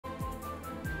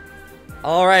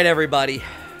All right, everybody.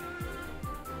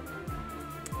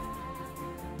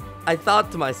 I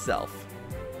thought to myself,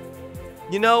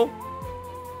 you know,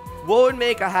 what would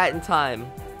make a Hat in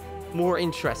Time more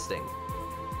interesting?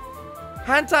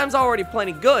 Hat in Time's already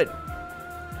plenty good.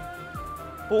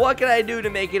 But what can I do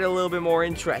to make it a little bit more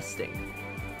interesting?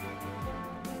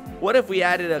 What if we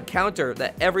added a counter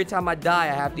that every time I die,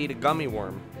 I have to eat a gummy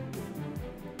worm?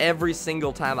 Every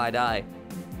single time I die.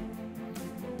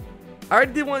 I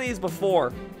already did one of these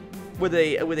before with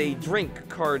a drink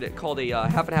card called a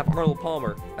half and half Arnold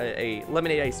Palmer, a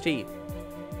lemonade iced tea,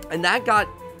 and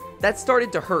that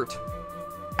started to hurt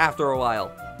after a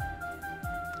while.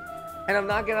 And I'm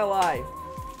not gonna lie,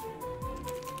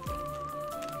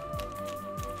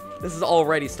 this is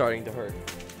already starting to hurt.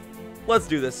 Let's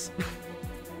do this.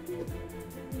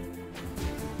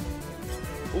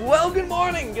 Well, good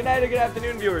morning, good night, or good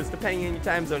afternoon, viewers, depending on your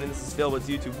time zone. And this is Failboat's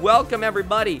YouTube. Welcome,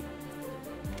 everybody.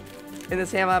 In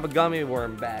this hand, I have a gummy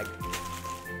worm bag.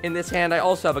 In this hand, I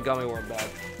also have a gummy worm bag.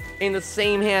 In the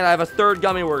same hand, I have a third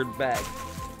gummy worm bag.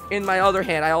 In my other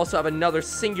hand, I also have another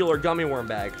singular gummy worm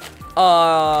bag.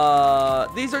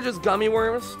 These are just gummy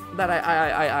worms that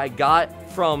I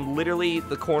got from literally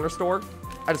the corner store.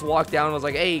 I just walked down and was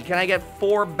like, hey, can I get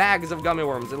 4 bags of gummy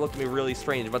worms? It looked at me really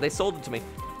strange, but they sold it to me.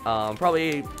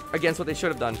 Probably against what they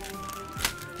should have done.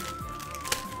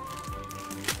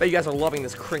 Bet you guys are loving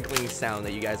this crinkling sound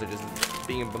that you guys are just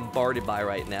being bombarded by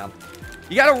right now.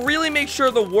 You gotta really make sure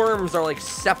the worms are like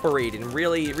separated and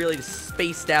really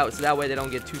spaced out so that way they don't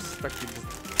get too stuck.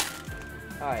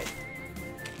 Alright.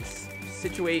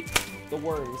 Situate the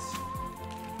worms.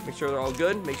 Make sure they're all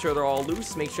good. Make sure they're all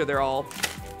loose. Make sure they're all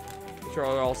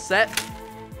set.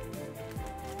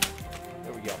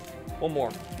 There we go. One more,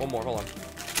 hold on.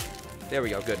 There we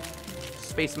go, good.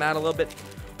 Space them out a little bit.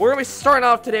 We're gonna be starting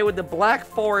off today with the Black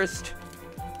Forest,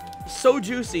 so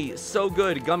juicy, so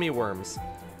good gummy worms,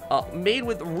 made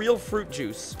with real fruit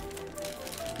juice.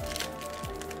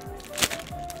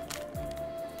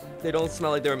 They don't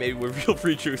smell like they're made with real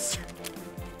fruit juice.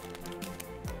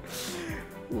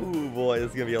 Ooh boy, this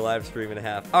is gonna be a live stream and a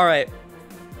half. All right,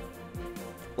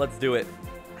 let's do it.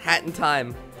 Hat in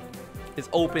Time is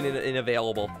open and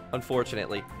available,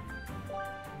 unfortunately.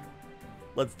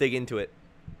 Let's dig into it.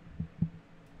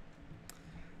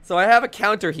 So I have a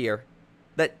counter here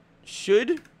that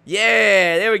should,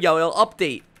 yeah, there we go. It'll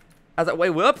update. I was like,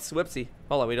 wait, whoopsie.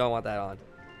 Hold on, we don't want that on.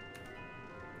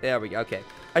 There we go. Okay,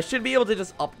 I should be able to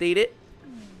just update it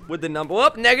with the number.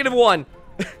 Whoop, -1.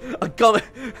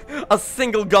 A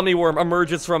single gummy worm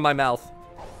emerges from my mouth.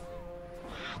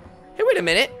 Hey, wait a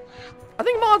minute. I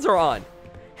think mods are on.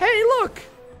 Hey, look,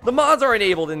 the mods are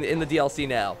enabled in the DLC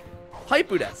now.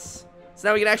 Hypudes. So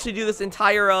now we can actually do this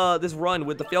entire this run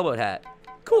with the Failboat hat.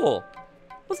 Cool.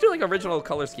 Let's do like original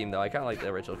color scheme though. I kind of like the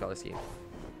original color scheme.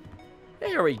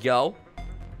 There we go.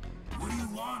 What do you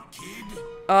want, kid?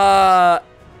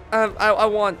 I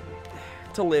want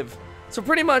to live. So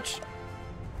pretty much,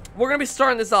 we're gonna be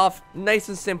starting this off nice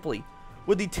and simply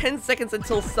with the 10 seconds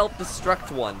until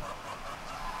self-destruct one.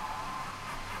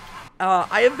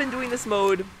 I have been doing this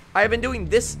mode. I have been doing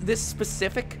this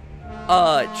specific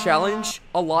challenge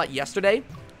a lot yesterday.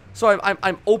 So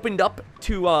I'm opened up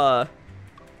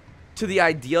to the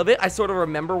idea of it. I sort of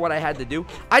remember what I had to do.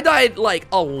 I died like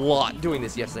a lot doing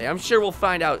this yesterday. I'm sure we'll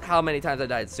find out how many times I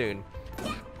died soon.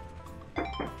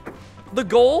 The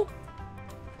goal,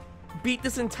 beat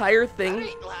this entire thing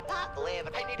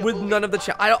with none of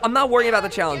the I'm not worrying about the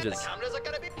challenges.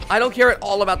 I don't care at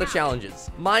all about the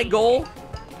challenges. My goal,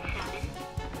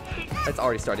 it's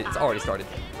already started.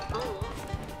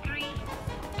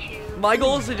 My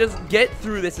goal is to just get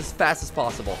through this as fast as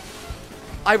possible.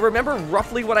 I remember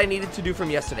roughly what I needed to do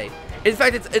from yesterday. In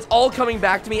fact, it's all coming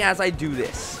back to me as I do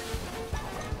this.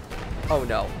 Oh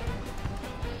no.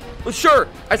 Well, sure,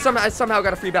 I somehow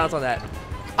got a free bounce on that.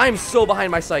 I am so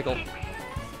behind my cycle.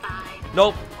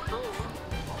 Nope.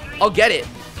 I'll get it.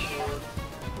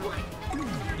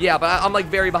 Yeah, but I'm like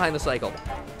very behind the cycle.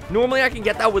 Normally I can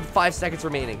get that with 5 seconds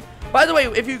remaining. By the way,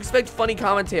 if you expect funny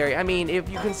commentary, I mean, if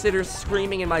you consider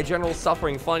screaming and my general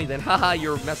suffering funny, then haha,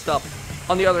 you're messed up.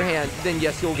 On the other hand, then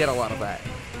yes, you'll get a lot of that.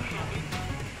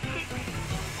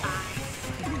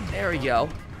 There we go.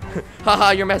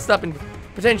 Haha, you're messed up and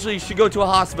potentially should go to a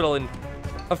hospital and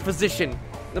a physician.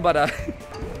 But,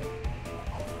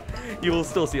 you will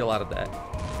still see a lot of that.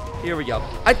 Here we go.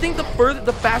 I think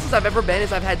the fastest I've ever been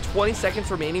is I've had 20 seconds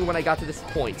remaining when I got to this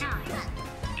point.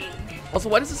 Also,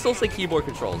 why does it still say keyboard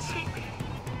controls?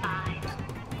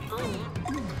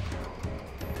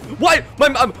 Why?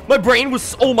 My brain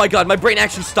was, oh my god, my brain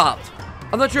actually stopped.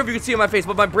 I'm not sure if you can see on my face,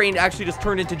 but my brain actually just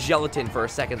turned into gelatin for a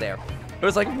second there. It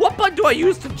was like, what button do I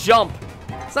use to jump?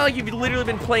 It's not like you've literally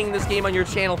been playing this game on your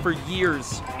channel for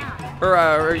years.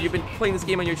 Or you've been playing this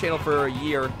game on your channel for a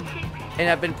year. And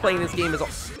have been playing this game as a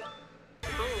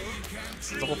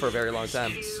whole for a very long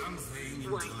time.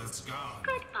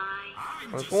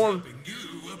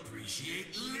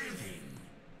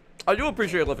 I do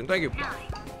appreciate living, thank you.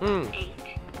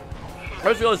 I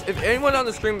just realized, if anyone on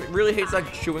the stream really hates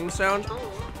that chewing sound,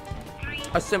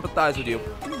 I sympathize with you.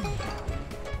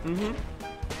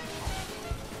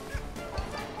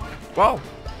 Wow.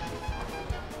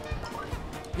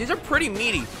 These are pretty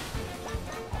meaty.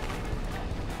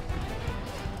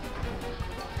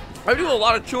 I do a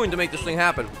lot of chewing to make this thing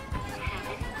happen.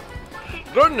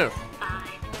 Goodness.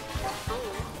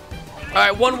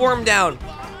 Alright, one worm down.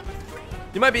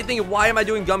 You might be thinking, why am I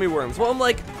doing gummy worms? Well, I'm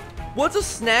like, what's a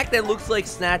snack that looks like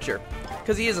Snatcher?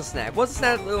 Because he is a snack. What's a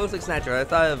snack that looks like Snatcher? I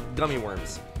thought of gummy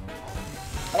worms.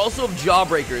 Also of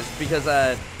Jawbreakers, because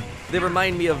they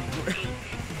remind me of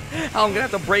how I'm gonna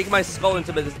have to break my skull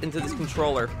into this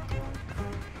controller.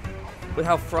 With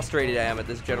how frustrated I am at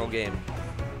this general game.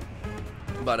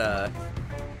 But I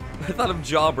thought of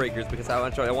Jawbreakers because how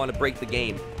much I want to break the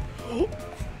game.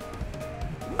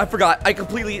 I forgot. I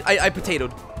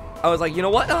potatoed. I was like, you know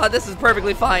what? This is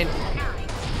perfectly fine.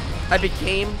 I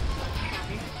became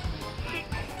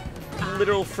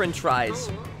literal french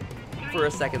fries for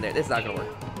a second there. This is not gonna work.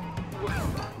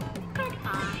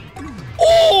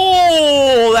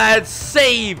 Oh, that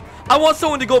save! I want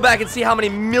someone to go back and see how many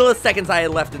milliseconds I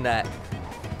had left in that.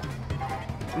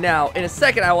 Now, in a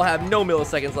second, I will have no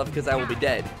milliseconds left because I will be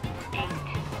dead.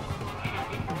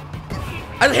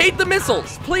 I hate the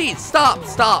missiles. Please, stop,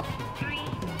 stop.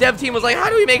 Dev team was like, how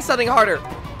do we make something harder?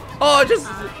 Oh, just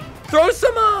throw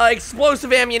some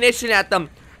explosive ammunition at them.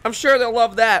 I'm sure they'll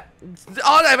love that.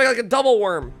 Oh, I have like a double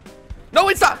worm. No,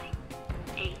 it's not.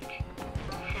 8,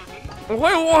 Wait,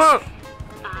 7, what? 5,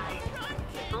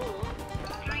 4,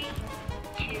 3,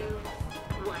 2,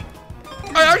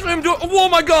 1. I actually am doing. Oh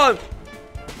my god!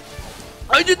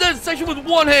 I did that section with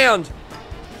one hand.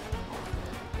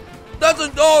 That's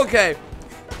a. Oh, okay.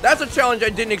 That's a challenge I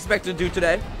didn't expect to do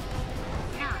today.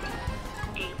 9,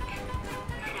 8, 7.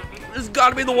 This has got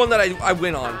to be the one that I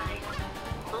win on. 5,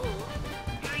 4,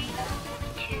 3,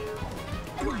 2,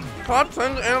 1. Top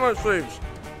 10 anime saves.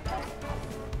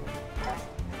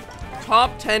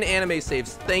 Top 10 anime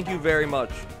saves. Thank you very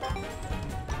much.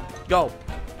 Go.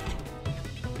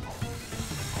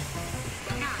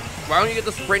 Why don't you get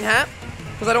the sprint hat?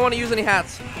 Because I don't want to use any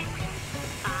hats. 5,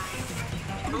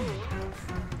 4,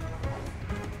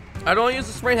 I don't want to use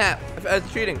the sprint hat.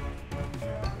 It's cheating.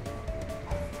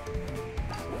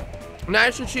 I'm not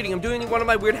actually cheating. I'm doing one of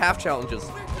my weird half challenges.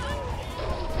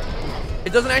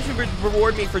 It doesn't actually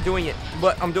reward me for doing it,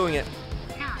 but I'm doing it.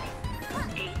 9,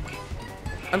 8,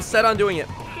 I'm set on doing it.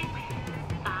 6,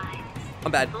 5,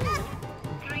 I'm bad. 4,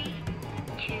 3,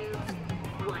 2,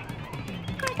 1.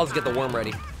 I'll just get the worm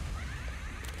ready.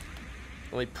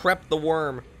 Let me prep the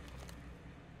worm.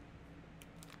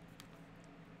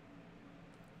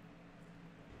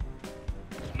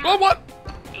 Oh, what?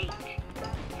 8, 7,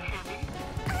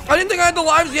 I didn't think I had the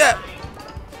lives yet.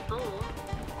 4,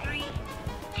 3,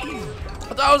 2,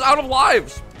 I thought I was out of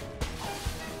lives.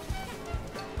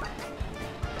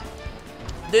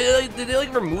 Did they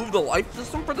like remove the life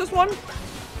system for this one?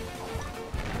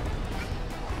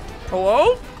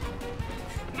 Hello?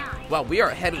 9, Wow, we are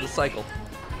ahead of the cycle.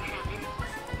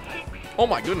 7, 6, Oh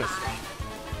my goodness. 5,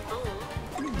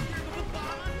 4,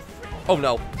 Oh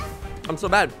no. I'm so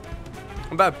bad.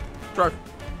 I'm bad. Try.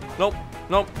 Nope.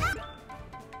 Nope.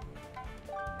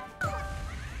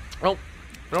 Nope.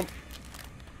 Nope.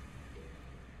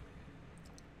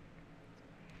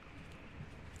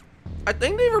 I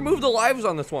think they removed the lives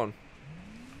on this one.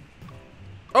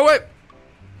 Oh wait.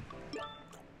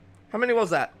 How many was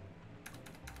that?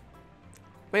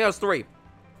 I think that was 3.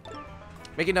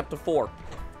 Making up to 4.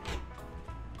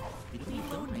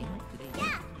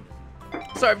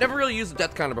 Sorry, I've never really used the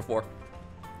death counter before.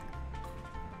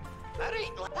 Alright,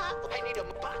 I need a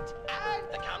butt. And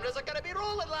the cameras are gonna be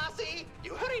rolling, lassie.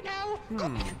 You hurry now.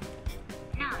 9,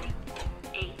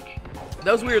 8,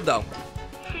 That was weird though.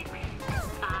 6,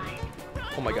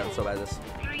 5, Oh my god, I'm so bad at this.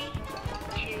 3,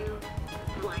 2,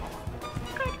 1.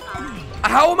 Goodbye.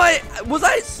 How am I? Was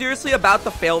I seriously about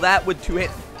to fail that with 2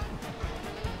 hits?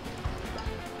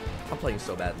 I'm playing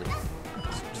so badly.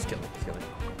 Just kill me. Just kill me.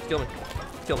 Just kill me.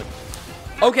 Just kill me.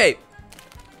 Okay.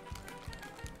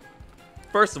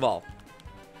 First of all,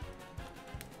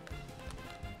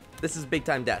 this is big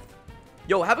time death.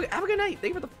 Yo, have a good night.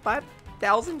 Thank you for the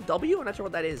 5,000 W. I'm not sure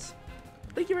what that is.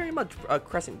 Thank you very much,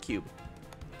 Crescent Cube.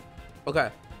 Okay.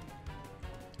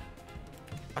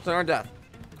 That's another death.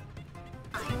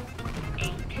 8,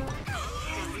 7,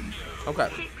 Okay.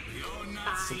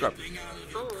 6, 5, Okay.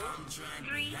 4,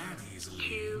 3,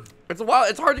 2, It's a while.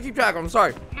 It's hard to keep track of. I'm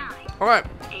sorry. 9, All right.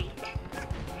 8, 7,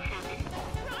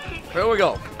 6, Here we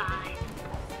go.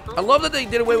 5, I love that they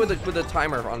did away with the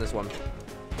timer on this one.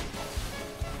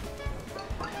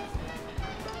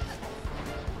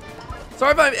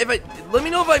 Sorry if I let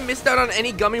me know if I missed out on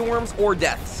any gummy worms or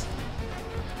deaths.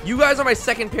 You guys are my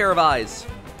second pair of eyes.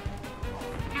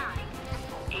 9,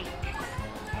 8,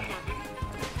 7,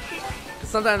 6,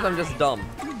 Sometimes I'm just dumb.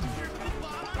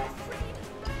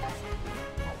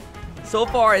 So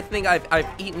far, I think I've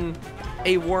eaten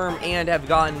a worm and have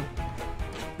gotten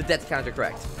the death counter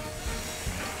correct.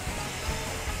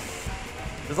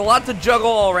 There's a lot to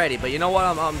juggle already, but you know what?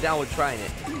 I'm down with trying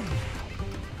it.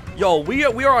 Yo, we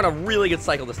are on a really good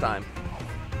cycle this time.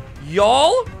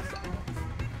 Y'all?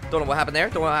 Don't know what happened there.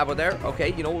 Don't know what happened there.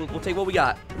 Okay, you know, we'll take what we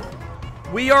got.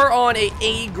 We are on a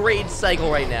A-grade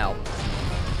cycle right now.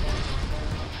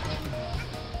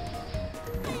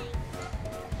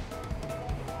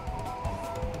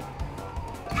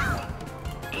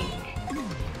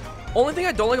 Only thing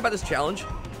I don't like about this challenge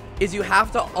is you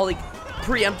have to like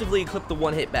preemptively equip the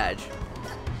one-hit badge.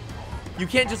 You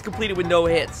can't just complete it with no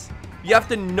hits. You have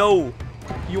to know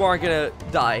you aren't gonna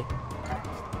die.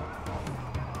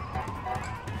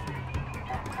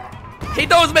 Hit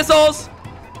those missiles!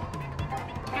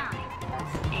 9,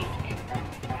 8,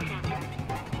 7,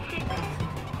 6,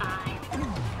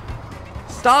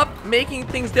 5. Stop making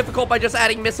things difficult by just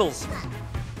adding missiles.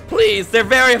 Please, they're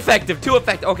very effective. Too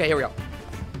effective. Okay, here we go.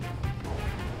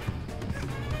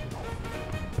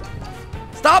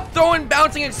 Stop throwing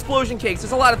bouncing explosion cakes.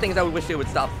 There's a lot of things I would wish they would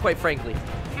stop, quite frankly. 9,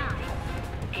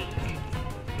 8,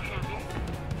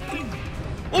 7, 6.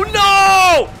 Oh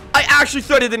no! I actually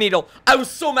threaded the needle. I was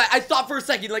so mad. I thought for a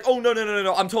second, like, oh no.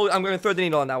 I'm gonna thread the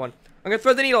needle on that one. I'm gonna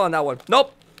thread the needle on that one.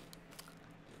 Nope.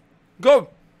 Go.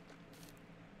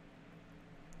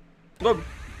 Go.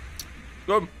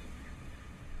 Go. I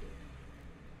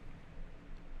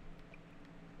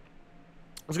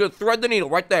was gonna thread the needle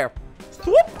right there.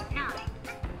 Swoop. 9,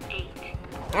 8,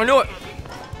 I knew it.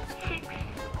 7, 6,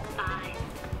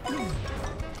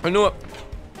 5. I knew it.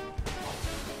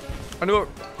 I knew it.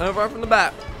 I knew it right from the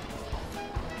bat.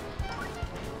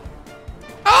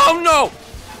 Oh no!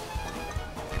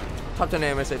 Top 10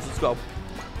 anime saves. Let's go.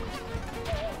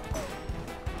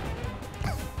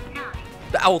 9,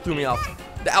 The owl threw me off.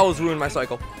 The owl's ruined my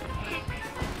cycle.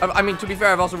 6, I mean, to be fair,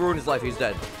 I've also ruined his life. He's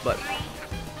dead. But 3,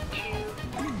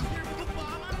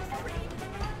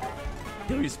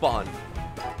 2. he'll respawn.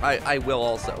 I will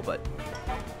also, but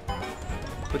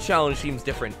the challenge seems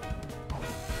different.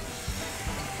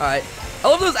 Alright. I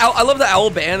love the owl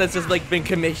band that's just like been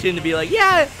commissioned to be like,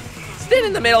 yeah, stand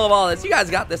in the middle of all this. You guys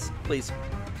got this. Please.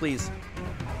 Please.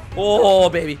 Oh,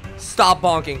 baby. Stop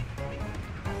bonking.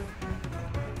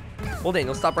 Well,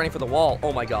 Daniel, stop running for the wall.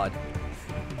 Oh my god.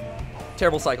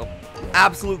 Terrible cycle.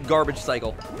 Absolute garbage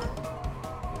cycle.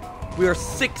 We are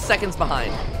 6 seconds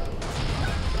behind. 9,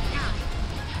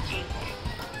 8,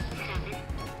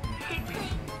 7, 6,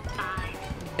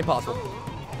 5. Impossible. 4,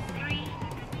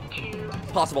 3, 2,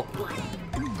 Possible. 1.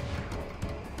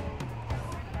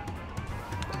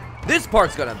 This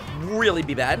part's gonna really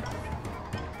be bad.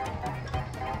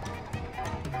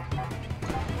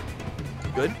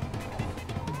 Good.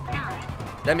 9,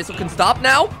 That missile can stop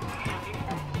now. 7,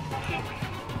 6,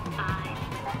 5,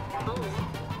 4,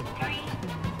 3,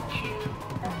 2,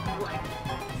 1.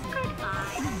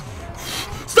 Goodbye.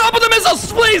 Stop with the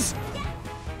missiles, please!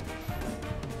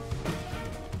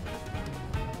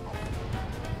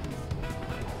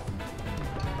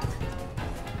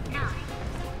 Nine,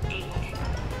 8,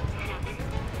 7,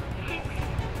 6,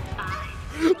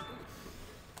 5.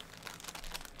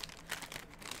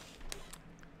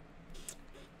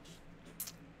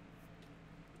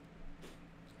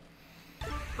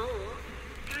 4,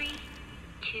 3,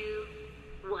 2,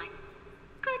 1.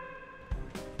 Good.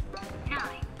 9,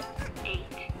 8,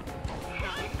 7,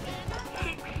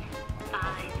 6,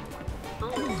 5,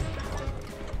 4.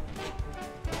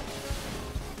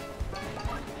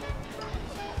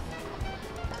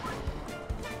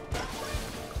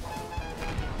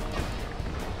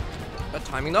 That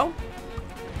timing though?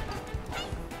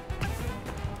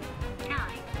 9,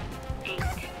 8,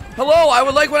 Hello, I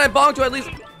would like when I bonk to at least.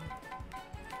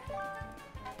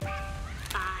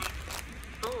 5,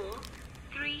 4,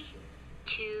 3,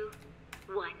 2,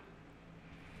 1.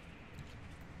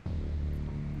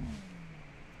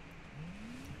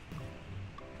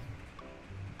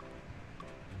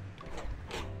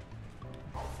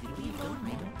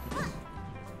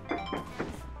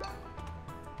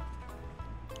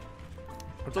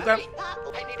 It's okay. I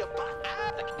need a butt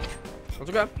and the It's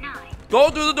okay. 9, Go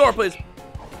through the door, please. 7,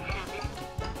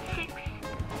 6,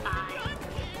 5,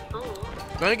 4,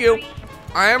 Thank you.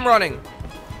 I am running.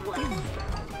 1.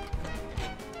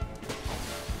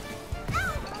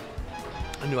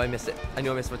 I knew I missed it. I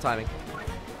knew I missed my timing.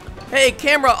 Hey,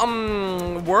 camera,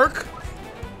 work?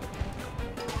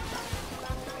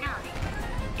 9,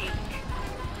 8, 7,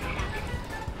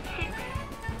 6,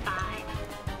 5,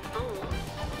 4,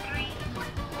 3,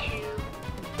 2,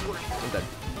 1. I'm dead.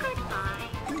 Goodbye.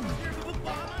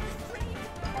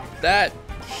 That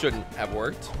shouldn't have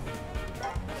worked.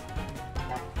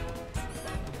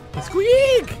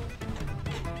 Squeak!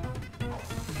 9,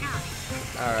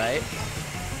 Alright. 7,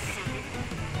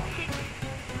 6,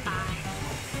 5,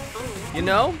 4, You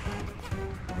know?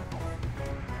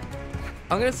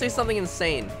 I'm gonna say something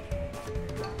insane.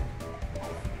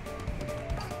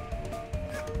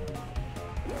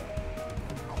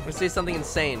 I'm gonna say something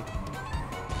insane. 9,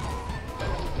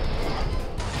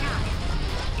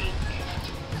 8,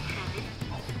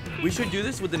 7, We should do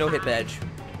this with the no-hit badge.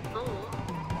 4,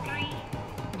 3,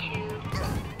 2,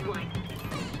 1.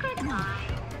 Goodbye.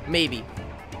 Maybe.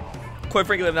 Quite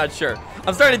frankly, I'm not sure.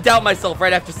 I'm starting to doubt myself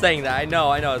right after saying that. I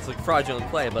know, it's like fraudulent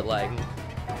play, but like... 9,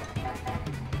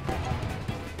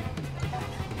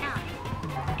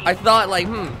 I thought like,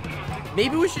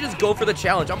 maybe we should just go for the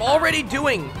challenge. I'm already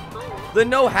doing the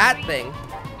no hat thing.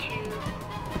 2,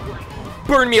 1.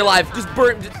 Burn me alive. Just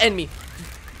end me.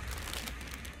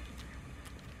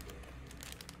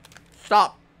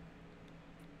 Stop.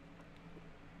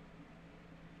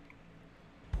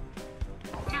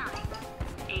 9,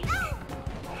 8, 7,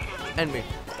 End me.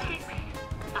 6,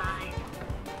 5,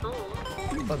 4,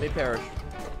 Let me perish.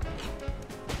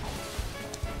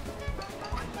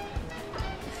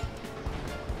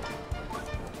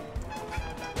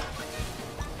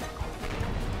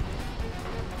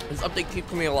 This update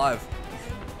keeps me alive.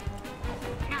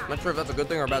 I'm not sure if that's a good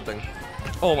thing or a bad thing.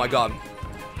 Oh my god.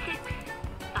 6,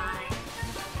 5,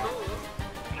 4,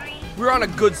 3, We're on a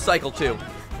good cycle too.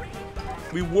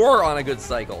 We were on a good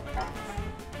cycle.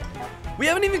 We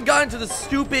haven't even gotten to the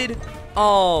stupid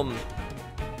lava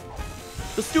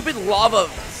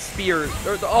spear.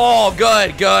 Oh,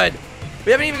 good.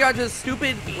 We haven't even gotten to the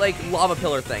stupid, like, lava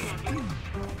pillar thing.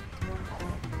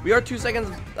 We are 2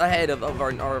 seconds ahead of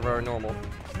our normal.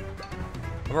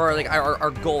 Of our, like,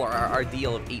 our goal, our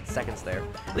deal of 8 seconds there.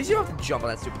 At least you don't have to jump on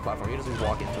that stupid platform. You just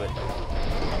walk into it.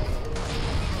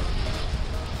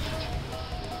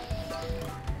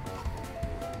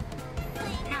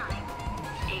 9,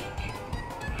 8,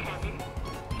 7,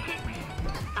 6,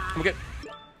 5. I'm okay.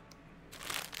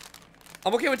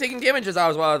 I'm okay with taking damage, as I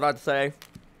was about to say.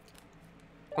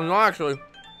 I'm not actually.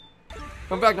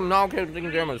 In fact, I'm not okay with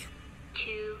taking damage.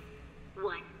 2,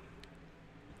 1.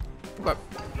 Okay.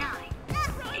 9,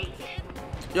 8,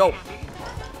 Yo,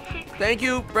 6, thank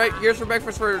you. Right, here's for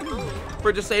breakfast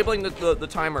for disabling the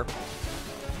timer.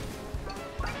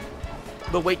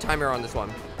 The wait timer on this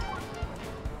one.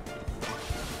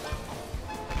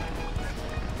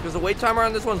 Because the wait timer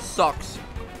on this one sucks.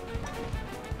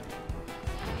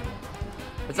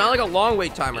 It's not like a long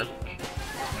wait timer.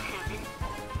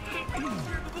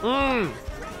 7, 6.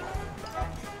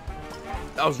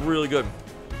 That was really good.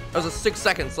 That was a 6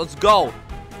 seconds. Let's go.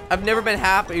 I've never been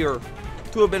happier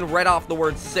to have been read off the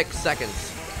word 6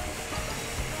 seconds.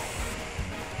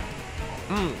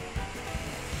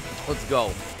 Let's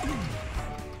go.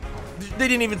 They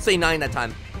didn't even say 9 that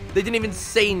time. They didn't even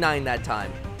say 9 that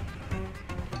time.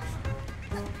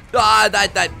 Ah,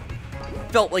 that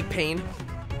felt like pain.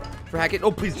 For Hackett.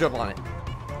 Oh, please jump on it.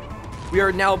 We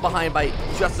are now behind by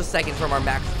just a second from our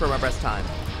best time.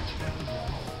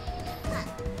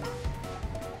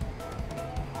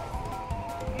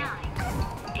 9,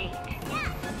 8.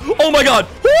 Oh my god!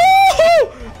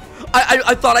 Woo-hoo!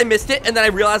 I thought I missed it, and then I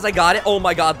realized I got it. Oh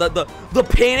my god, the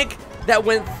panic that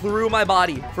went through my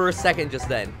body for a second just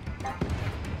then.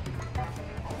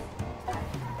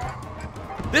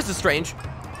 This is strange.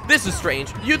 This is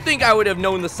strange. You'd think I would have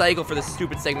known the cycle for this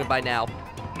stupid segment by now.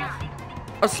 9,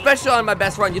 Especially on my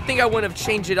best run. You'd think I wouldn't have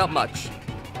changed it up much.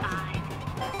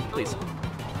 5, Please. 4,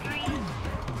 3,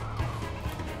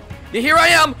 Yeah, here I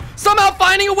am, somehow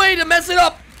finding a way to mess it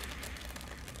up.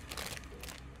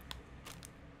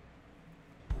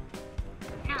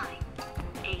 9,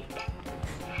 8, 7,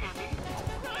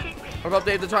 6, I've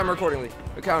updated the timer accordingly.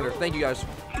 The calendar. Thank you guys.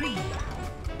 3,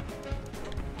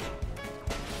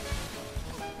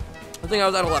 I think I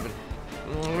was at 11.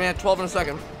 I'm at 12 in a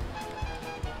second.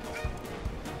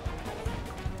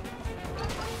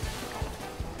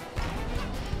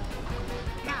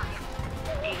 9,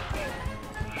 8,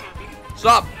 7,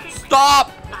 Stop!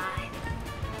 Stop!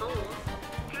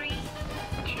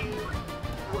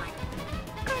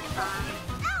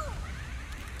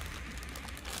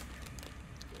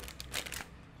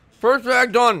 First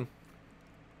bag done.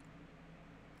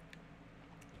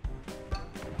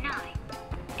 9,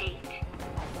 8, 7,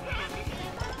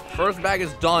 First bag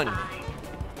is done. 5,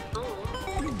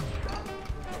 4,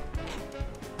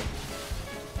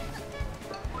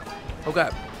 Okay.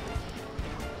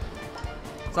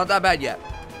 It's not that bad yet.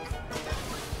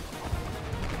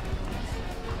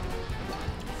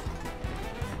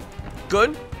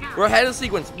 Good. We're ahead of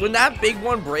sequence. When that big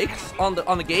one breaks on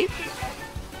the gate,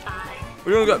 5,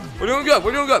 we're doing good. We're doing good.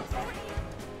 We're doing good.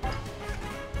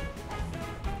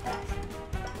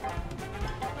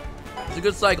 It's a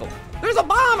good cycle. There's a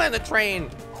bomb in the train.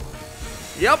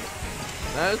 Yep,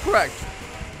 that is correct.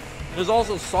 There's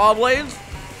also saw blades,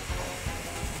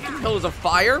 pillars of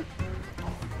fire,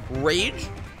 rage.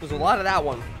 There's a lot of that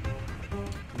one.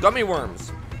 Gummy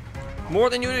worms. More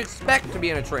than you'd expect to be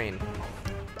in a train.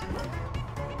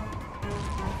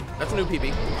 That's a new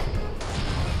PP.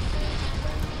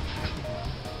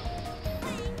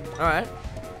 Alright.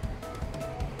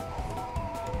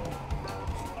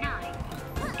 9,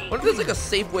 8, What if there's like a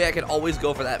safe way I can always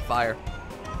go for that fire?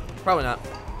 Probably not.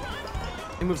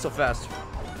 It moves so fast.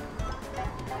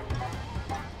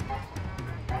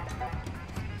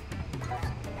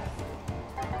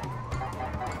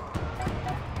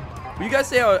 Will you guys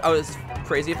say I was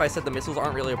crazy if I said the missiles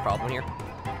aren't really a problem here?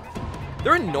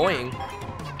 They're annoying,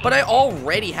 but I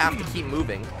already have to keep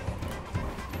moving.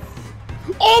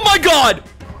 Oh my god!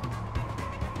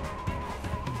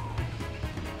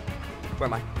 Where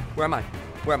am I? Where am I?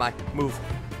 Where am I? Move.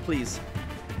 Please.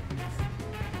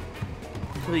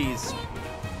 Please.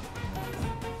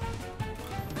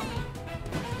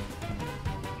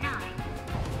 9,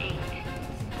 8,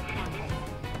 7,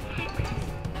 6,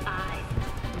 5,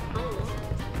 4,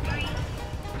 3,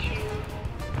 2,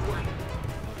 1.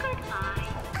 Goodbye.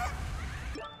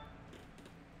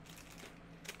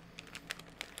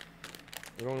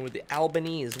 We're going with the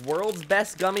Albanese. World's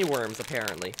best gummy worms,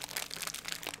 apparently.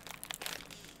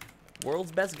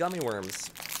 World's best gummy worms.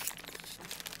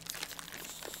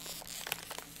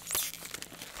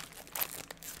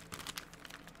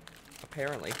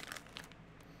 Apparently.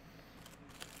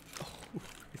 Oh,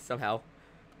 we somehow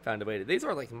found a way to. These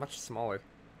are like much smaller.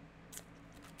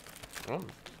 Oh.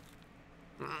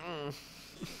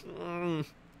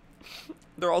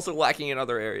 They're also lacking in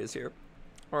other areas here.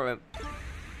 Alright.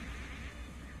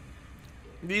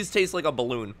 These taste like a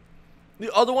balloon.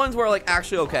 The other ones were like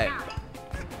actually okay. 9,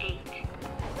 8,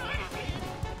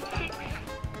 7, 6,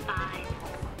 5,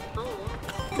 4.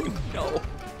 No.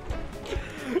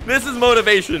 This is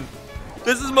motivation.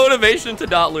 This is motivation to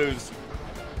not lose.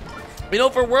 You know,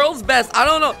 for world's best, I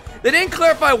don't know. They didn't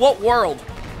clarify what world.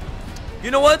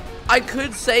 You know what? I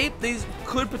could say these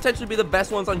could potentially be the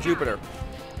best ones on Jupiter.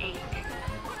 8, 7,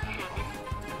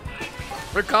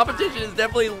 6. Their competition is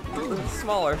definitely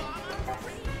smaller.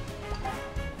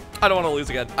 I don't want to lose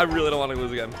again. I really don't want to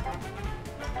lose again.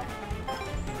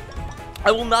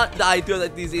 I will not die through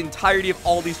like the entirety of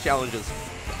all these challenges.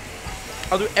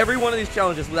 I'll do every one of these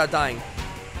challenges without dying.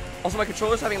 Also, my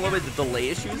controller's having a little bit of delay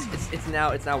issues. It's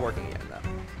now working again though.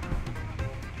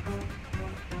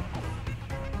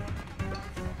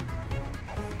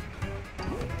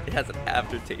 It has an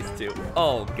aftertaste too.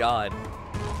 Oh god.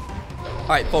 All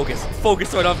right, focus, focus,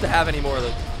 so I don't have to have any more of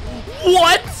them.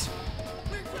 What?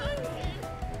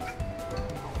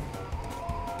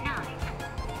 9,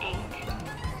 8, 7,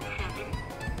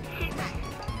 6,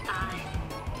 5,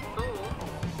 4,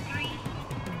 3,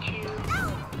 2,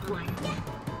 1.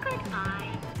 Goodbye.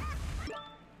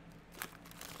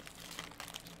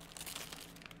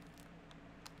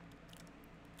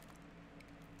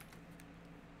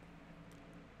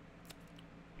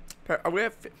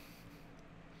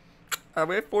 Are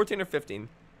we at 14 or 15?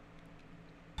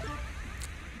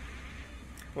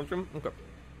 Okay.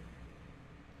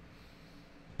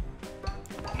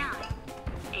 9,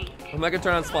 8, I'm not gonna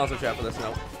turn on sponsor chat for this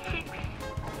now. 6,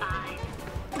 5,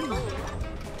 4.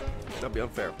 That'd be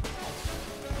unfair.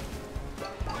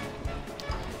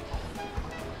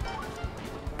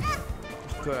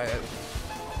 Go ahead.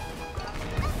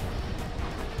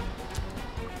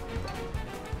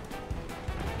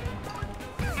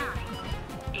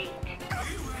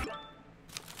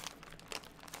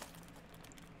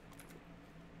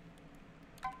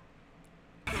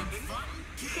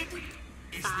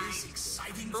 Is this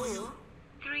exciting for you? 4,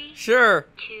 3, Sure.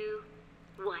 2,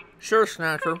 1. Sure,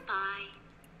 Snatcher. Goodbye.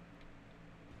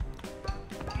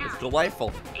 It's 9,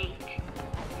 delightful. 8,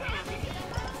 7,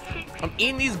 6, I'm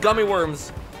eating these gummy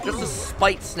worms just to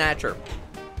spite Snatcher.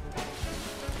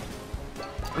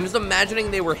 I'm just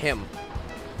imagining they were him.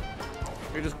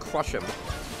 I could just crush him.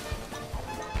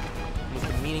 Most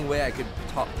demeaning way I could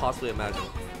possibly imagine.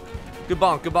 Good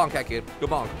bonk, cat kid. Good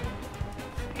bonk.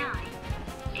 9,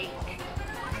 8,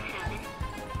 7,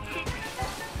 6,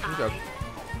 5, Okay.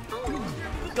 4,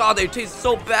 God, they taste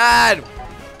so bad.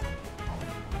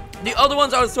 The other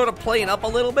ones I was sort of playing up a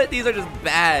little bit. These are just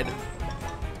bad.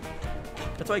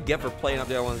 That's what I get for playing up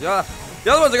the other ones. Yeah.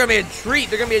 The other ones are gonna be a treat.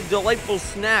 They're gonna be a delightful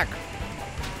snack.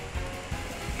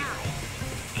 9,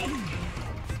 8.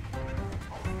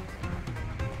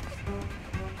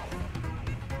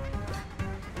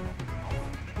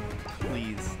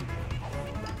 Please.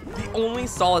 The only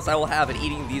solace I will have in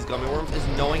eating these gummy worms is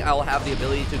knowing I will have the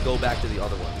ability to go back to the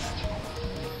other ones.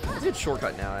 It's a good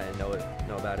shortcut now. I know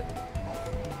about it.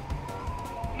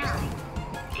 9,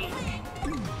 8.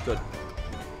 Good.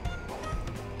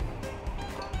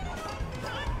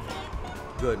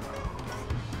 Good.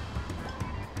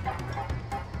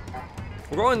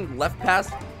 We're going left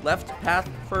path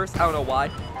first. I don't know why.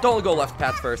 Don't go left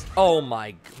path first. Oh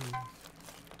my.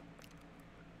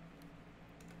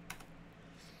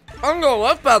 I'm gonna go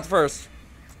left path first.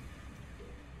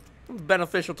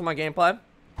 Beneficial to my gameplay.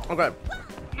 Okay.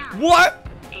 9, What?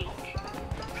 8,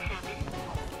 7,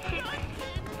 6,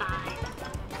 5,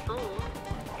 4,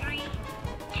 3,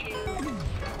 2.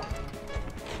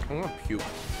 I'm gonna puke.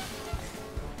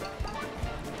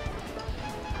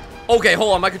 Okay,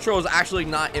 hold on. My controller is actually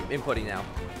not inputting now.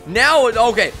 Now,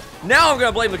 okay. Now I'm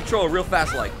gonna blame the controller real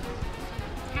fast, like.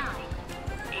 9,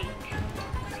 8,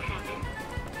 7,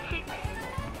 6,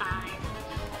 5,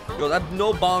 4, Yo, that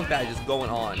no bonk badge is going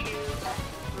on. 2,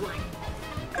 1.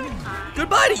 Goodbye.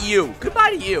 Goodbye to you.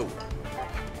 Goodbye to you.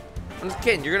 I'm just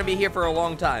kidding. You're gonna be here for a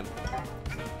long time.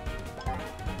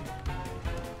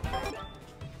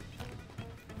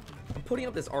 I'm putting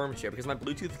up this armchair because my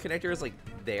Bluetooth connector is like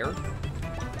there.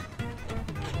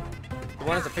 The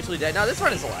one is officially dead. No, this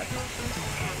one is alive.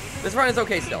 This one is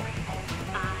okay still. 5,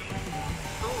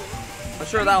 4, I'm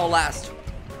sure that'll last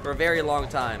for a very long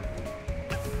time.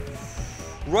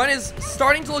 Run is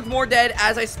starting to look more dead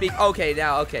as I speak. Okay,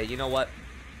 now, okay, you know what?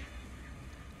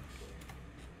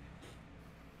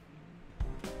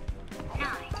 9,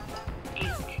 8,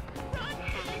 7,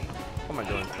 What am I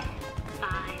doing?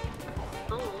 5,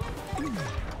 4,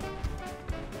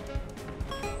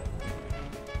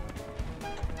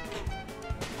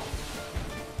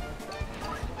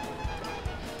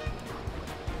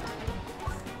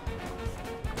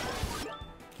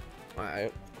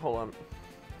 Alright, hold on.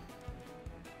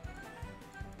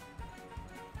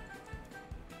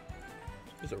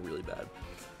 These are really bad.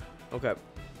 Okay.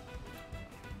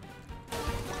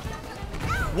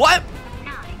 What?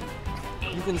 9,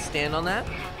 8, You can stand on that?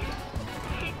 7,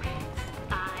 6,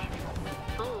 5,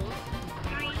 4,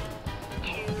 3,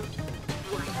 2,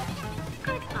 1.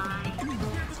 Goodbye.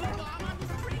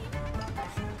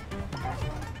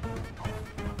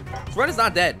 Run is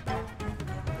not dead.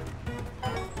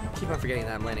 Keep on forgetting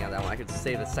that I'm landing on that one. I could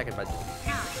save a second, but 9,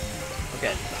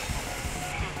 okay. 7,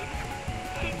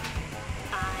 6,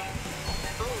 5,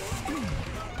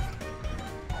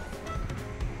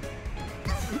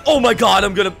 4. Oh my god,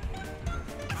 I'm gonna.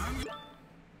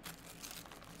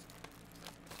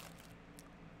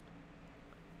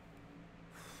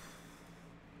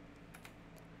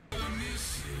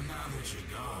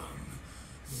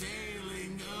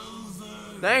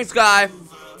 Thanks, guy.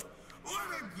 What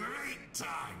a great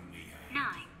time we had. 9,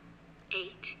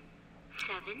 8,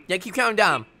 7, Yeah, keep counting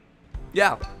down.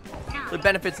 Yeah, 9, the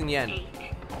benefits in the end. 8, 7,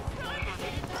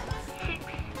 6,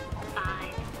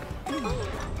 5, 4.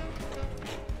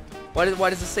 Why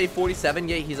does it say 47?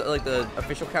 Yeah, he's like the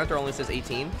official counter only says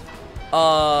 18.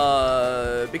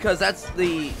 Because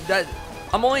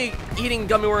I'm only eating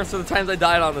gummy worms for the times I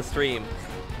died on the stream.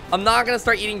 I'm not gonna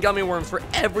start eating gummy worms for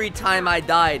every time I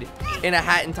died in a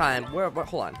hat in time. Where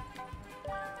hold on.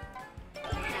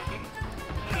 7,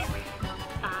 6,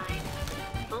 5,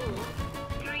 4,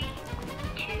 3,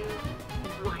 2,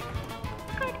 1.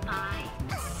 Goodbye.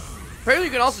 Apparently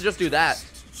you can also just do that.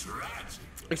 Tragic.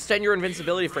 Extend your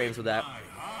invincibility frames with that. My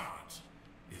heart,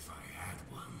 if I had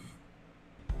one.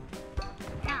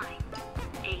 9,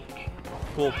 8,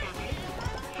 Cool.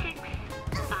 7,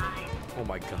 6, 5, Oh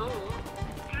my god. 4,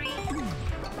 3.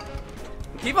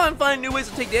 Keep on finding new ways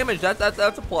to take damage. That's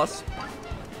a plus.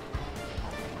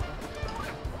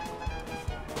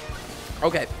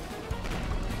 Okay.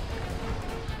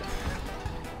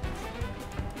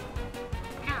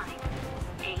 9,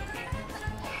 8, 7,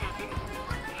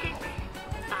 6,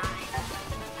 5,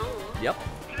 4, Yep.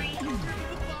 3.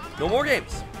 No more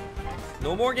games.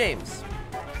 No more games.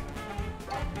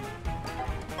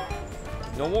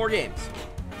 No more games.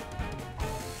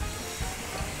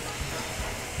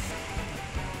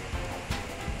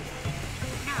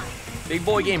 Big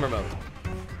boy gamer mode.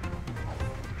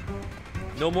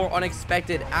 No more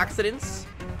unexpected accidents.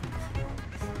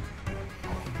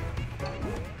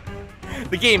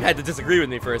 The game had to disagree with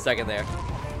me for a second there.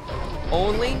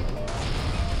 Only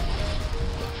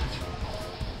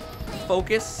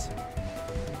focus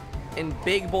in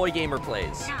big boy gamer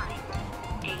plays. 9,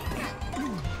 8,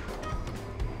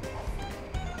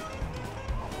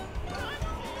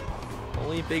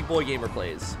 Only big boy gamer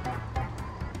plays.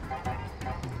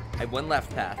 I went left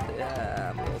path.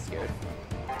 Yeah, I'm a little scared.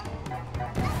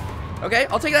 Okay,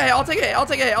 I'll take that hit. I'll take a hit. I'll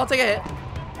take a hit. I'll take a hit.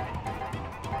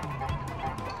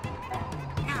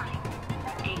 9,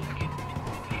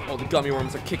 8, Oh, the gummy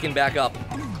worms are kicking back up.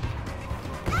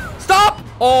 Stop!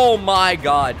 Oh my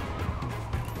god.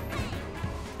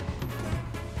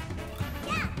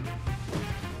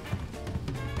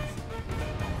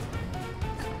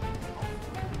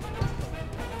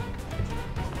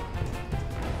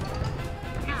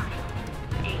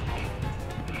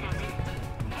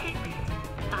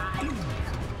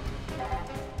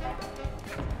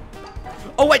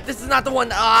 Oh wait, this is not the one.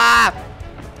 Ah!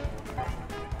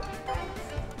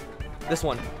 This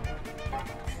one.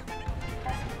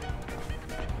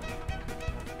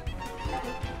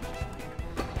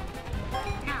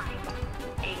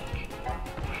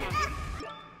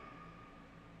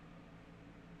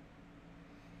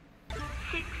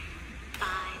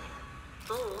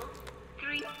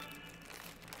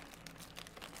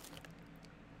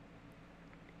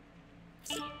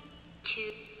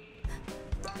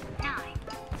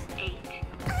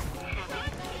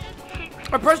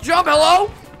 I pressed jump, hello?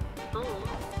 4,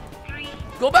 3,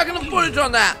 Go back in the footage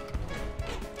on that.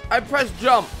 I pressed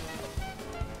jump.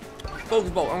 Focus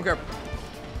bolt, I don't care.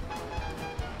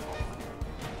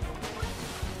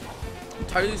 I'm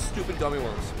tired of these stupid gummy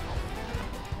worms.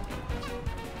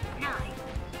 9,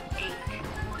 8, 7,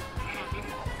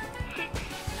 6,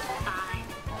 5,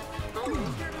 4.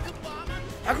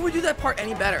 How can we do that part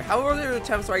any better? How are there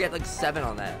attempts where I get like 7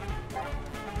 on that?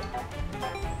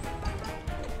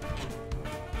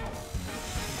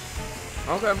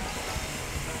 Okay. 9,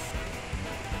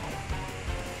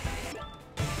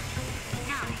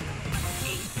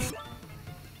 8,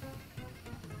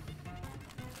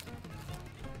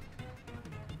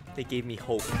 They gave me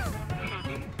hope. 7,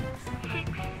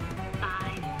 6,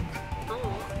 5, 4,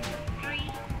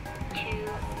 3, 2,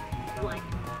 1.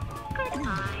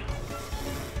 Goodbye.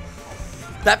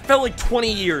 That felt like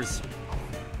 20 years.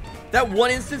 That one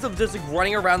instance of just like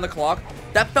running around the clock,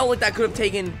 that felt like that could have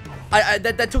taken,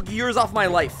 that took years off my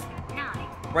life. 9,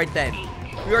 Right then.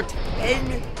 8, We are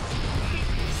 10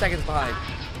 seconds behind.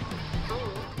 4,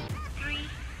 3,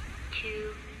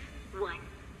 2, 1.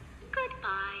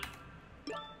 Goodbye.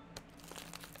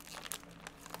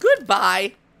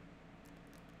 Goodbye.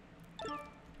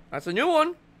 That's a new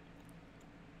one.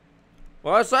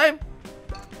 What I say? 9,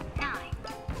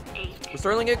 8, We're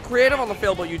starting to get creative on the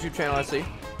Failboat YouTube channel, I see.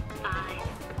 5,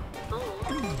 4.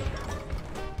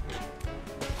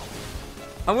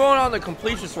 I'm going on the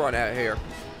completionist run out here.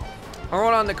 I'm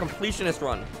going on the completionist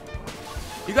run.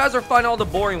 You guys are finding all the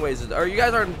boring ways, or you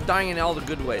guys are dying in all the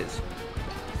good ways.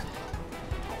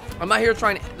 I'm out here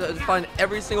trying to find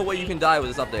every single way you can die with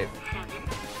this update. 7,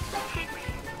 6,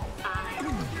 5,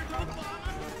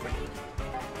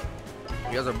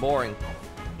 You guys are boring.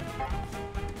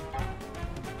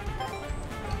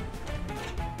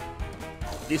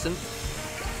 Decent.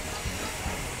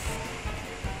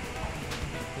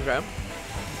 Okay.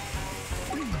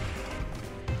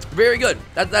 Very good.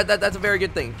 That's a very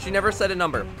good thing. She never said a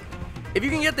number. If you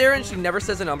can get there and she never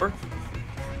says a number,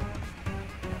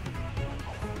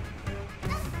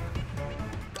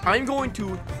 I'm going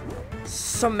to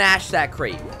smash that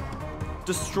crate.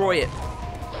 Destroy it.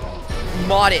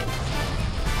 Mod it.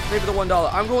 Maybe the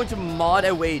 $1. I'm going to mod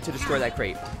a way to destroy that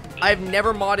crate. I've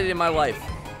never modded in my life.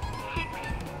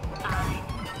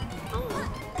 4.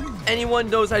 Anyone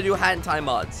knows how to do hat and tie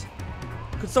mods.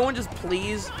 Could someone just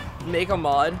please make a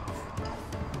mod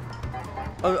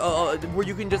where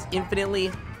you can just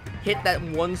infinitely hit that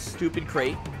one stupid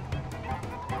crate?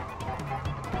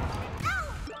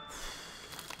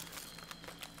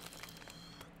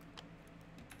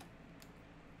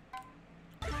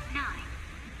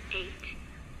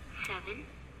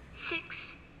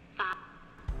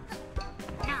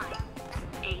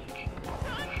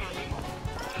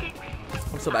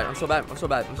 I'm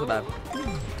so bad.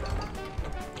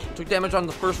 Took damage on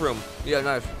the first room. Yeah,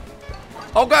 nice.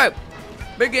 Okay.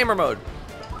 Big gamer mode.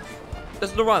 This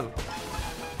is the run.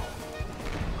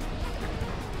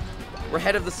 We're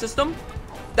ahead of the system.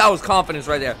 That was confidence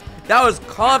right there. That was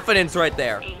confidence right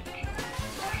there. 8,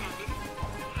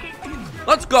 7, 6.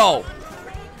 Let's go.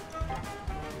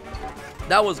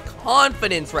 That was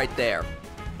confidence right there.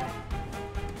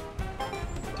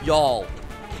 Y'all.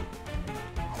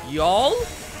 Y'all?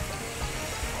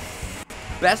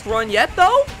 Best run yet,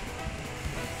 though?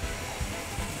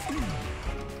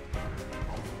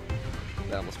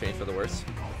 That almost changed for the worse.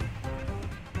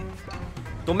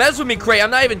 Don't mess with me, Cray.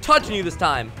 I'm not even touching you this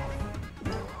time.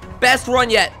 Best run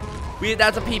yet.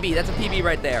 That's a PB. That's a PB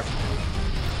right there.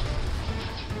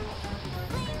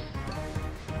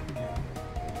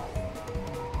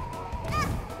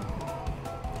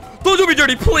 Don't do me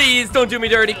dirty, please. Don't do me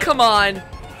dirty. Come on.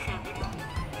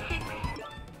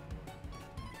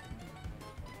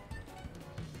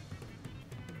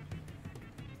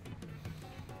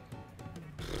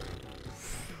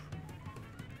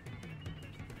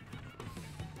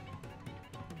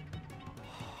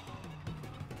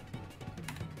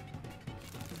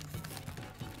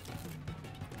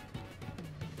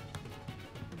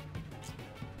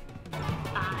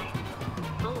 5,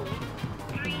 4,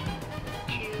 3,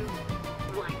 2,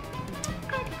 1.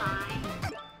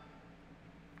 Goodbye.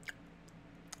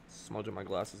 Smudging my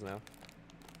glasses now.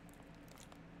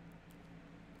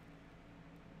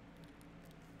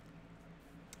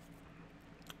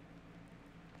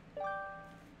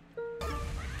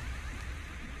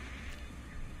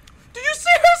 Did you see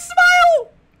her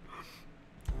smile?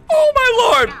 Oh my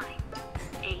lord!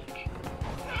 9, 8,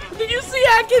 7, Did you see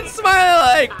Atkins smile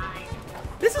like?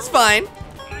 5, This is fine.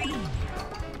 3,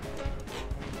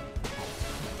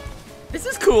 This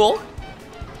is cool.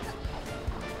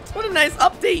 What a nice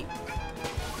update.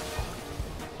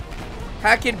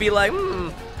 Hack'd be like,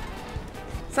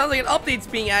 sounds like an update's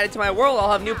being added to my world.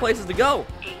 I'll have new places to go.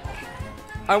 8,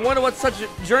 I wonder what such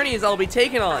journeys I'll be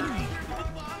taken on.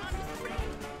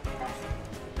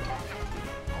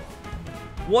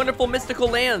 Wonderful mystical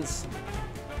lands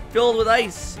filled with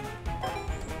ice.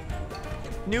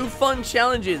 New fun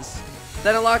challenges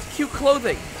that unlock cute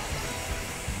clothing.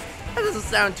 That doesn't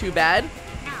sound too bad.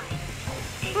 9,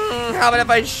 8, How about if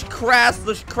I crash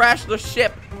the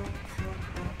ship?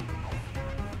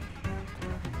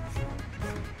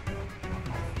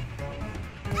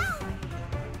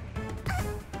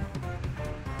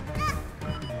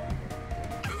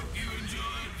 Hope you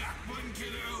enjoyed that one,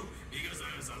 kiddo, because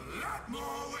there's a lot more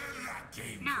where that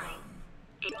came 9,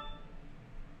 from. 8,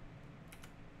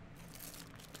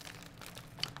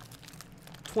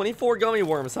 24 gummy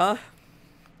worms, huh?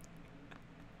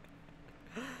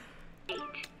 8,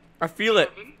 I feel it.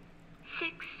 7,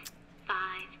 6, 5,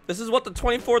 This is what the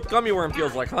 24th gummy worm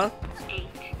feels like, huh? 8,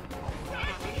 7,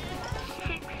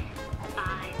 6,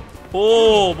 5,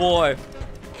 Oh boy.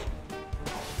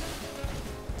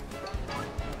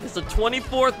 It's the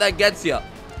 24th that gets you.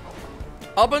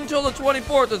 Up until the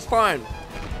 24th, it's fine.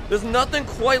 There's nothing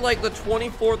quite like the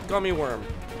 24th gummy worm.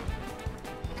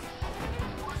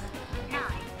 9,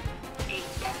 8,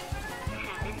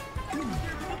 7,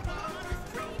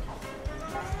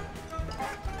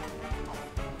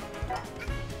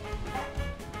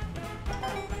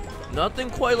 Nothing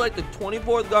quite like the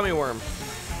 24th gummy worm.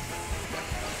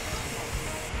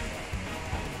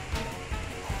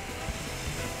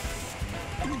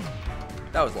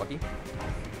 That was lucky.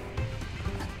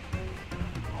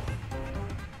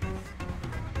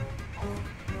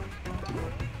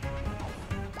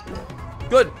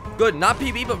 Good, good. Not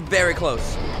PB, but very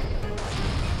close.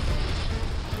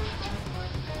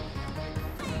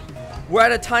 We're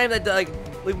at a time that, like,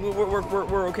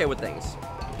 we're okay with things.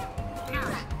 9,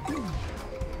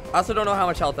 I also don't know how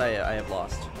much health I have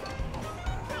lost.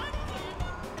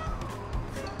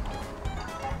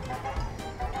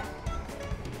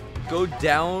 Go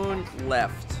down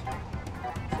left.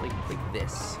 Like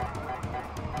this.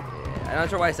 Yeah, I'm not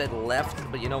sure why I said left,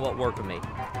 but you know what? Work with me.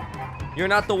 You're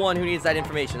not the one who needs that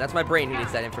information. That's my brain who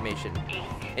needs that information. 8,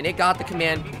 And it got the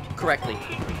command correctly.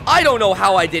 I don't know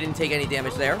how I didn't take any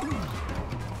damage there.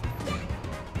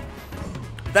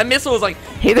 That missile was like,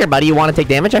 hey there, buddy. You want to take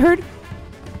damage, I heard?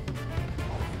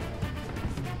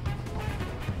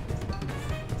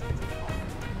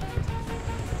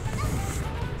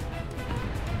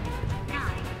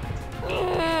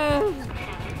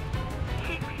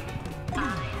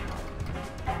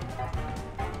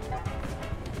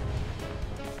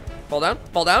 Fall down,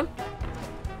 fall down.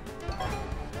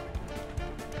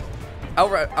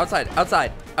 Outside,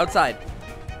 outside, outside.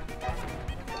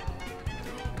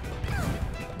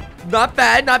 Not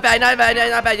bad, not bad, not bad,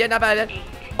 not bad, not bad.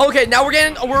 Okay, now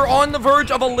we're on the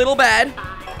verge of a little bad. 5,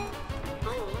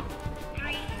 4,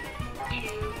 3,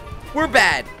 2, We're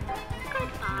bad.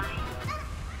 goodbye.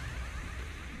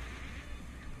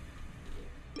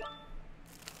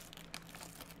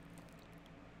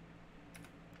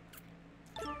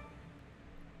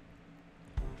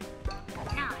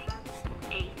 Nine,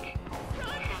 8,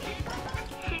 7,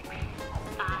 6,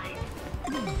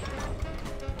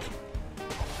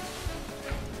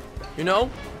 You know,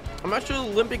 I'm actually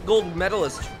an Olympic gold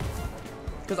medalist.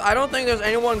 Because I don't think there's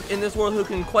anyone in this world who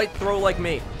can quite throw like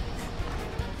me.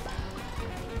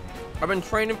 I've been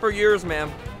training for years,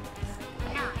 man.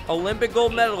 Olympic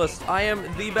gold medalist. I am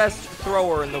the best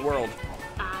thrower in the world.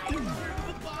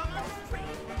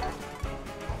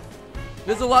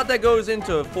 There's a lot that goes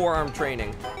into forearm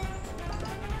training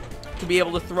to be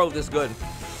able to throw this good.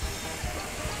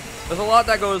 There's a lot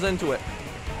that goes into it.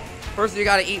 First, you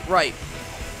gotta eat right.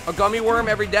 A gummy worm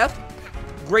every death,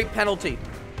 great penalty.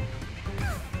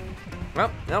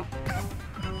 Well, no.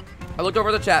 I looked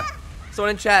over the chat. Someone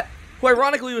in chat, who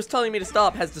ironically was telling me to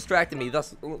stop, has distracted me,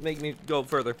 thus making me go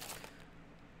further.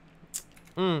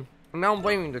 Now I'm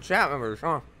blaming the chat members,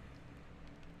 huh?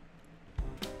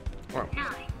 9,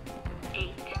 8,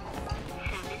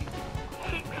 7,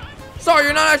 6. Sorry,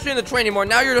 you're not actually in the train anymore.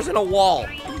 Now you're just in a wall.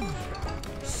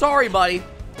 Sorry, buddy.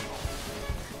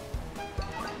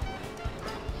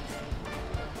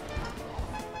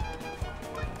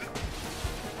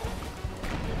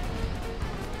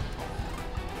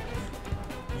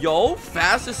 Yo,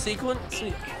 fastest sequence.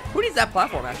 Who needs that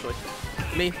platform, actually?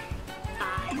 Me.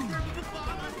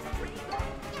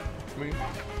 Me.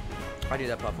 I need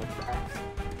that platform.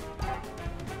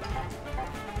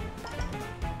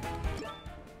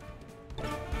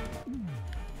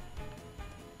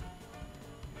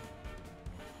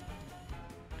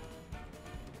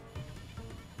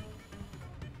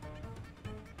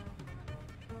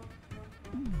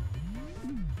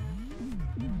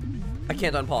 I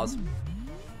can't unpause.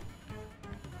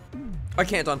 I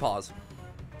can't unpause.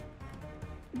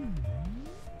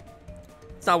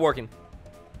 It's not working.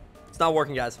 It's not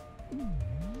working, guys.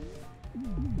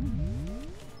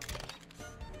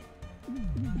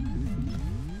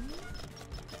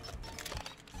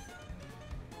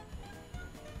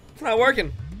 It's not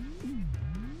working.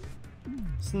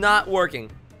 It's not working.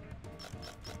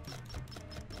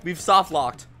 We've soft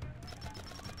locked.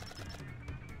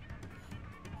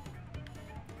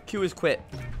 Q is quit.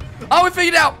 Oh, we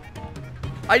figured it out!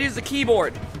 I used the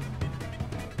keyboard.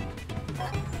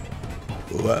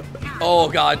 What? Oh,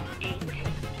 God.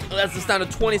 That's the sound of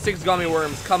 26 gummy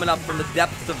worms coming up from the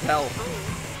depths of hell.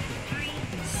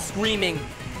 Screaming.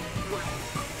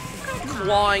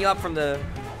 Clawing up from the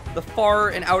far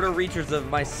and outer reaches of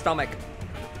my stomach.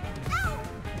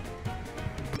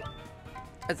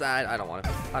 I don't want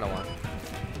it. I don't want it.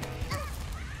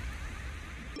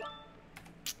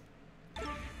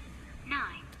 9,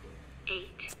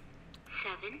 8,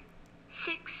 7,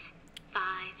 6, 5.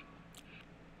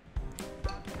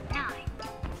 9,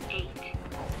 8,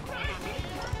 7,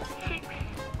 6,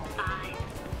 5.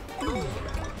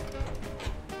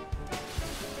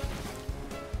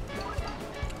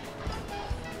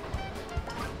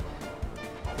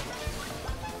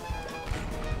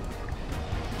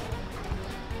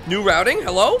 New routing?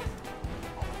 Hello?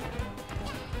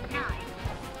 9,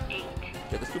 8,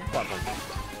 Get the stupid platform.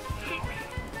 6,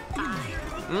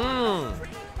 5.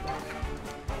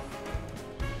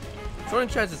 Someone in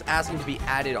chat is asking to be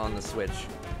added on the Switch.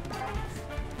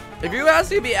 If you ask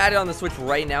to be added on the Switch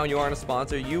right now and you aren't a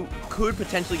sponsor, you could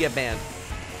potentially get banned.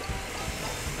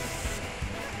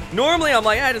 Normally, I'm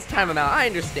like, I just time them out. I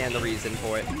understand the reason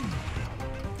for it.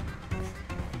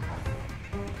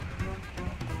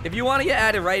 If you want to get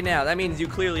added right now, that means you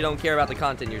clearly don't care about the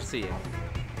content you're seeing.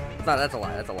 It's not, that's a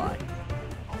lie. That's a lie.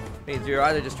 It means you're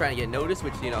either just trying to get noticed,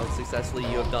 which, you know, successfully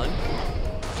you have done.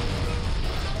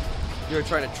 You're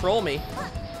trying to troll me,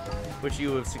 which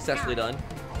you have successfully done.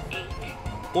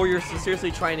 Or you're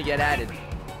seriously trying to get added,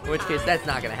 in which case that's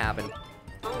not going to happen.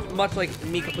 Much like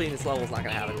me completing this level is not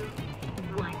going to happen.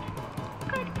 1.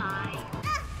 Goodbye.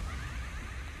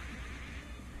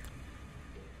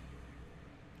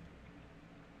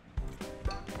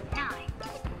 9,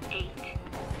 8,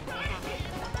 7,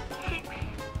 6,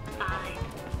 5,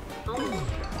 4.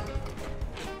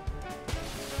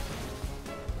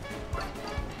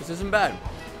 This isn't bad.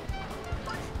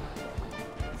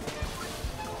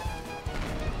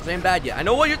 This ain't bad yet. I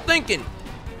know what you're thinking.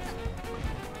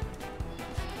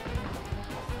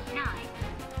 9,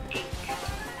 8,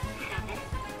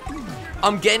 7.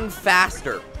 I'm getting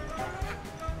faster.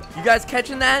 You guys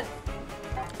catching that?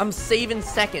 I'm saving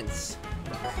seconds.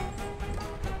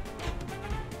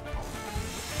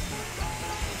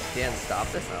 Dan, stop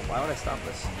this now. Why would I stop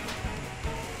this?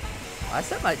 I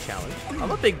set my challenge.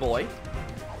 I'm a big boy.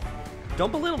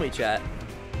 Don't belittle me, chat.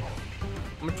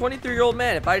 I'm a 23-year-old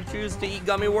man. If I choose to eat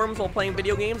gummy worms while playing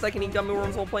video games, I can eat gummy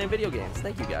worms while playing video games.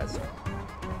 Thank you, guys.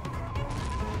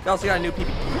 We also got a new PP.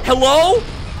 Hello?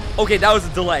 Okay, that was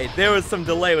a delay. There was some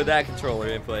delay with that controller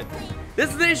input. This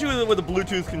is the issue with a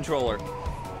Bluetooth controller.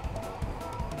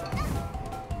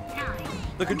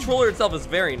 The controller itself is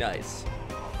very nice.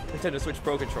 Nintendo Switch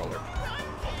Pro controller.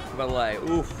 But like,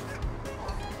 oof.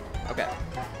 Okay.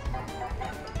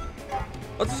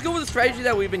 Let's just go with the strategy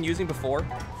that we've been using before.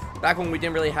 Back when we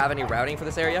didn't really have any routing for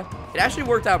this area. It actually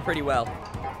worked out pretty well.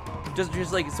 Just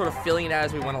like sort of filling it out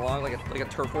as we went along, like a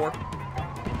turf war. 9,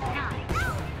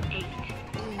 8,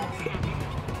 7,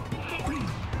 6.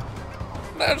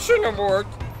 That shouldn't have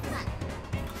worked.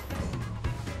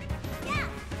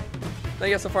 I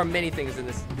guess so far many things in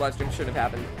this live stream shouldn't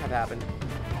have happened.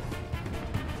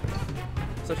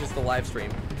 Such as the live stream.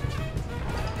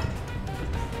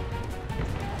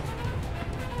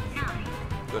 9,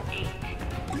 Good. 8.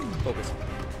 Focus.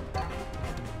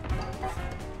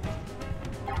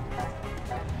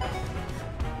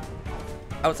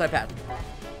 Outside path.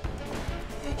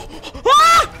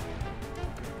 Ah!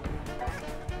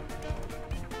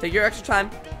 Take your extra time.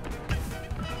 9,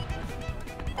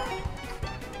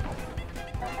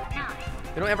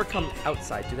 They don't ever come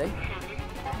outside, do they? 7,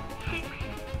 6,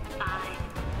 5,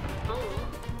 4,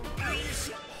 3.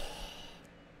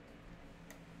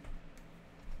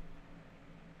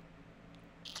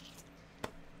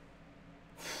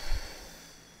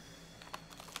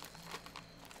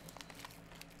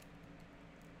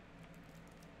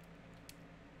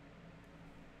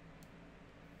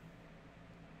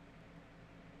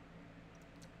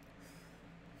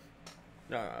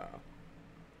 No.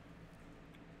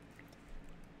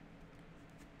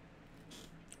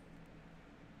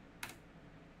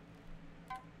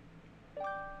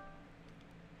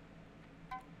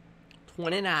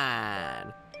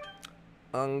 29.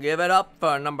 Give it up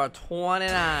for number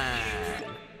 29.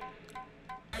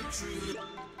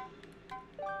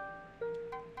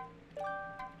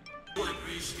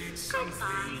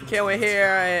 Can we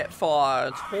hear it for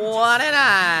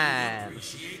 29?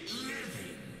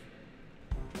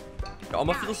 Yo, I'm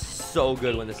gonna feel so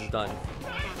good when this is done.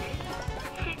 7,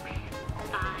 6,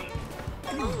 5,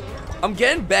 4. I'm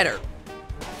getting better.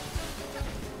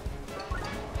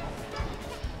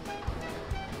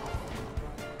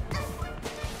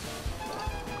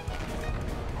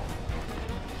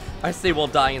 I say while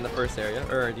dying in the first area,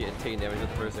 or taking damage in the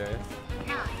first area.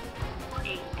 9,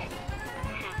 8, 7,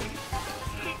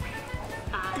 6,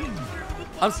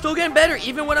 5. I'm still getting better,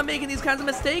 even when I'm making these kinds of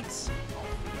mistakes.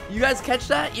 You guys catch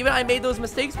that? Even I made those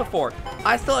mistakes before.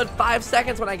 I still had 5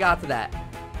 seconds when I got to that.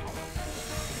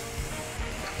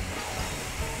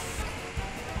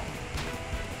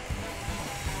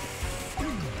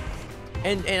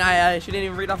 And she didn't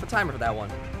even read off the timer for that one.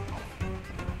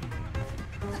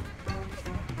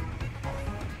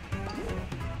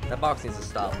 That box needs to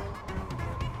stop.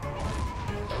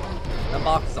 That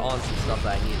box is on some stuff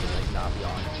that I need to like not be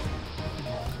on.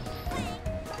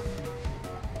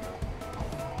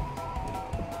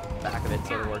 Back of it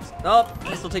sort of works. Nope,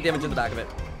 I still take damage in the back of it.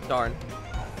 Darn.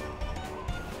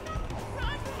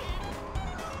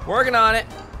 Working on it.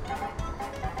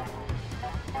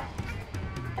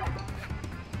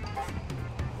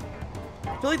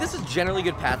 I feel like this is generally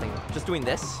good pathing. Just doing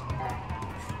this.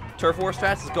 Turf war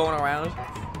strats is going around.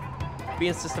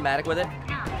 Being systematic with it. 9,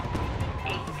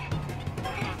 8,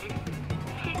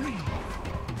 7,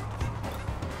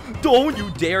 6. Don't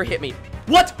you dare hit me.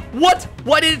 What? What?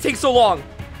 Why did it take so long?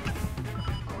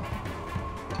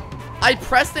 I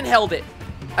pressed and held it.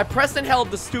 I pressed and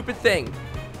held the stupid thing.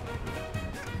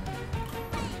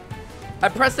 I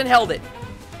pressed and held it.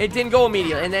 It didn't go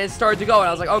immediately, and then it started to go, and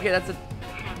I was like, okay, that's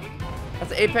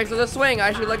the apex of the swing.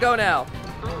 I should let go now.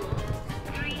 4,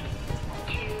 3,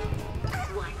 2,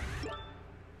 1.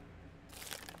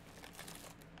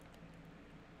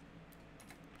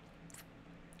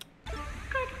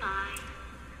 Goodbye.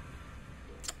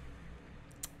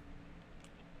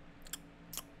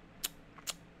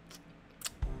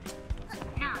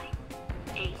 Nine,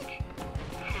 8,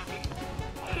 7,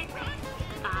 6,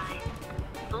 5,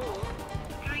 4,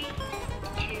 3,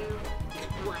 2,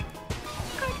 1.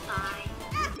 Goodbye.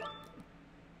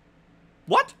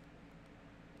 What?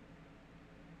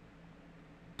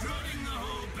 Running the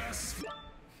whole best.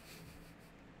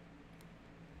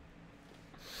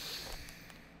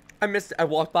 I missed it. I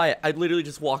walked by it. I literally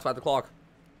just walked by the clock.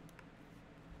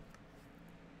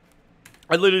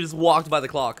 I literally just walked by the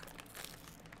clock.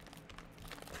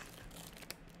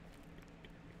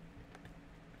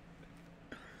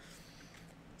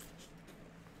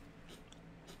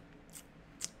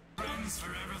 Runs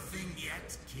for everything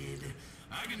yet, kid.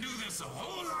 I can do this a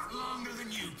whole lot longer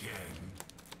than you can.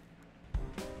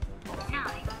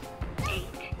 9, 8,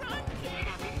 7,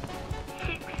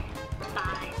 6,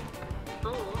 5,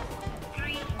 4,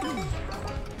 3.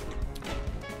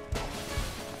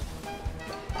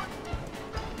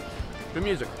 Good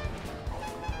music.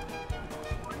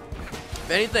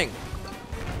 If anything,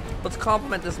 let's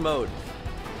compliment this mode.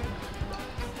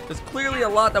 There's clearly a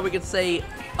lot that we could say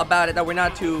about it that we're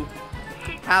not too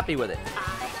happy with it.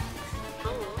 5,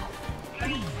 4,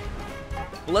 3,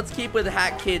 But let's keep with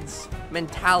Hat Kids'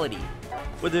 mentality,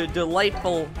 with their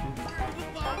delightful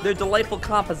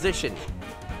composition.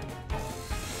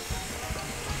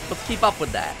 Let's keep up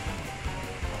with that.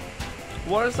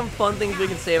 What are some fun things we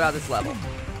can say about this level?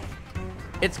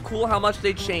 It's cool how much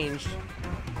they changed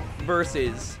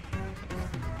versus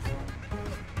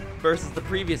the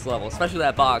previous level, especially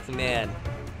that box. Man,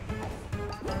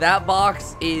 that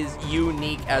box is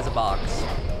unique as a box.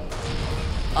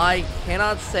 I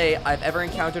cannot say I've ever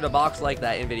encountered a box like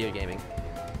that in video gaming.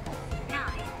 9,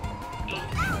 8,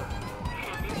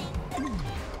 7,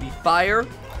 The fire,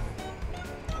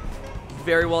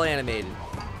 very well animated.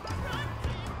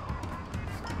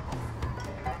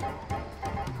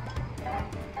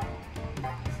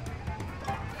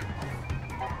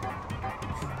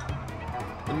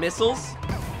 The missiles,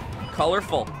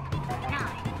 colorful. 9,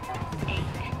 8,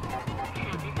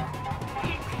 7,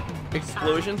 6,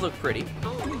 Explosions look pretty.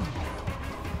 4,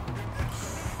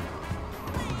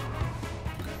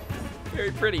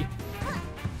 Very pretty.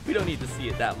 We don't need to see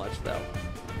it that much, though.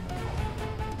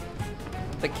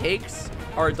 The cakes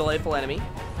are a delightful enemy.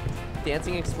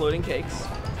 Dancing, exploding cakes.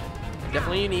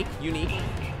 Definitely unique. Unique. 8,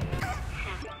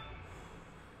 7,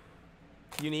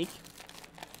 Unique.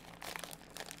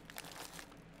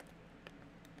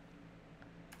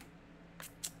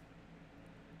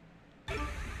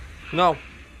 No.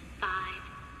 5,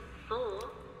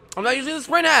 4, I'm not using the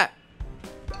sprint hat.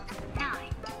 9,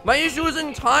 My issue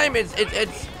isn't time. It's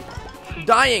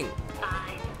dying.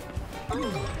 5, 4, I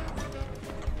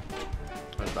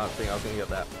was not thinking I was gonna get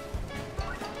that.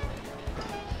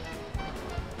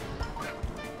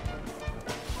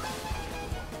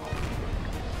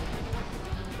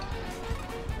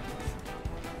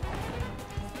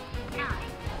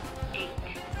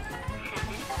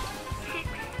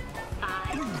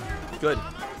 Good.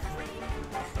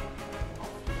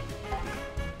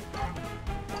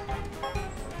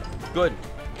 Good.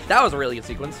 That was a really good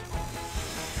sequence.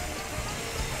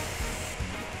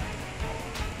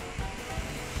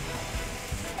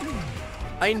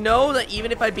 I know that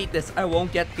even if I beat this, I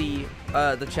won't get the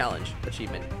challenge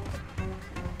achievement.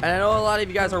 And I know a lot of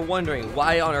you guys are wondering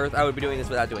why on earth I would be doing this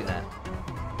without doing that.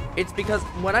 It's because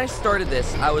when I started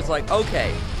this, I was like,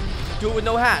 okay, do it with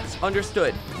no hats.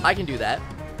 Understood. I can do that.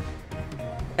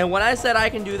 And when I said I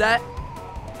can do that,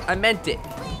 I meant it.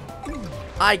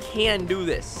 I can do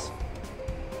this.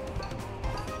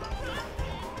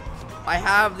 I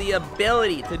have the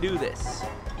ability to do this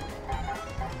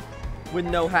with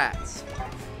no hats.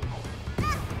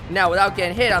 Now, without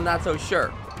getting hit, I'm not so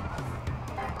sure.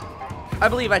 I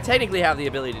believe I technically have the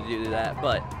ability to do that,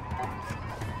 but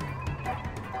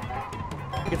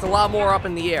it's a lot more up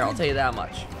in the air, I'll tell you that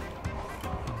much.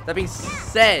 That being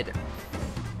said,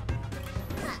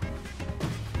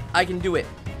 I can do it.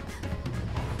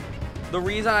 The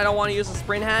reason I don't want to use a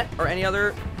sprint hat or any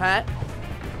other hat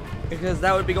is because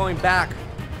that would be going back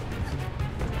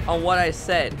on what I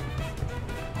said.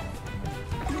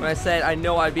 When I said I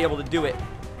know I'd be able to do it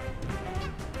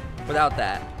without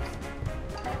that.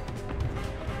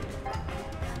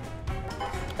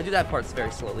 I do that part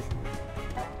very slowly.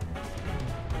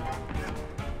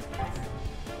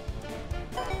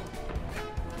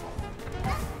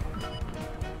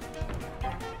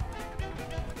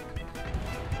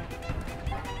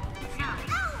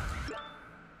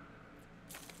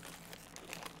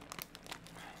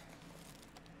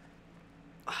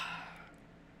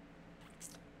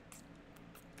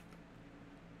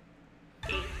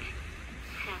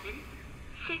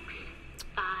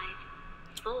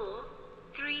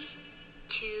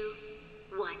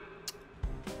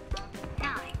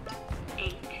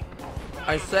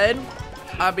 I said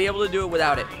I'd be able to do it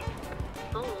without it.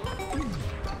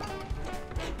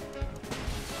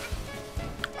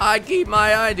 I keep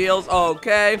my ideals,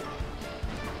 okay.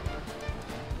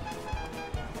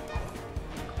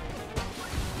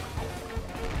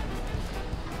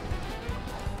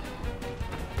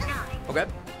 Okay.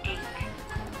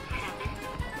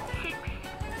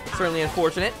 Certainly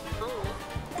unfortunate.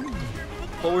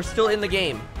 But we're still in the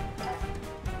game.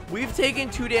 We've taken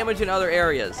 2 damage in other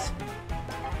areas.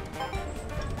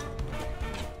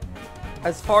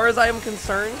 As far as I am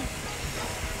concerned,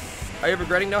 are you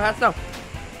regretting no hats? No.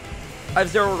 I have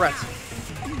 0 regrets.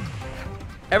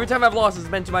 Every time I've lost, it's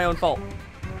been to my own fault.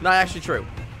 Not actually true,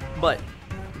 but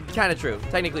kind of true.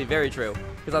 Technically very true,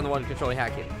 because I'm the one controlling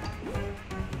Hat Kid.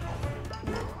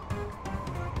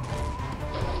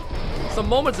 Some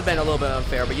moments have been a little bit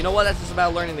unfair, but you know what? That's just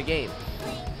about learning the game.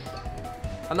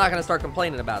 I'm not gonna start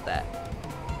complaining about that.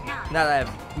 Now that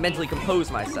I've mentally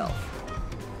composed myself.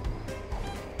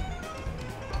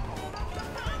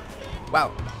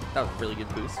 Wow, that was a really good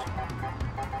boost.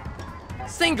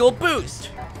 Single boost!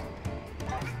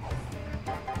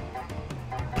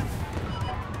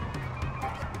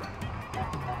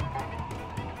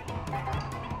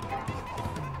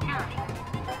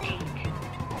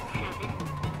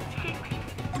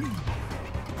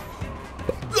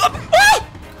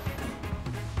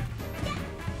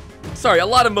 Sorry, a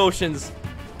lot of emotions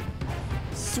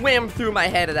swam through my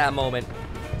head at that moment.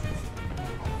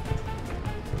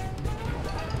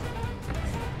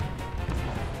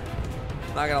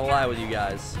 Not gonna lie with you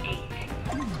guys.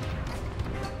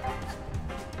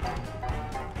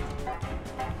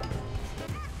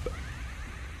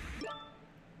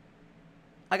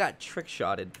 I got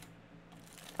trick-shotted.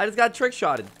 I just got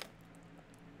trick-shotted.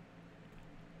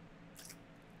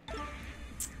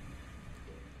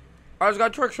 I just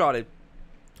got trick-shotted.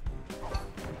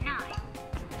 9,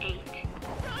 8, 7,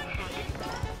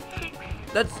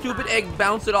 6. That stupid egg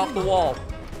bounced it off the wall.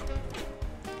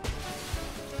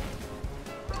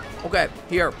 Okay,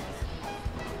 here.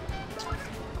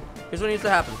 Here's what needs to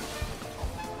happen.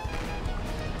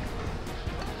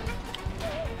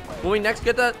 When we next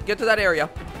get to that area,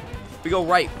 we go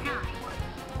right. 9,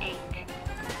 8,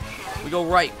 7, We go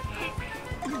right. 6.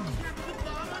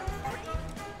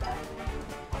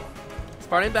 This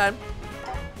part ain't bad.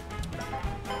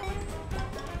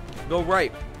 Go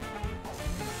right.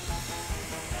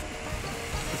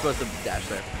 We're supposed to dash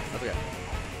there. That's okay.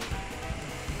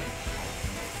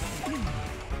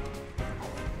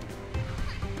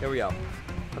 Here we go.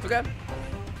 That's okay.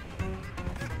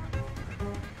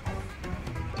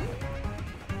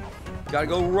 Gotta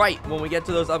go right when we get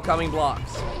to those upcoming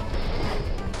blocks.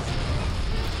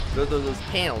 Those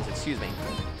panels, excuse me.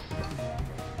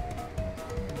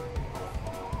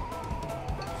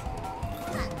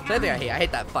 Same thing I hate. I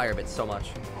hate that fire bit so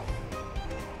much.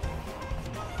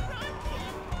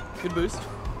 Good boost.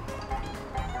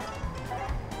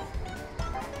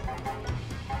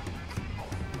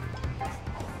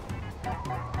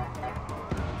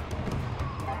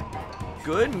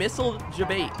 Good missile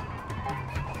debate.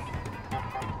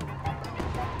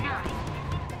 9,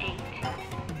 8,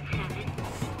 7, 6,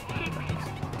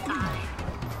 5.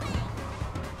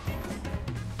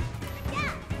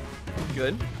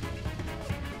 Good.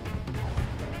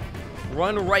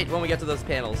 Run right when we get to those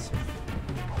panels.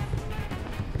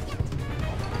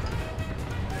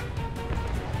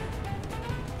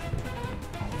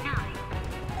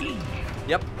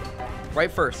 Yep.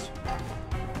 Right first.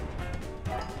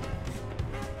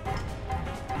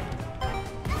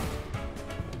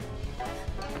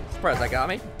 Surprised that got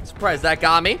me. Surprised that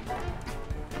got me.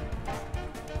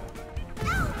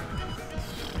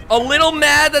 A little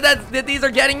mad that these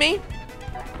are getting me.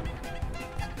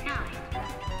 9,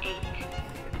 8,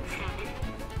 7,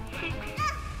 6,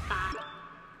 5.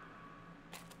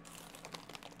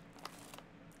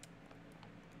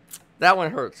 That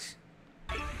one hurts.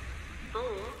 4,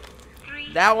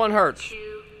 3, That one hurts.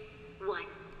 2, 1.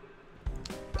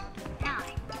 9,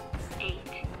 8,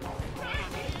 7,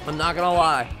 I'm not gonna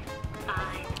lie.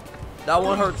 5. That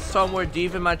one hurts somewhere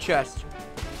deep in my chest.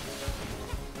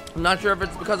 I'm not sure if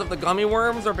it's because of the gummy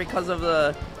worms or because of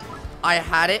the... I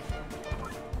had it.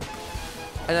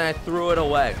 And then I threw it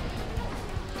away.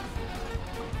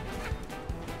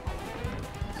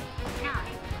 9,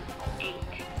 8,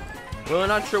 Really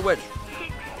not sure which. 6,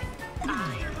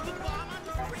 5.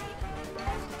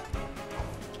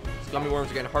 These gummy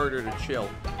worms are getting harder to chew.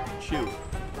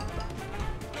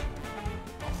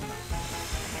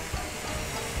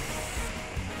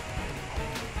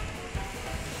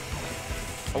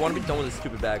 I want to be done with this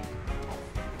stupid bag.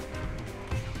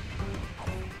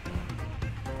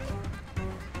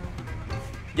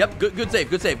 Yep, good save,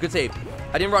 good save, good save.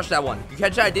 I didn't rush that one. You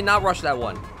catch that? I did not rush that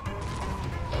one.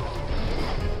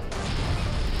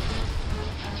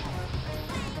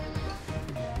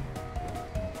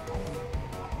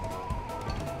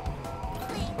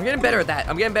 I'm getting better at that.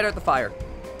 I'm getting better at the fire.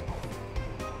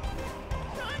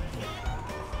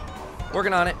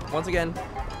 Working on it, once again.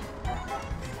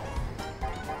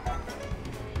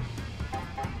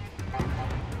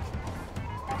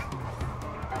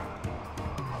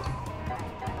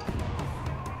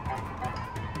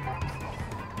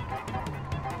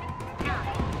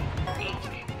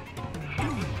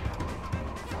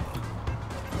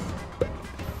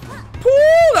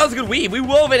 That was a good weave. We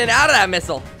wove in and out of that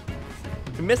missile.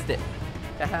 We missed it.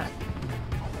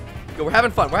 Go, we're having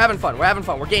fun. We're having fun. We're having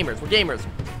fun. We're gamers. We're gamers.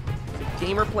 It's a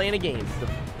gamer playing a game. It's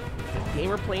a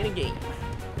gamer playing a game.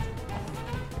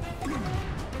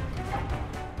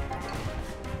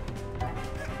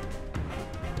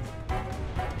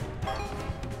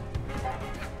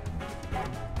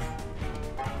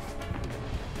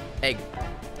 Egg.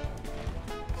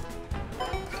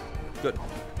 Good.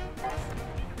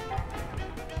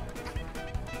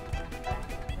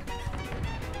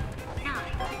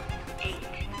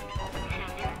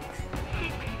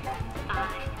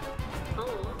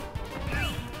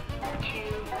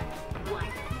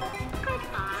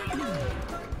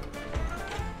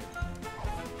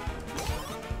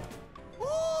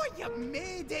 Oh, you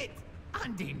made it!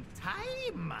 And in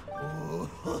time! Oh,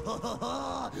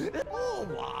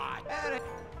 what?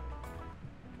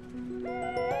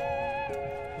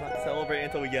 Not celebrate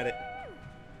until we get it.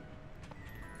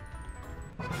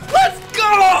 Let's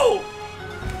go!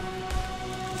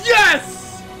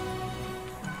 Yes!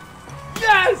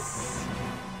 Yes!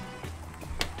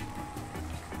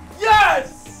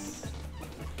 Yes!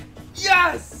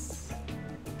 Yes!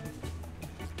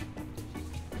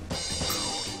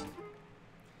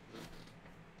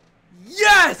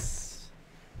 Yes!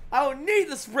 I don't need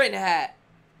the sprint hat.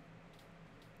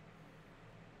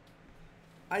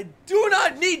 I do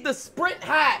not need the sprint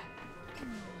hat.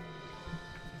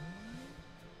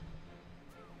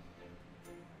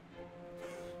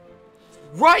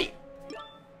 Right.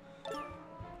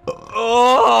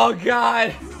 Oh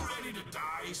God. You ready to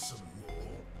die some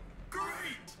more?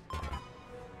 Great!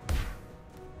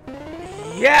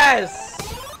 Yes.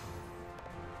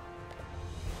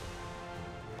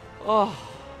 Oh.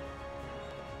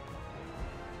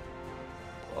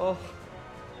 Oh.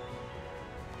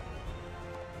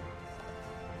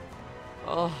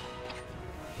 Oh.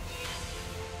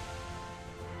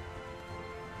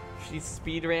 She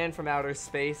speed ran from outer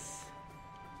space.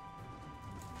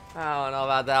 I don't know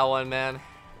about that one, man.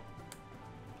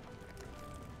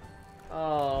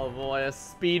 Oh boy, a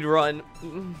speed run.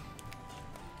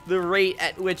 The rate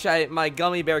at which my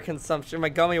gummy bear consumption, my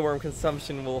gummy worm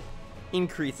consumption will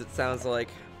increase, it sounds like.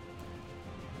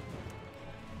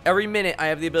 Every minute I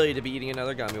have the ability to be eating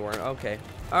another gummy worm. Okay.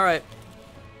 Alright.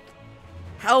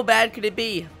 How bad could it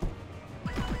be?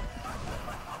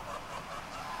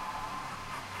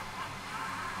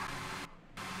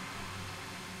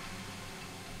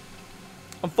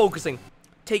 I'm focusing.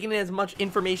 Taking in as much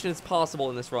information as possible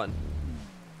in this run.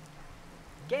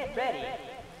 Get ready.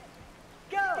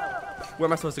 Go! Where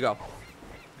am I supposed to go?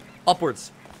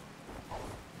 Upwards.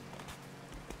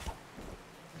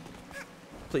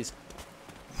 Please.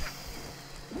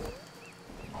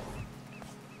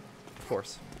 Of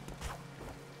course.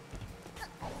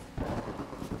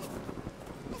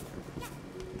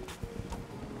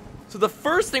 So the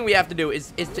first thing we have to do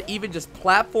is to even just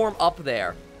platform up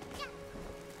there.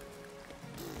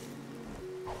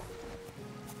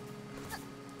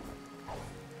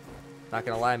 Not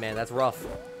gonna lie, man, that's rough.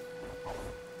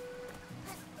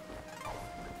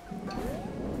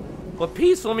 What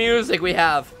peaceful music we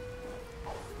have.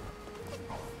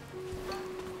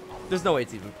 There's no way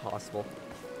it's even possible.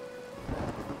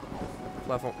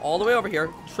 Platform all the way over here,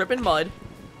 trip in mud,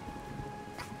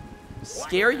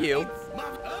 scare you.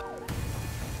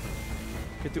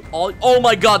 Get through all. Oh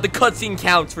my God, the cutscene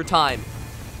counts for time.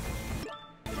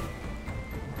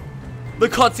 The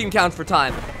cutscene counts for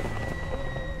time.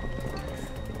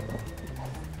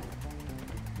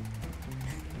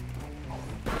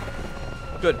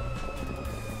 Good.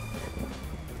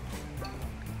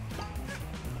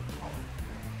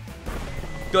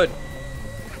 Good.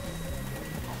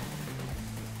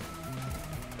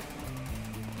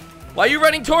 Why are you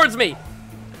running towards me?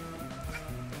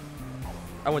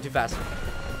 I went too fast.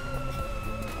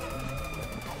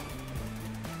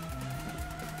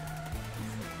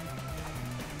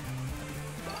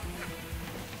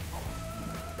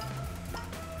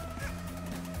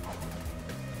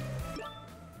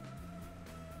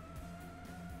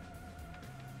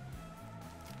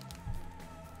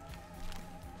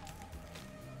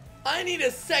 I need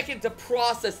a second to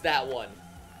process that one.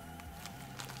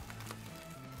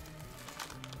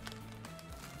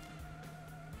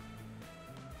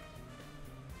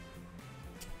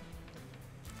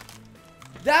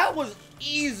 That was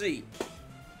easy.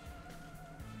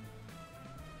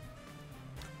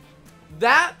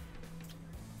 That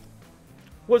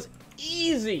was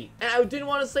easy. And I didn't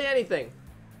want to say anything.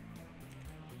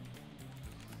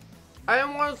 I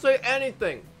didn't want to say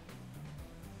anything.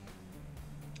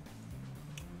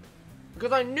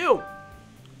 Because I knew.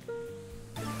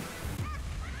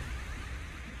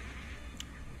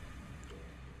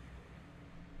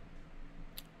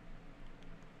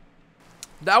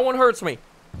 That one hurts me.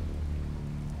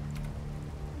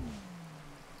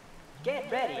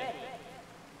 Get ready.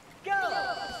 Go!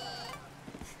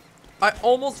 I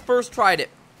almost first tried it.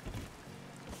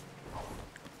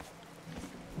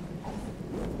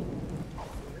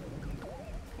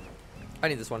 I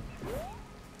need this one.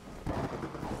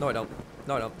 No, I don't.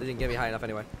 No, I don't. They didn't get me high enough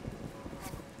anyway.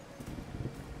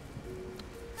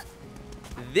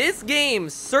 This game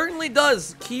certainly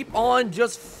does keep on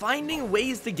just finding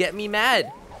ways to get me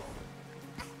mad.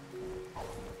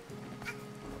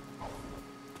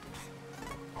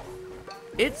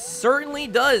 It certainly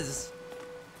does.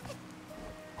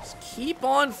 Just keep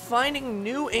on finding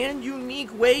new and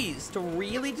unique ways to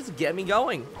really just get me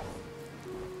going.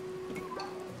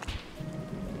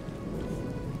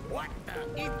 What the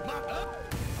eat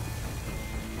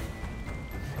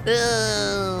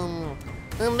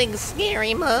A big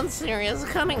scary monster is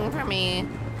coming for me.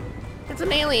 It's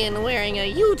an alien wearing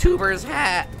a YouTuber's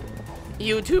hat.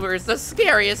 YouTuber's the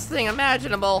scariest thing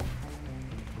imaginable.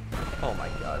 Oh my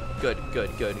god. Good,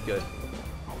 good, good, good.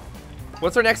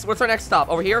 What's our next stop?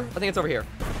 Over here? I think it's over here.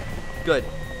 Good.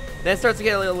 Then it starts to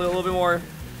get a little bit more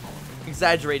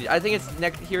exaggerated. I think it's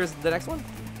next. Here's the next one.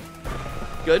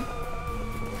 Good.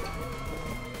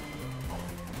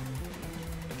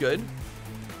 Good.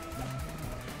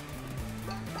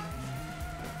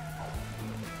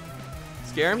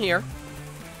 Scare him here.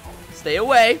 Stay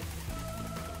away.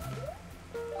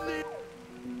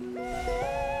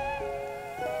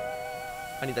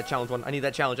 I need that challenge one. I need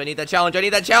that challenge. I need that challenge. I need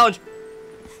that challenge.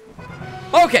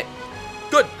 Okay.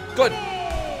 Good. Good.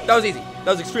 That was easy.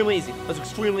 That was extremely easy. That was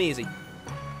extremely easy.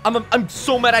 I'm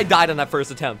so mad I died on that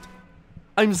first attempt.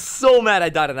 I'm so mad I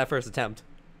died on that first attempt.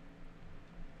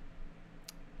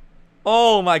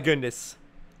 Oh my goodness.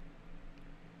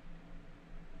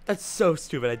 That's so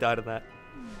stupid I died on that.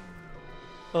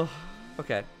 Oh,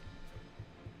 okay.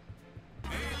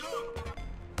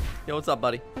 Yo, what's up,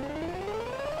 buddy?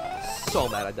 So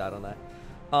mad I died on that.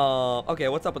 Okay,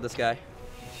 what's up with this guy?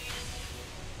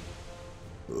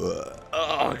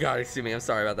 Oh god, excuse me, I'm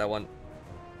sorry about that one.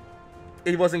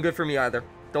 It wasn't good for me either.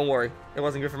 Don't worry, it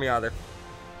wasn't good for me either.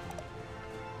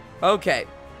 Okay.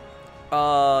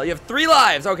 You have 3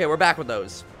 lives. Okay, we're back with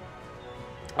those.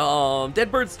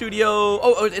 Deadbird Studio.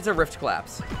 Oh, it's a rift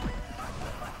collapse.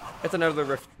 It's another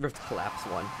rift collapse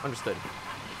one. Understood.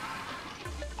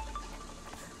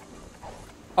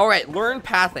 Alright, learn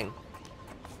pathing.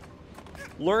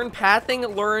 Learn pathing,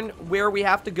 learn where we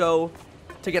have to go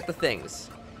to get the things.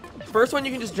 First one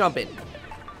you can just jump in.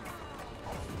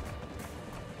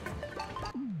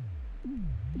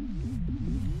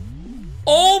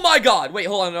 Oh my god! Wait,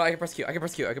 hold on. No, I can press Q. I can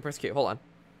press Q. I can press Q. Hold on.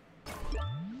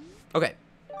 Okay.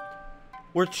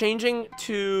 We're changing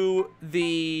to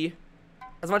the...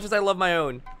 As much as I love my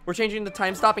own, we're changing the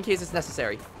time stop in case it's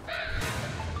necessary.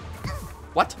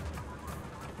 What?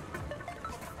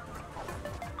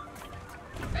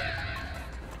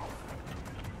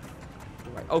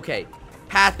 Right, okay.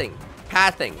 Pathing.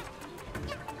 Pathing.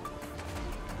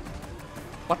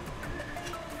 What?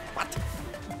 What?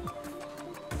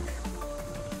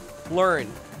 Learn.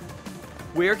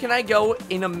 Where can I go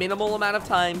in a minimal amount of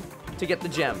time to get the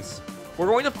gems? We're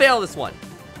going to fail this one.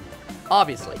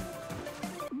 Obviously.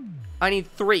 I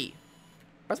need 3.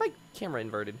 Why's my camera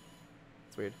inverted?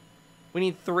 It's weird. We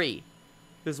need 3.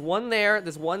 There's one there.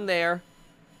 There's one there.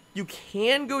 You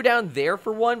can go down there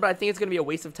for one, but I think it's going to be a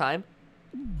waste of time.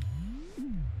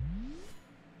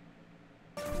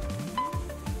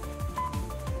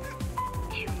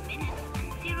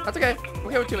 That's okay. I'm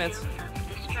okay with 2 minutes.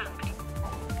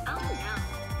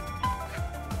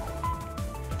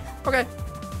 Okay.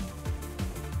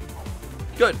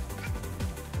 Good.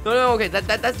 No, no, okay.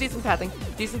 That's decent pathing.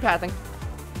 Decent pathing.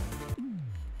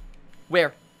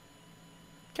 Where?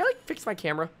 Can I, like, fix my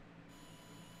camera?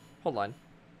 Hold on.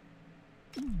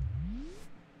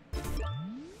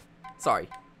 Sorry.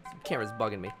 The camera's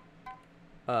bugging me.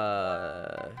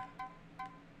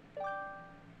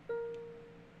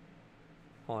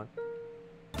 Hold on.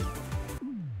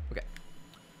 Okay.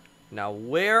 Now,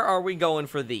 where are we going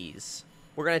for these?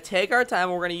 We're going to take our time.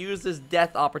 And we're going to use this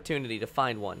death opportunity to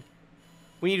find one.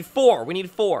 We need 4. We need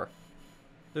 4.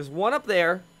 There's one up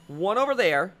there. One over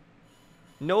there.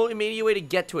 No immediate way to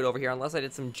get to it over here unless I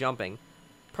did some jumping.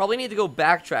 Probably need to go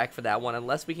backtrack for that one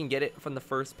unless we can get it from the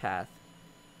first path.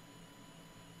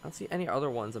 I don't see any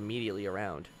other ones immediately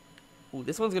around. Ooh,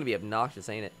 this one's going to be obnoxious,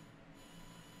 ain't it?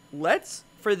 Let's,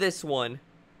 for this one,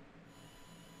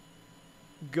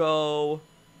 go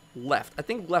left. I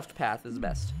think left path is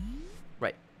best.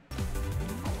 Right.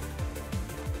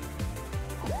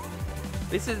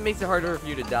 This makes it harder for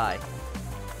you to die.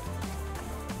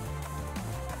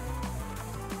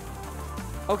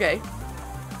 Okay.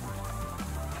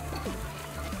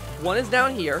 One is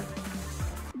down here.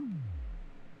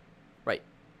 Right.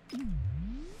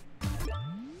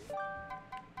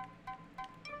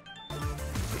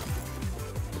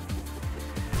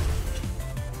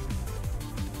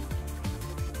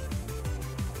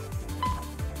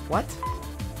 What?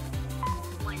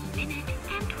 1 minute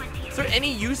and 20 Is there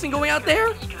any use in going out there?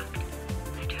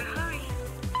 Self-destruct. Better hurry.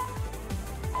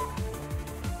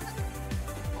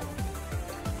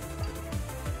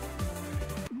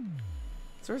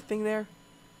 Is there a thing there?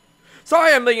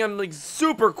 Sorry, I'm like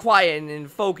super quiet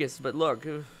and focused, but look,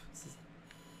 this is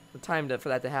the time for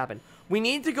that to happen. We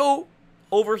need to go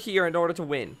over here in order to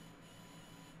win.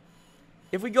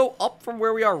 If we go up from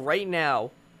where we are right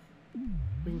now,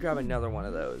 we can grab another one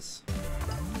of those.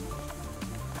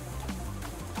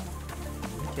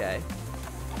 Okay.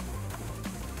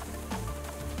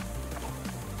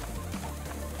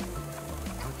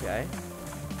 Okay.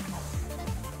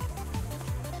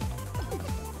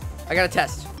 I got a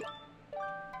test.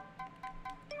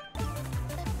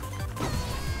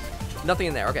 Nothing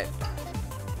in there. Okay.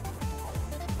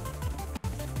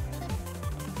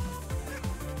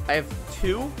 I have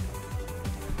 2.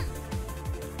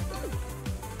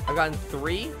 I've gotten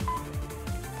 3.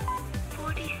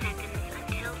 40 seconds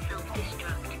until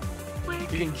self-destruct.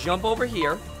 Where You can jump over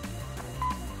here.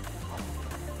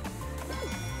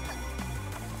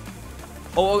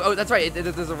 Oh, that's right.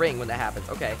 There's a ring when that happens.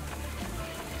 Okay.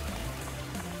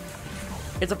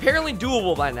 It's apparently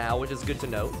doable by now, which is good to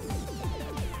note.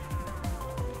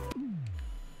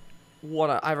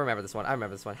 I remember this one. I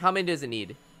remember this one. How many does it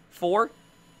need? 4?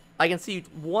 I can see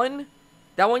 1.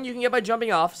 That one you can get by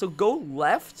jumping off. So go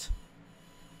left.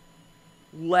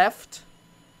 Left.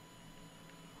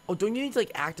 Oh, don't you need to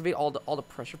like activate all the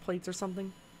pressure plates or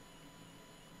something?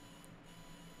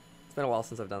 It's been a while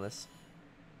since I've done this.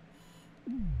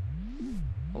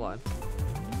 Hold on.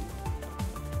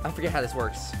 I forget how this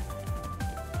works.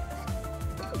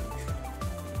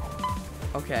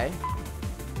 Okay.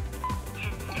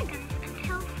 10 seconds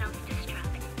until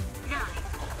self-destruct. 9,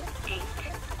 8,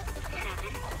 7,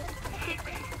 6,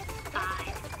 5,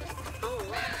 4,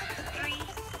 3,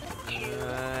 2,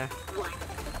 1.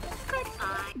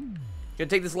 Goodbye. Gonna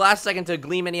take this last second to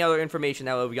glean any other information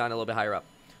that would have gotten a little bit higher up.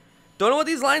 Don't know what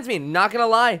these lines mean. Not gonna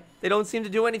lie. They don't seem to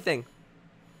do anything.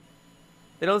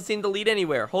 They don't seem to lead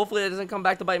anywhere. Hopefully it doesn't come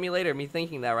back to bite me later, me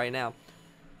thinking that right now.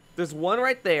 There's one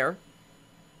right there.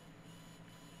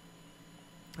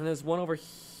 And there's one over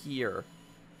here.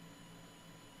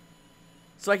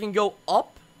 So I can go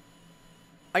up.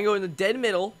 I can go in the dead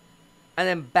middle. And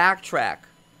then backtrack.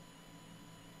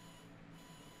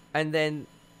 And then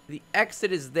the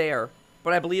exit is there.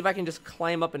 But I believe I can just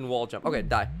climb up and wall jump. Okay,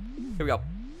 die. Here we go.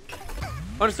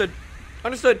 Understood.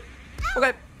 Understood.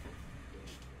 Okay.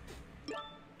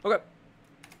 Okay.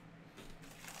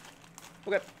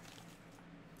 Okay.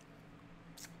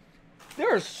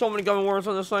 There are so many gummy worms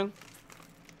on this thing.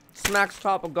 Smacks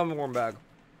top of gummy worm bag.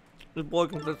 This boy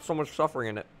can fit so much suffering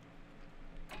in it.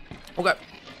 Okay.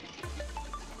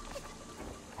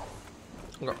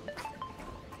 Okay.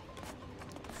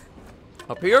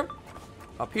 Up here.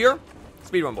 Up here.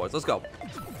 Speedrun, boys. Let's go.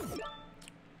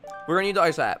 We're gonna need the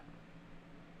ice hat.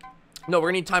 No, we're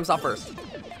gonna need time stop first.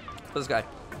 For this guy.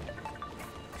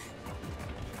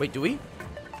 Wait, do we?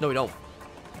 No, we don't.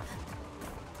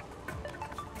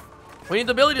 We need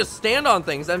the ability to stand on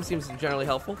things. That seems generally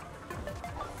helpful.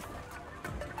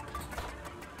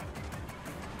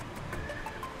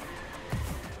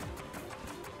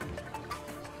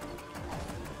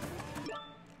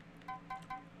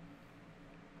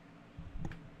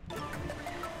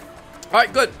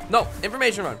 Alright, good. No,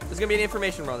 information run. This is gonna be an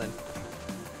information run then.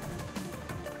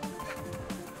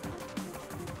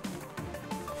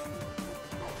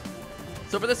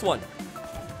 So for this one,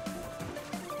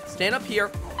 stand up here,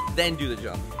 then do the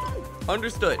jump.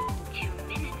 Understood. 2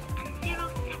 minutes and 0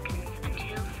 seconds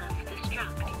until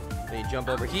self-destruct. Then you jump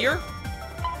over here.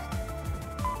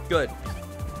 Good.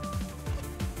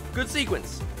 Good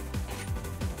sequence.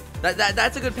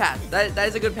 That's a good path. That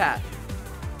is a good path.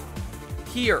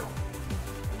 Here.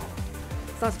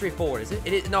 It's not straightforward, is it?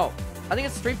 It is. No. I think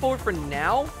it's straightforward for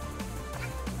now.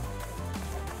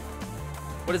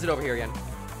 What is it over here again?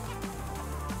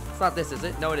 It's not this, is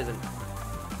it? No, it isn't.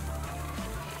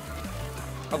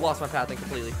 I've lost my pathing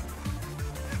completely.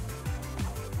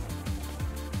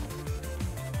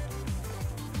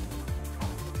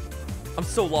 I'm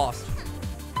so lost.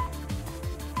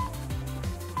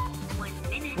 1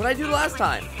 minute. What did I do last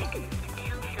time? 20 seconds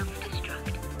until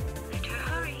self-destruct. Better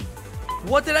hurry.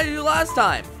 What did I do last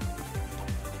time?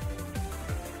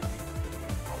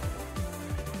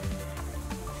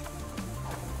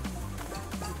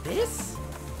 Is it this?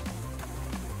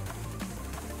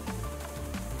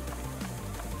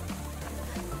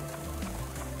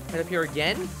 Head up here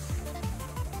again?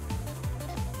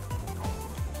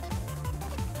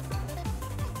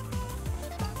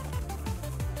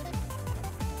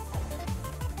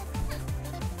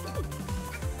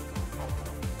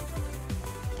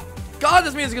 God,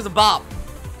 this music is a bop.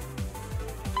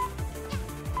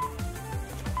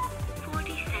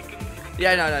 40 seconds.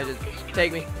 Yeah, no, just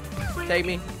take me. Take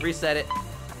me. Reset it.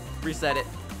 Reset it.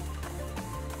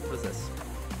 What is this?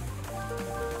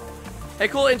 Hey,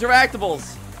 cool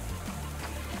interactables.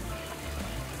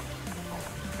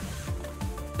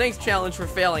 Thanks, challenge, for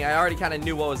failing. I already kind of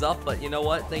knew what was up, but you know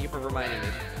what? Thank you for reminding me.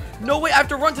 No, wait, I have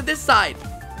to run to this side.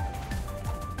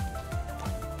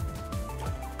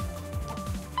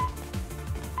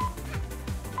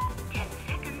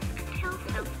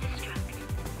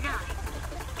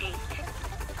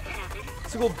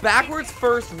 So go backwards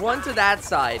first, run to that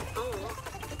side. 4,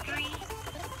 3,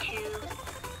 2,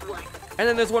 1. And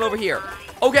then there's one over here.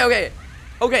 Okay.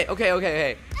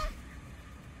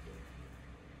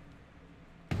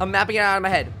 I'm mapping it out of my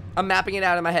head. I'm mapping it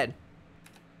out of my head.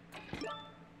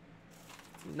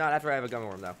 Not after I have a gummy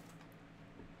worm, though.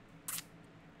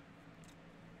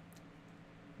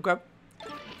 Okay.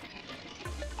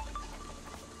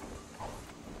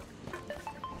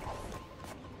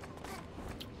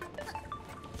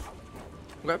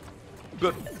 Okay.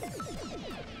 Good.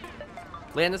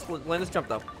 Land this jump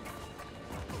though.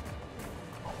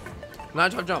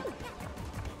 Not a jump.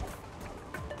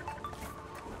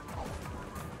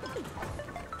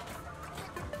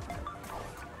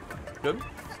 Good.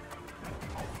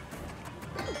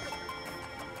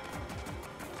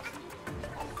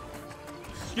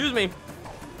 Excuse me.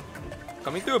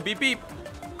 Coming through. Beep beep.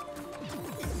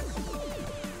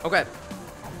 Okay.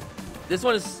 This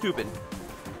one is stupid.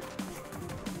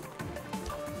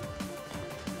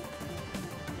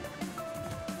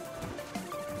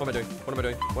 What am I doing? What am I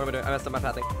doing? What am I doing? I messed up my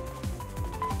pathing.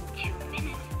 2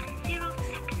 minutes and 0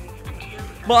 seconds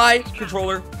until My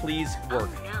controller, please work.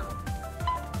 no.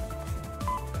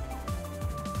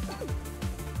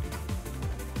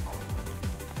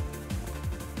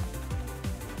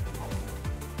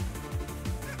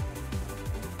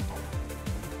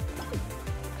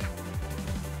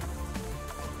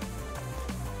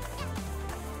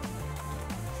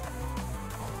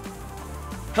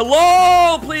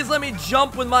 Hello! Please let me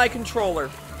jump with my controller.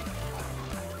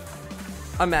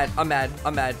 I'm mad. I'm mad.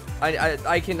 I'm mad.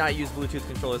 I cannot use Bluetooth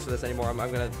controllers for this anymore. I'm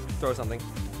gonna throw something.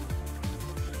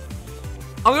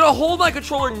 I'm gonna hold my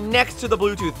controller next to the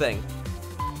Bluetooth thing.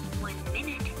 1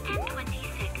 minute and 20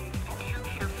 seconds until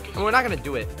self-destruct. And we're not gonna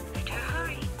do it. Better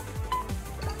hurry.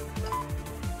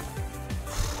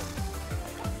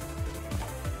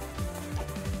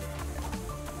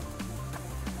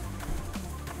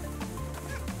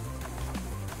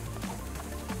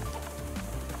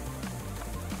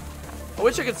 I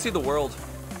wish I could see the world.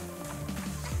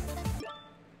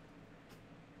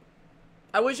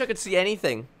 I wish I could see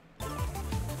anything.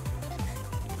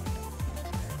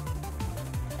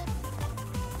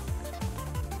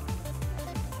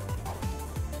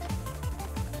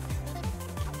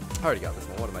 I already got this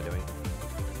one. What am I doing?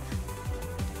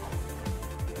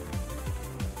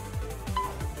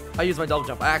 I used my double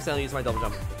jump. I accidentally used my double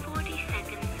jump. 40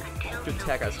 seconds until Good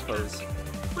tech, I suppose.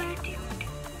 self-destruct. We're doomed.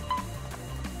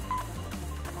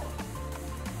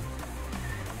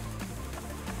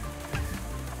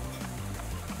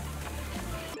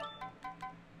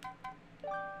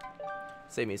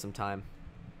 Save me some time.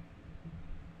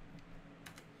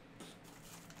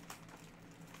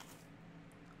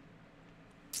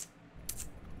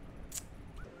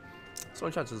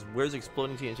 Someone chat says, "Where's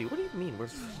exploding TNT?" What do you mean?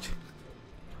 Where's?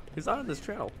 He's not on this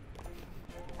channel.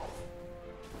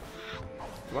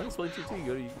 You want exploding TNT? You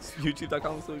go to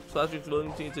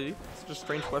youtube.com/exploding TNT. Such a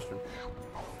strange question.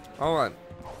 All right.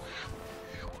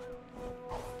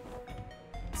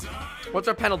 What's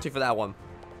our penalty for that one?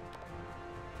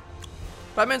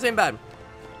 5 minutes ain't bad.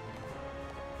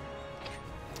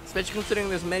 Especially considering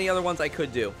there's many other ones I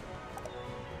could do.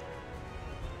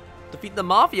 Defeat the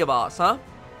mafia boss, huh?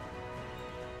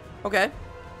 Okay.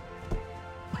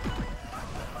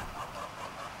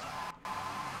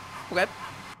 Okay.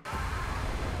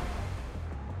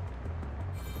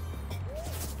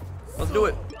 Let's do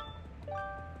it.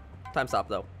 Time stop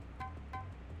though.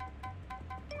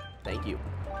 Thank you.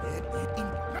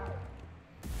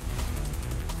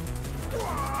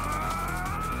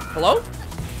 Hello?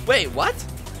 Wait, what?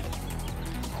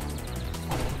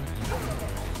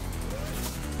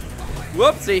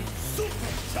 Whoopsie.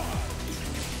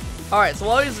 Alright, so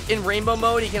while he's in rainbow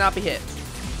mode, he cannot be hit.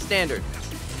 Standard.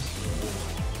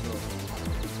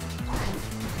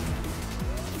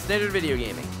 Standard video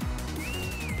gaming.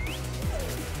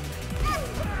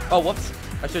 Oh, whoops.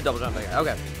 I should double jump again.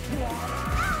 Okay.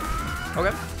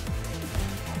 Okay.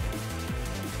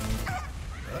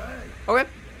 Okay.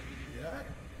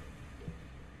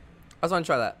 I just want to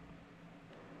try that.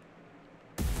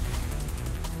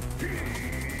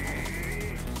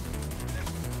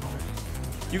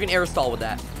 You can air stall with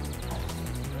that.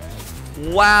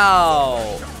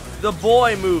 Wow. The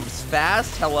boy moves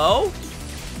fast. Hello?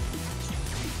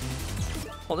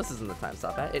 Well, this isn't the time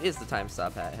stop hat. It is the time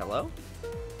stop hat. Hello?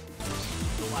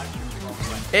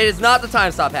 It is not the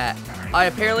time stop hat. I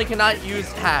apparently cannot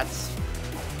use hats.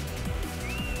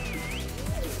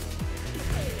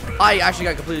 I actually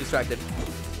got completely distracted.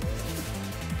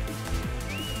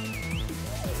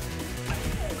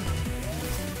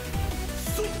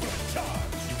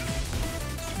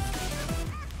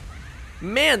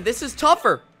 Man, this is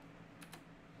tougher.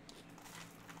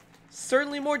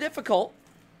 Certainly more difficult.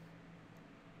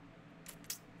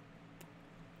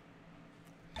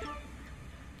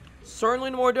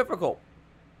 Certainly more difficult.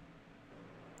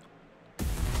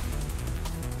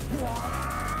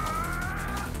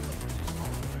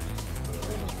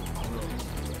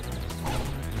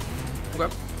 Okay.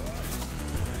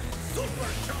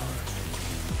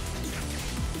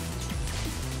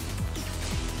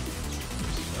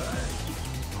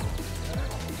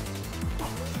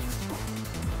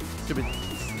 Stupid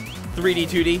 3D,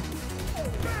 2D.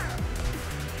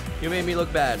 You made me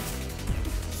look bad.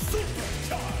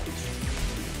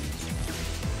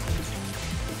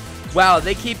 Wow,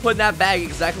 they keep putting that bag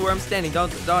exactly where I'm standing,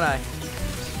 don't I?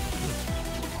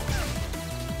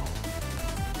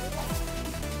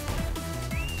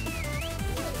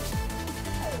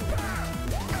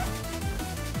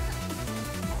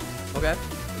 Okay.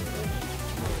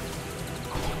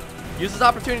 Use this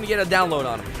opportunity to get a download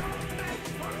on him.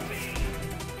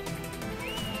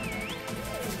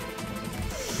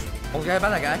 Okay, about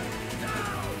that guy.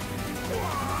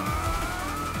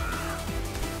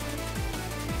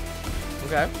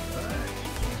 Okay.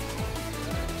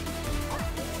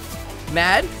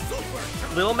 Mad.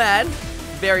 Little mad.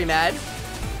 Very mad.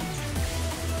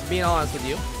 Being honest with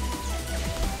you.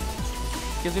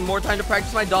 Gives me more time to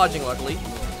practice my dodging, luckily.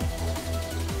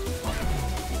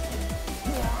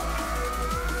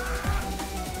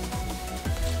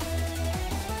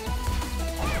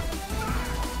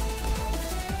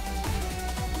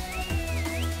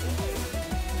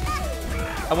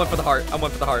 I went for the heart. I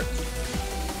went for the heart.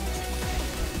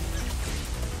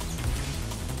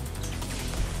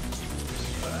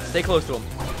 Stay close to him.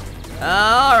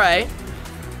 Alright.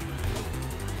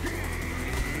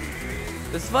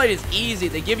 This fight is easy.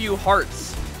 They give you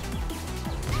hearts.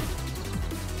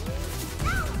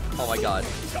 Oh my god.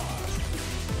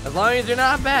 As long as you're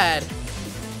not bad.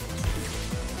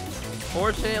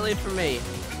 Fortunately for me.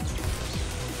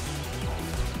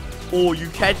 Oh, you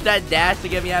catch that dash to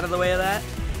get me out of the way of that?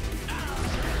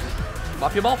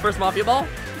 Mafia ball? First Mafia ball?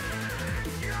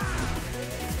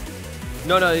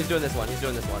 No, no, he's doing this one. He's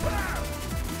doing this one.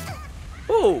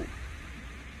 Ooh.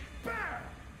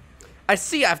 I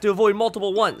see. I have to avoid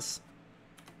multiple ones.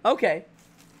 Okay.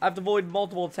 I have to avoid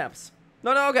multiple attempts.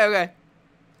 No, no, okay, okay.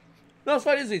 No, this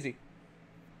fight is easy.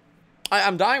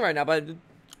 I'm dying right now, but this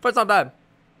fight's not bad.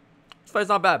 This fight's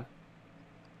not bad.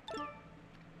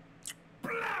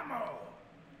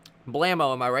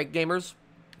 Blammo, am I right, gamers?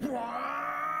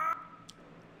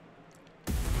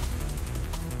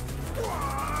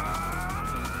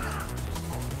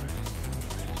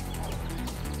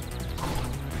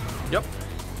 Yep.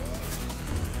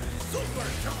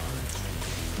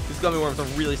 These gummy worms are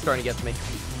really starting to get to me.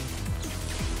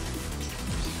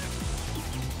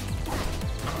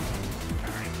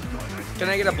 Can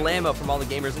I get a blammo from all the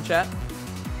gamers in chat?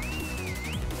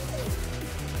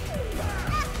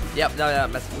 Yep, no,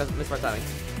 miss my timing.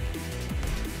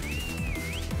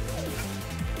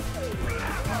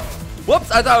 Whoops!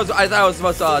 I thought I was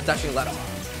supposed to dashing left.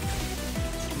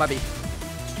 Might be.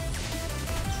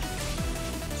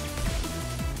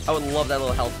 I would love that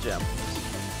little health gem.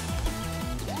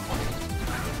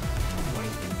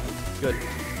 Good.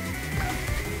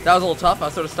 That was a little tough. I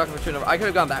was sort of stuck in between. I could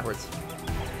have gone backwards.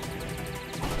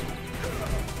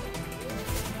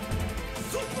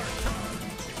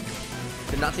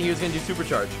 Did not think he was going to do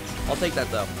supercharge. I'll take that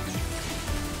though.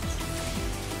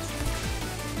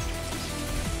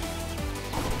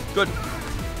 Good.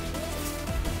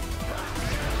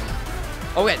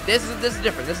 Okay, this is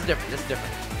different. This is different. This is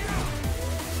different.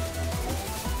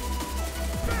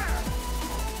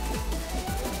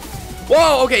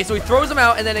 Whoa, okay, so he throws them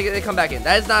out and then they come back in.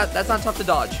 That's not tough to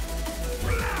dodge.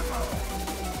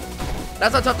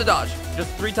 That's not tough to dodge.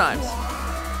 Just 3 times.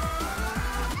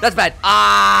 That's bad.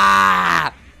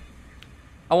 Ah!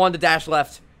 I wanted to dash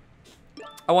left.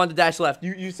 I wanted to dash left.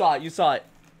 You saw it. You saw it.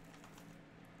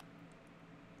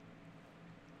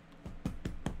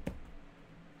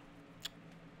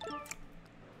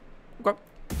 Okay.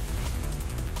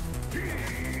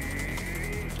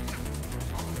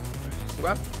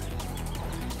 Okay.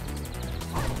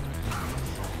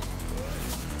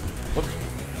 Whoops.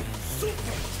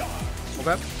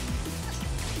 Okay.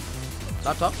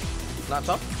 Not tough. Not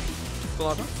tough. Still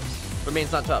not tough.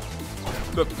 Remains not tough.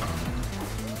 Good.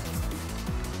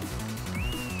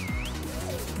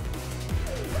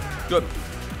 Good.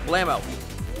 Blammo.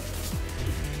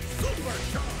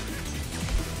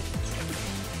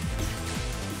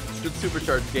 Good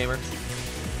supercharged, gamer.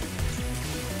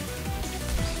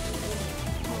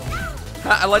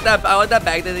 I like that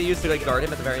bag that they used to like guard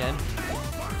him at the very end.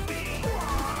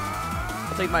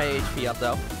 I'll take my HP up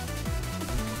though.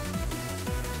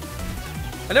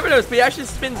 I never noticed, but he actually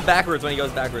spins backwards when he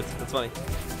goes backwards. That's funny.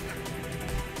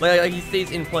 Like he stays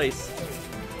in place.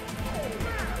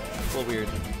 It's a little weird.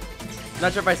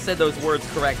 Not sure if I said those words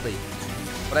correctly,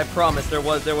 but I promise there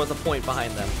was a point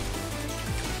behind them.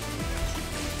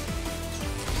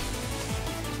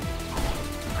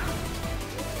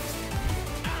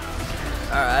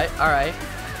 Alright, alright.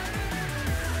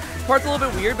 This part's a little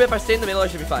bit weird, but if I stay in the middle, I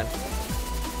should be fine.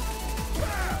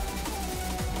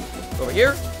 Over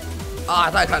here. Ah, I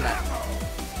thought I timed that.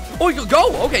 Oh, you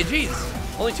go! Okay, jeez.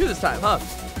 Only 2 this time, huh?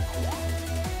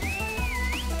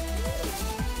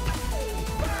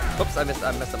 Oops, I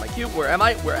messed up my cube. Where am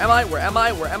I? Where am I? Where am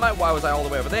I? Where am I? Why was I all the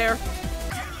way over there?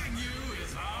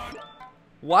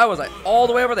 Why was I all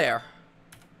the way over there?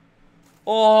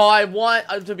 Oh, I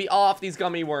want to be off these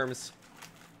gummy worms.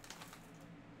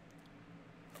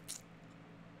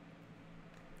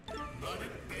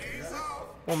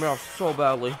 Oh my god, so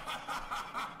badly.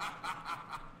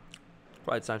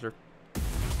 Pride center.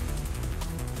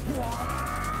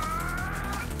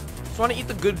 Just want to eat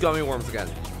the good gummy worms again.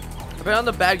 I've been on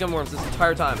the bad gummy worms this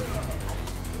entire time.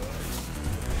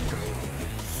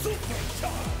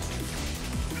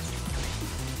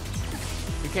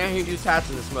 You can't use hats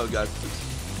in this mode, guys.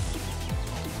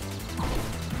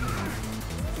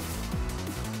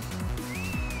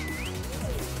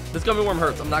 This gummy worm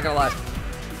hurts, I'm not gonna lie.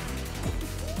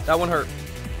 That one hurt.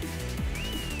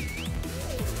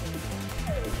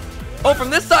 Oh,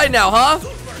 from this side now, huh?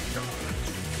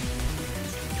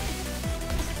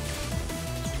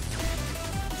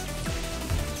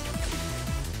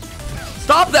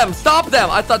 Stop them! Stop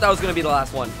them! I thought that was gonna be the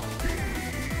last one.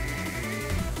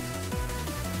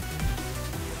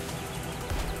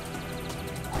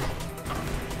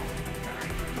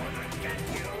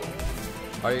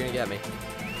 Are you gonna get me?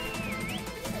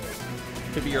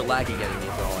 Could be your laggy getting me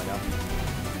for all I know.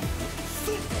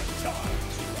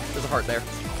 There's a heart there.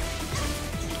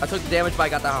 I took the damage, but I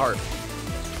got that heart.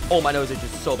 Oh, my nose itches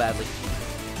so badly.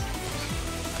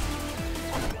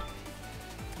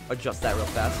 Adjust that real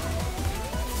fast.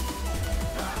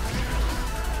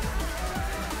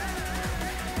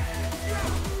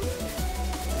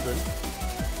 Good.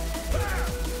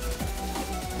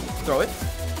 Throw it.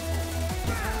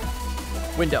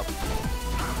 Window.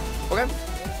 Okay.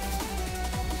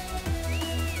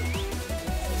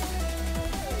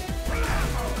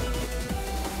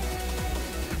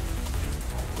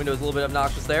 Window's a little bit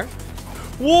obnoxious there.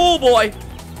 Whoa, boy!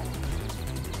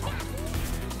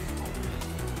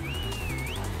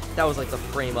 That was like the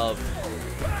frame of.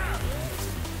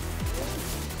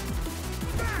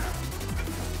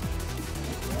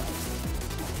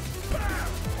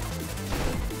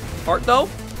 Heart though?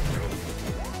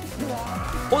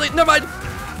 Oh, never mind!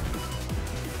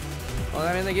 Well,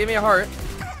 I mean, they gave me a heart.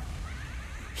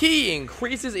 He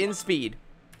increases in speed.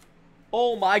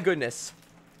 Oh my goodness.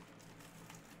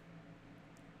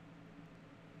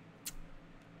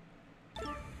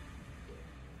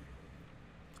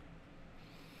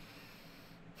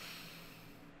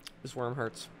 This worm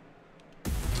hurts.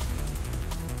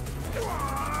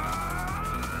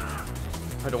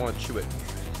 I don't want to chew it.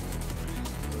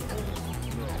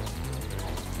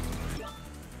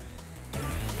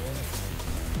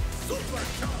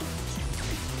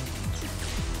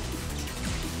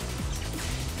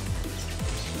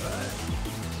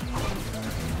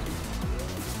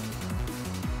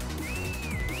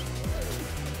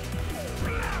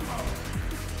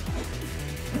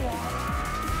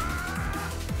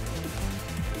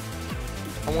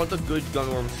 I want the good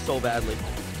gun worm so badly.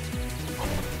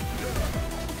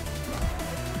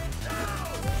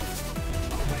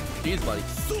 Jeez, buddy.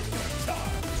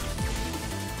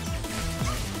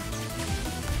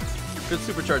 Good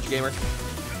supercharge, gamer.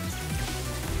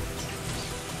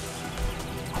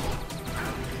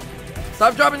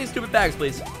 Stop dropping these stupid bags,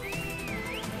 please.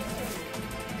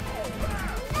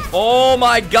 Oh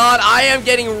my god, I am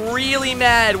getting really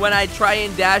mad when I try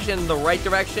and dash in the right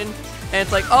direction. And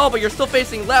it's like, oh, but you're still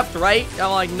facing left, right?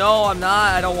 I'm like, no, I'm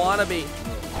not. I don't want to be.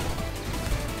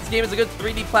 It's game is a good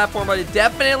 3D platform, but it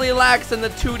definitely lacks in the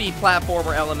 2D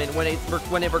platformer element when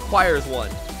it requires one.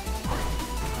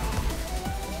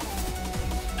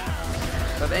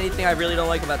 If anything I really don't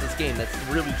like about this game that's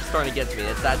really just starting to get to me,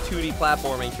 it's that 2D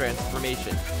platforming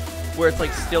transformation. Where it's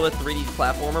like still a 3D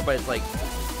platformer, but it's like...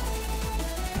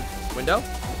 Window?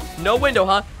 No window,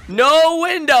 huh? No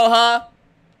window, huh?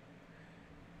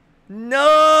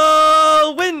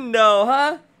 No window,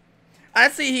 huh? I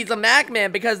see he's a Mac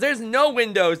man because there's no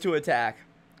windows to attack.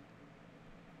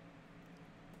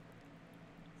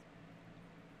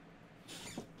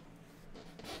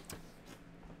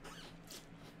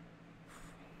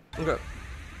 Okay.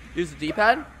 Use the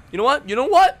D-pad. You know what? You know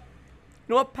what?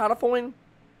 You know what? Paddle-foing.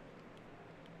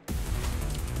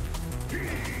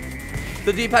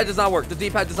 The D-pad does not work. The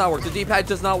D-pad does not work. The D-pad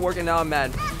does not work, and now I'm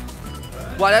mad.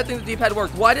 Why did I think the D-pad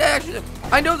worked? Why did I actually...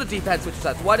 I know the D-pad switches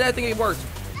sets. Why did I think it worked?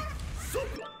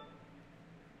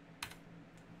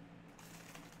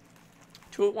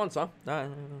 2 at once, huh?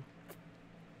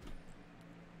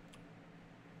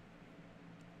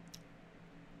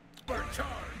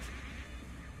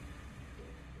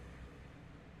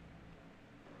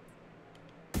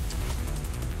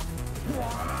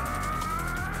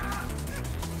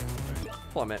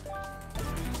 Hold on a minute.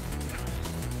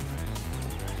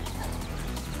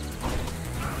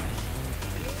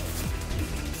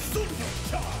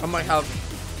 I might have...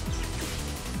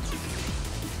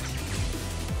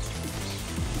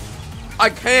 I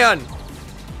can!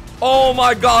 Oh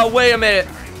my god, wait a minute.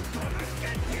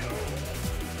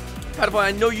 Paddlepoint,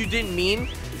 I know you didn't mean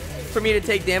for me to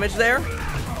take damage there.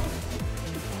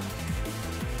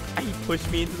 He pushed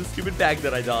me into the stupid bag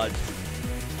that I dodged.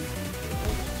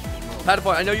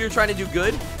 Paddlepoint, I know you were trying to do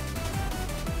good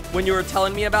when you were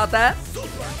telling me about that.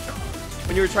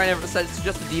 When you were trying to set it's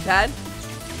just the D-pad.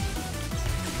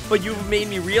 But you made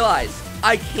me realize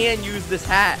I can use this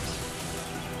hat.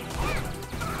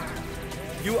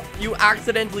 You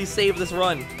accidentally saved this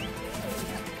run.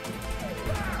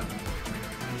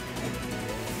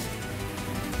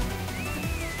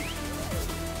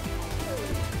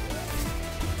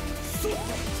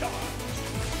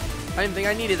 I didn't think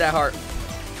I needed that heart.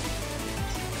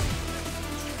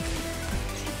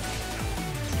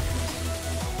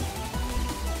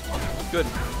 Good.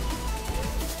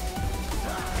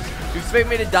 You expect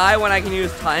me to die when I can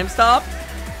use time stop?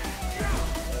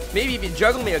 Maybe if you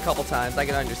juggle me a couple times, I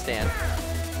can understand.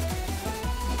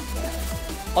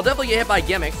 I'll definitely get hit by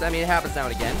gimmicks. I mean, it happens now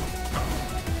and again.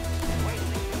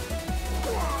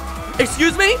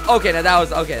 Excuse me? Okay, now that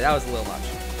was a little much.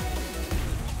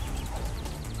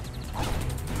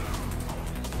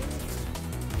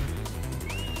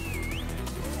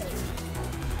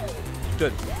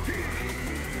 Good.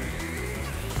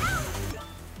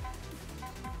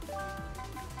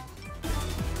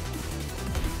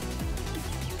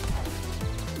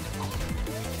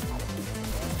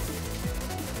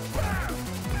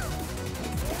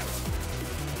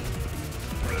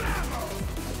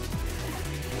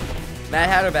 Mad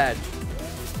Hatter badge.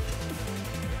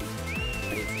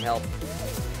 I need some help.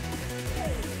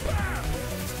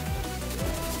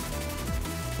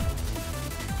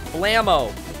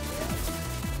 Blammo.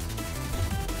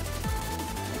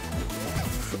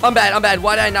 I'm bad.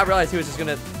 Why did I not realize he was just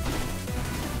gonna...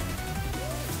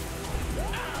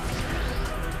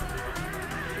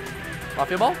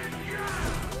 Mafia ball?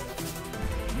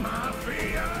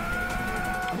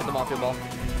 Hit the Mafia ball.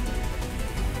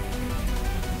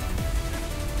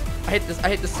 I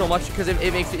hate this so much because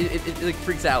it makes it like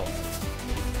freaks out.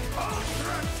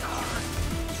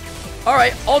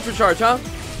 Alright, Ultra Charge, huh?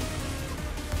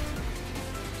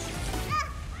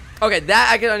 Okay, that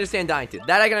I can understand dying to.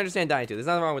 There's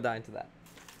nothing wrong with dying to that.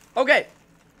 Okay.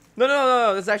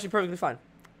 No. This is actually perfectly fine.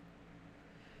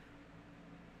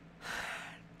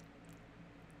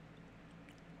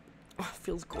 Oh, it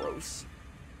feels gross.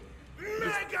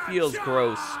 It feels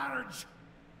gross.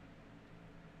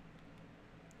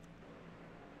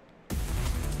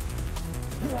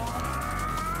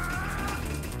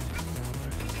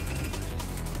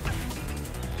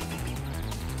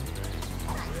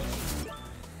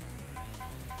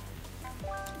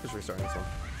 Just restarting this one.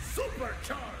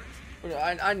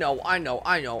 Supercharge. I know. I don't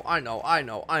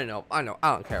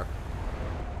care.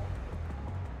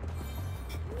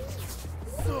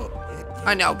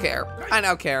 I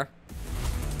now care.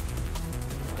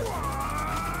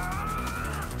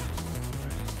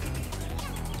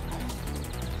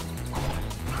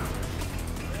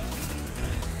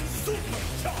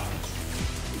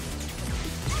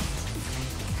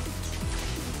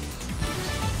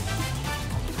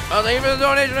 Oh, thank you for the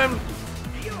donation.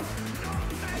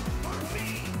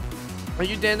 Are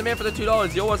you Dan the man for the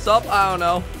 $2? Yo, what's up? I don't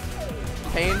know.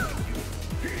 Pain.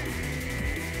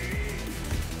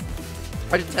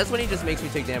 I just test when he just makes me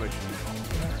take damage.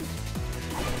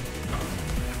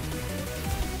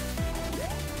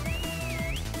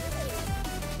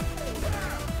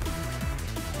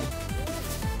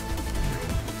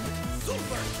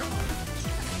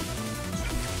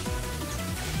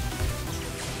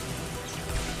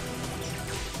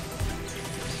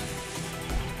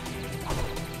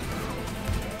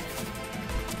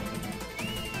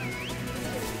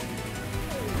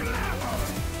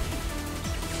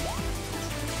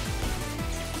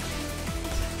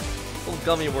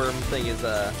 Gummy worm thing is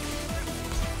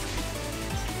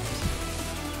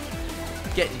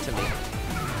getting to me.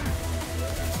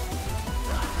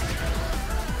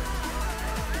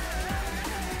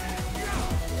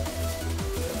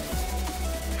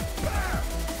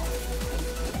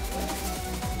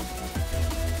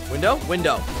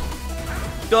 Window.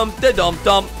 Dump the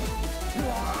dump.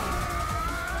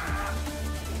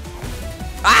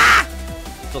 Ah!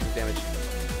 Still took damage.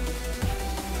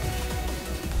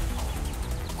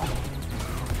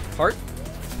 Heart.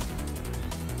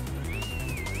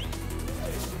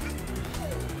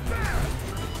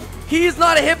 He's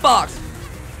not a hitbox.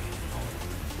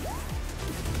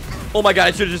 Oh my god,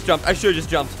 I should have just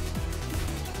jumped.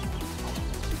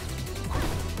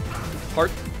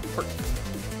 Heart.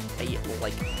 Hey,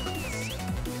 like this.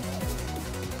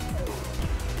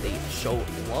 They show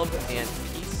love and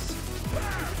peace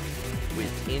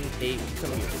within a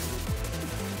community.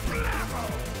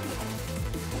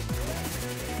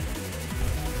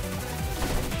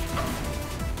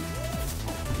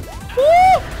 Woo!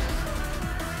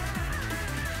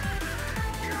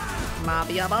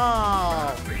 Mafia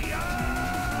ball.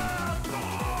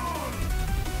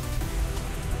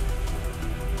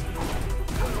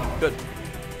 Good.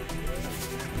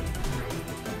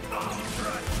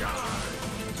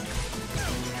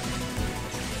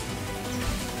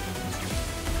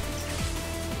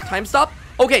 Time stop.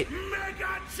 Okay.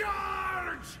 Mega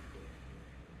charge!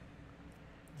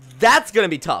 That's gonna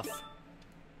be tough.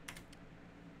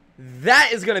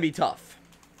 That is gonna be tough.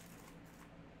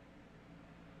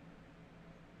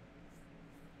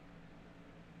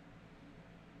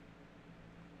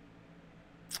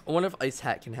 I wonder if Ice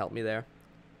Hat can help me there.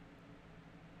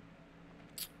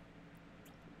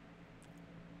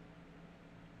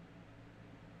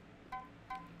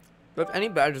 Do I have any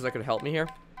badges that could help me here?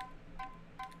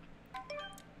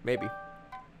 Maybe.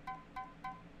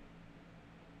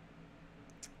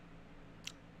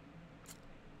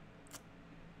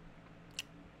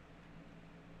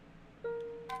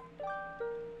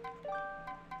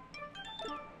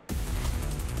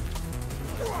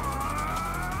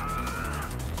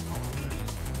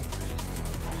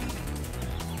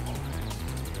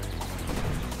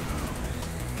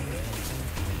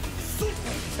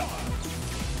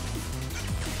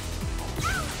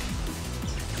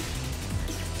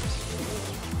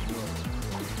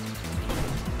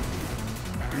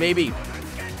 Maybe.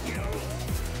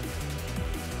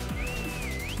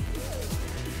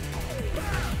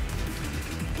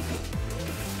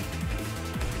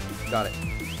 Got it.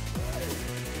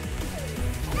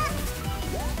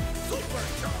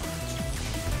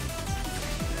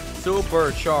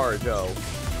 Supercharge, oh.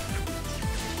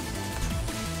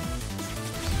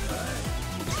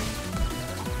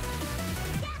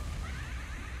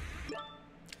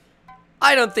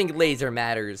 I don't think laser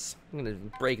matters. I'm gonna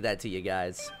break that to you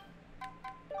guys.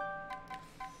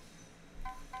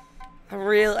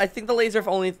 I think the laser,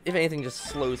 if anything, just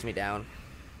slows me down.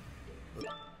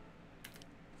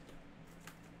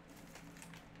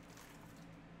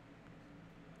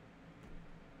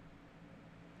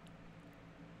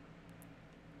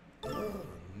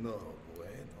 No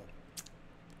bueno.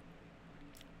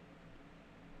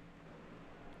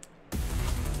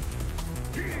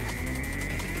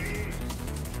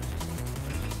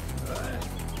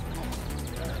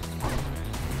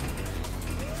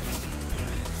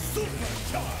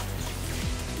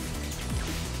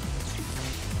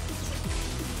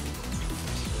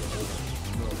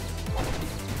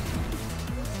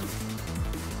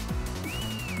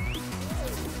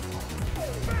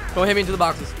 Don't hit me into the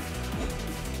boxes.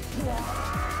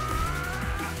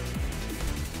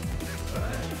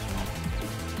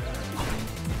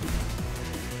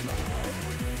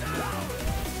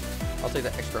 I'll take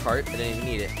that extra heart. I didn't even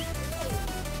need it.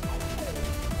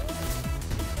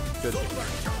 Good.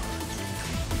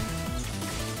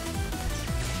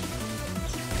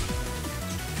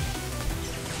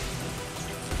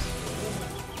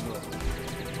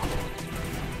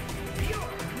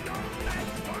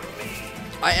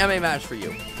 I am a match for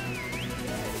you.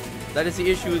 That is the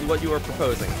issue with what you are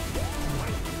proposing.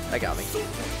 That got me.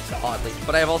 Oddly.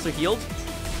 But I have also healed.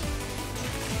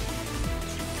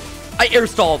 I air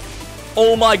stalled.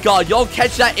 Oh my god, y'all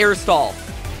catch that air stall.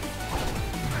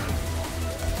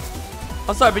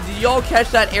 I'm sorry, but did y'all catch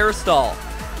that air stall?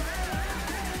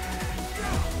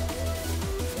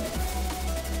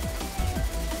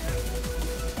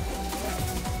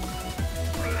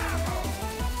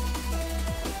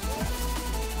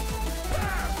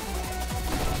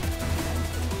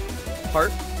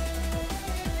 Heart.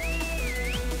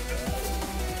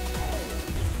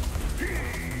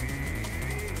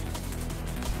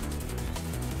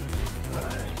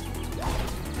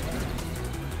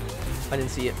 I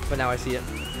didn't see it, but now I see it.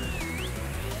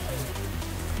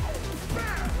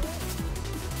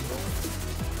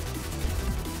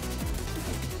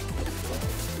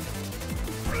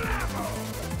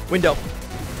 Window.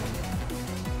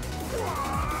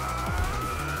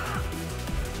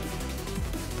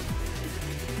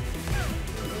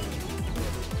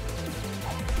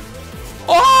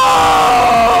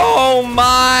 Oh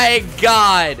my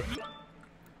god!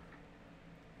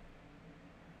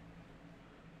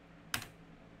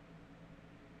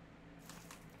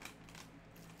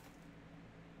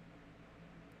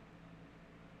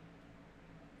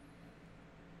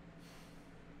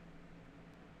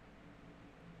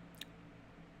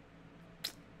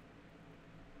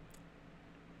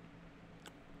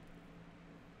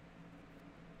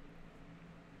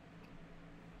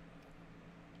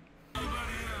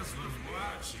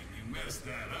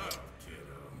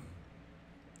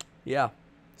 Yeah,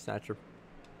 Snatcher.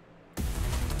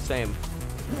 Same.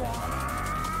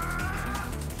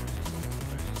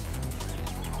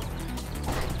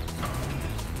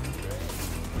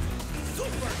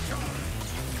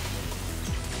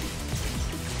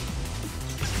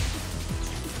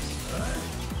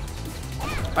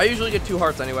 I usually get 2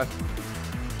 hearts anyway.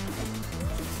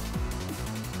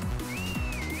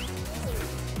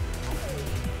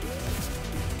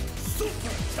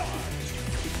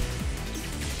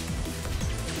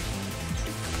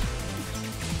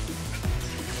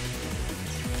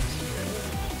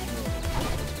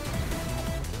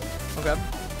 Okay.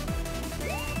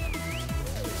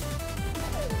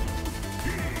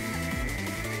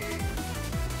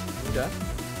 Okay.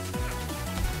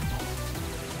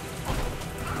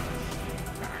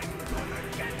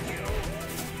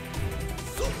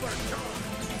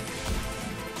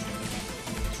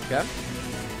 Okay.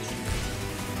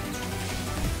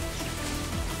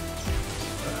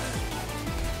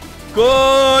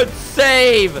 Good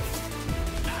save!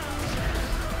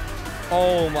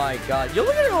 Oh my god. You're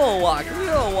looking at a little walk. Look at a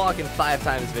little walk in 5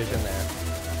 times vision there.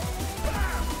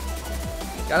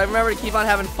 Gotta remember to keep on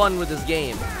having fun with this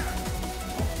game.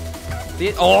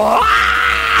 Oh!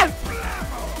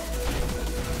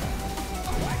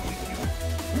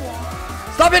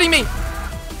 Stop hitting me!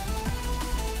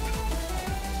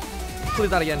 Please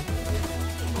not again.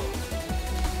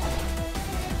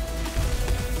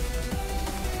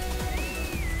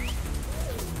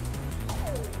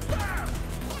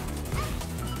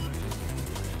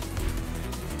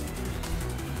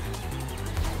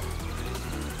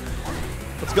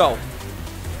 Let's go.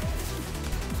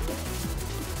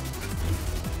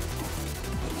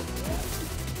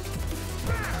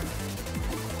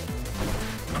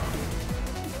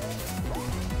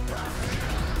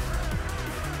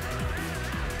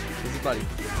 Easy, buddy.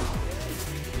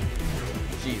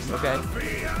 Jeez, okay.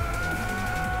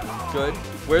 Good.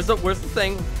 Where's the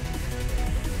thing?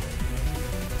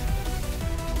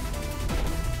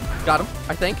 Got him,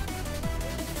 I think.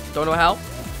 Don't know how.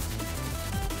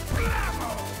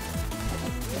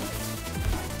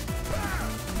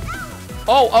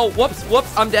 Oh,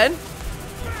 whoops, I'm dead.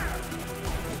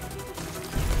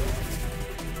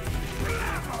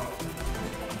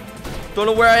 Don't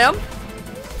know where I am.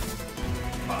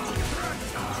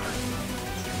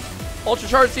 Ultra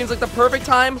Charge seems like the perfect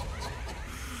time. I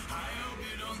hope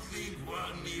you don't think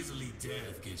one measly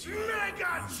death gets you.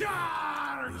 Mega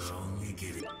charge! We'll only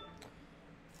get it.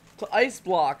 To ice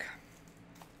block.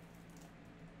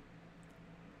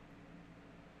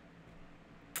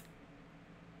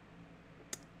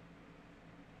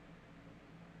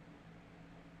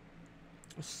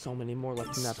 There's so many more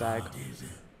left in that bag.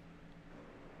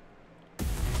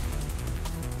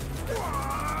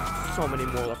 So many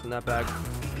more left in that bag.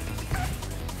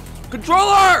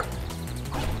 Controller!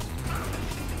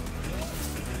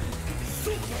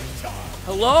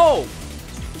 Hello!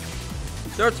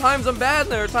 There are times I'm bad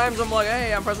and there are times I'm like,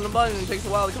 hey, I'm pressing a button and it takes a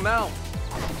while to come out.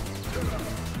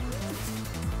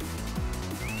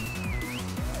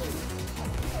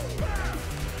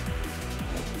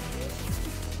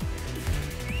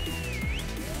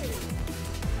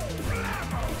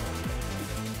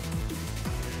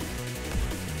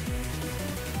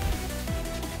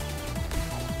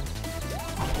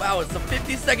 Wow, it's the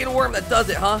 50-second worm that does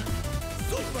it, huh?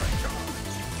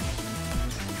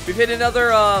 We've hit another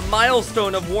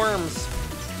milestone of worms.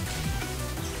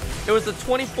 It was the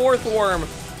 24th worm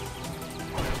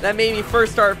that made me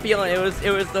first start feeling it.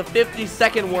 It was the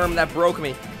 50-second worm that broke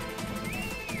me.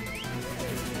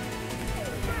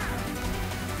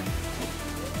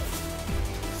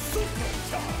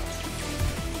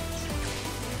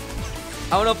 I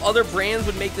don't know if other brands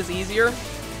would make this easier.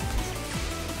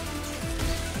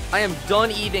 I am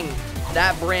done eating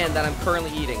that brand that I'm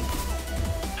currently eating.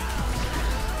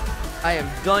 I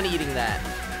am done eating that.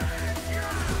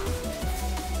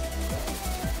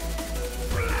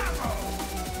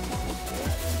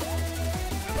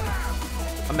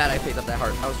 I'm mad I picked up that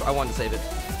heart. I wanted to save it.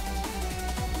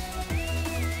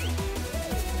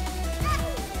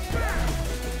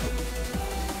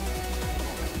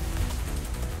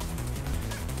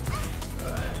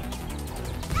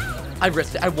 I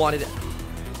risked it. I wanted it.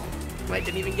 I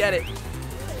didn't even get it.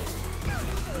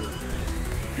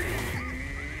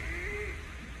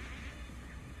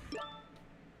 You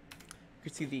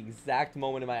could see the exact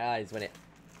moment in my eyes when it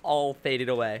all faded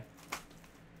away.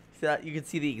 See that? You could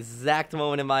see the exact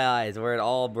moment in my eyes where it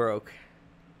all broke.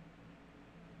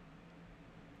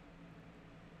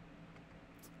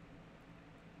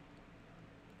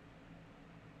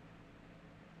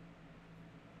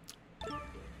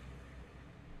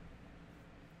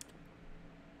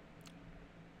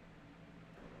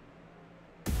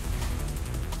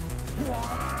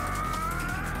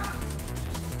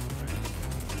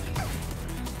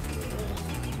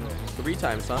 Three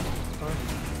times, huh?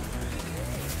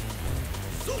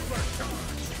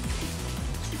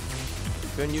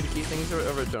 Good on you to keep things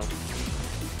original.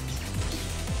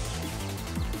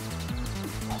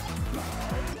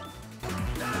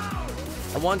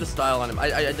 I wanted to style on him.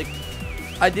 I think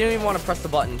I didn't even want to press the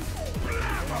button.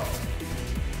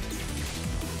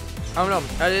 I don't know.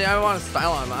 I didn't want to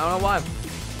style on him. I don't know why.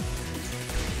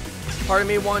 Part of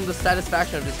me wanted the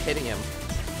satisfaction of just hitting him.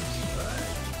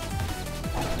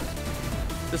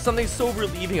 There's something so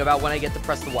relieving about when I get to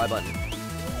press the Y button.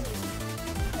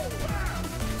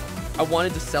 I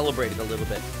wanted to celebrate it a little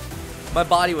bit. My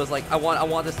body was like, I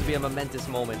want this to be a momentous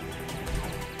moment.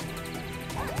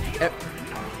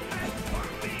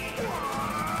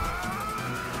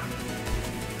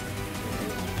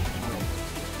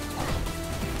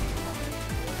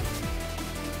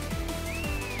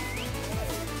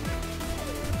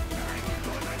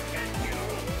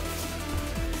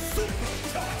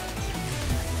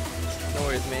 No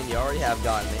worries, man. You already have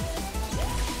gotten me.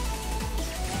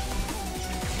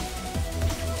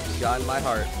 You've gotten my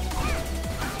heart.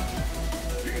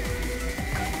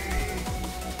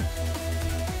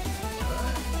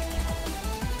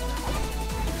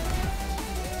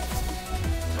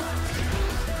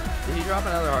 Did he drop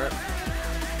another heart?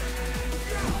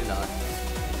 He did not.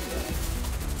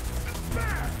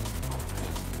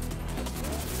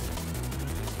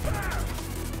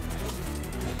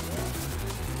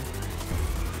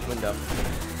 Window.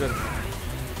 Good.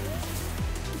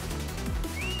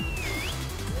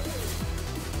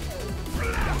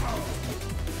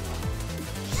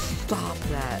 Stop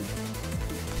that.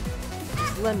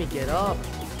 Just let me get up.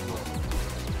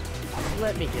 Just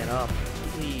let me get up.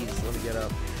 Please, let me get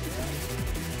up.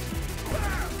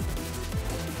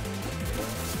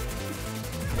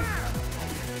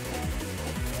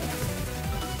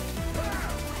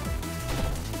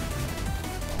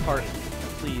 Heart,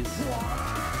 please.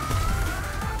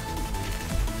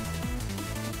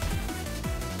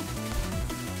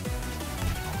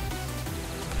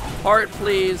 Heart,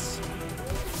 please.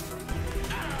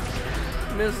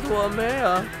 Mr.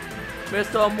 Mayor.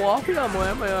 Mr. Mafia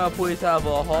Man, may I please have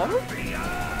a heart?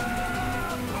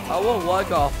 I would like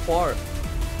a heart.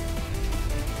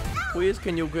 Please,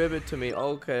 can you give it to me?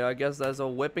 Okay, I guess that's a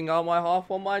whipping out my heart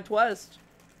for my twist.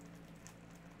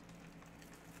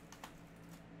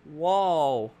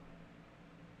 Whoa.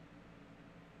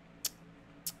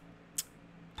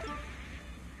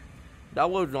 That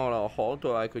was not a heart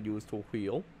that I could use to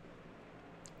heal.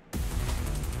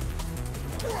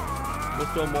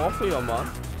 Mr. Mafia Man.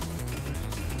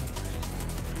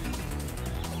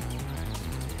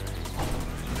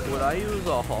 Would I use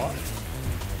a heart?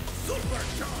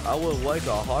 I would like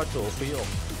a heart to heal.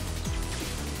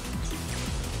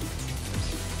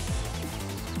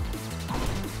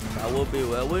 That would be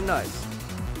very nice.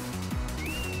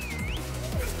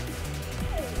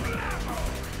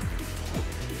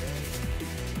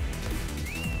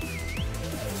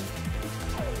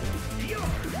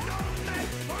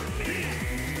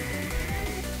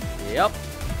 Yep,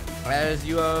 as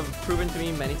you have proven to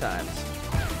me many times.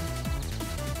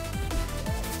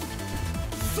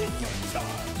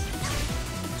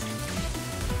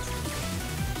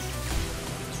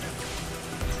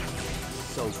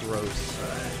 So gross.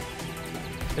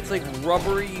 It's like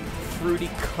rubbery, fruity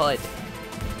cud.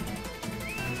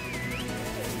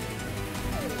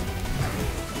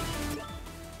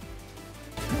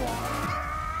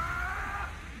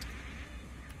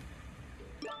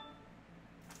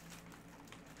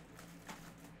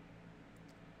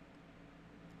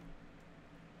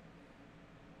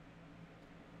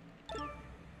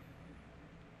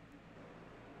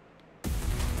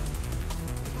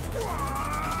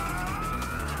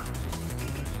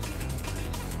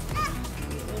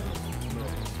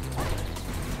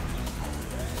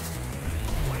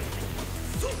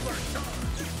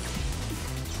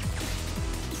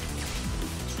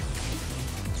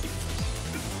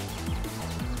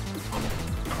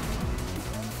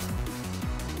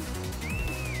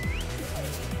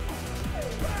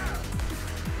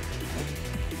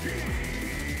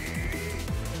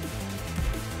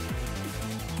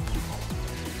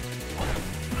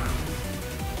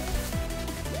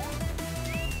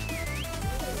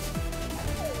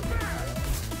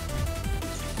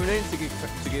 Who needs to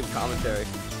give commentary?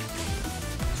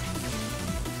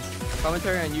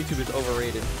 Commentary on YouTube is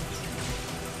overrated.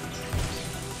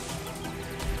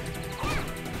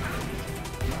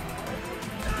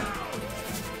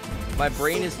 My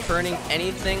brain is turning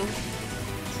anything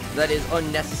that is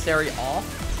unnecessary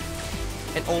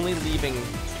off and only leaving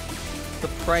the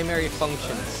primary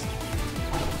functions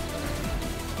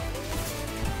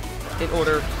in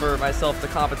order for myself to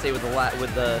compensate with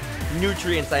the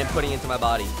nutrients I am putting into my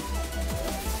body.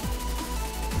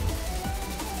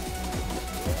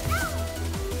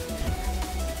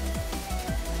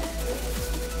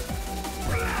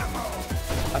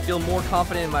 I feel more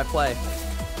confident in my play.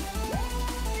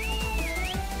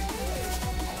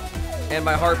 And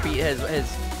my heartbeat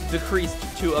has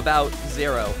decreased to about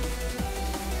 0.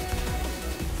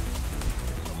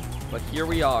 But here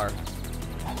we are.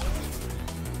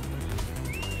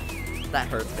 That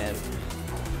hurts, man.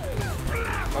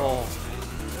 Oh.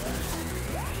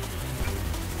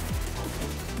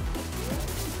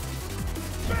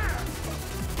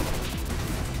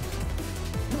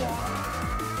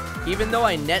 Even though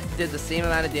I net did the same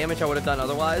amount of damage I would have done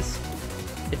otherwise,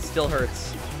 it still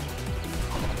hurts.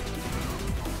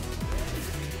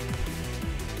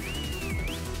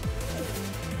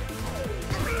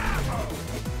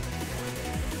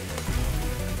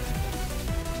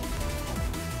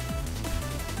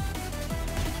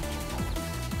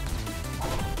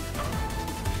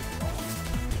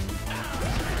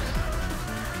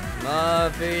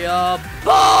 Mafia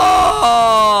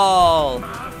ball!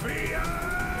 Mafia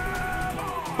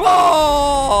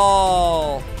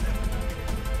ball!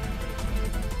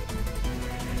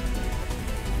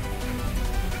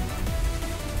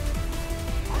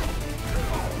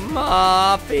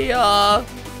 Mafia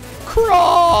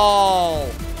crawl!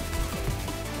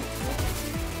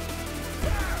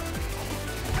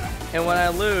 And when I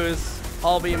lose,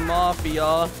 I'll be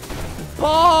Mafia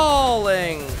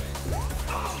balling!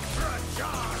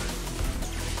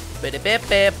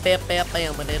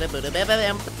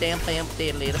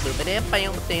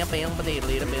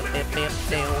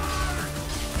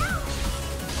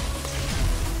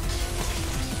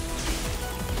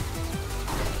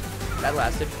 That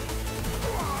lasted.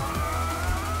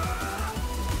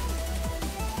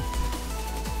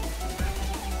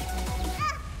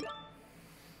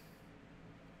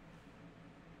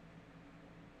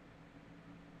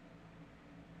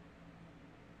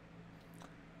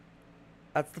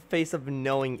 That's the face of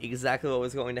knowing exactly what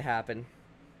was going to happen.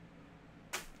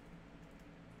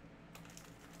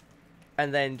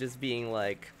 And then just being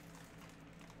like,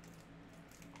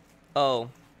 oh.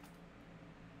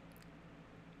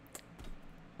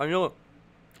 I knew it.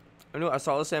 I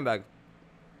saw the sandbag.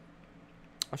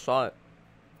 I saw it.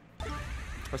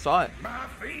 I saw it.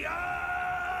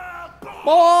 Mafia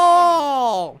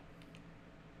ball!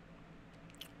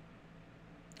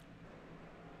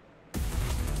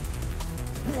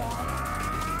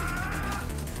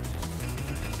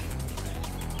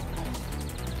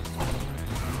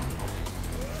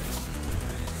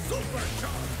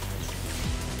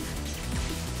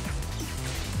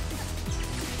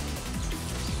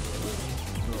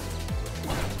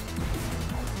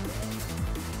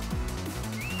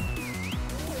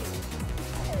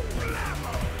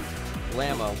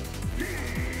 Blammo.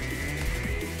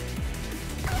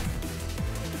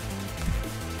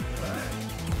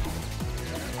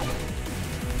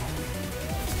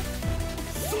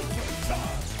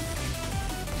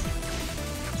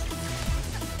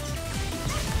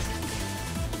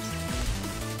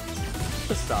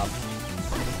 Stop.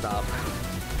 Stop.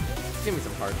 Give me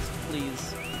some hearts,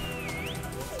 please.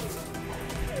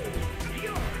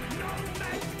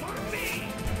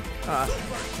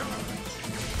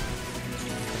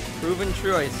 Proven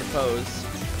true, I suppose.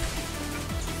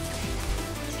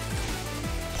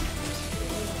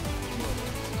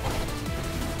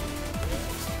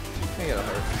 Can I get a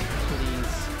heart?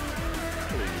 Please.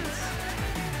 Please.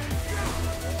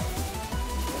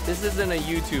 This isn't a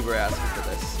YouTuber asking for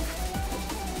this.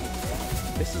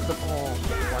 This is the... Oh,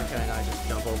 why can't I just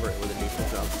jump over it with a neutral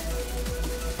jump?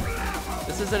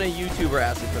 This isn't a YouTuber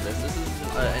asking for this. This is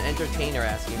an entertainer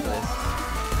asking for this.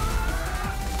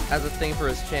 As a thing for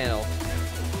his channel.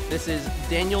 This is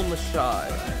Daniel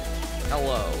Mashad.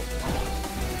 Hello.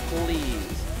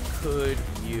 Please, could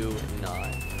you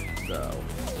not, though?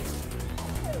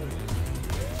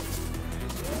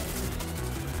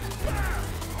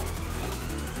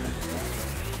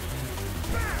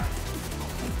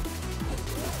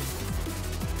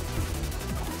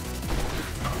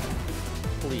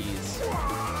 Please.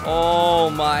 Oh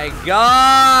my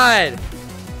God!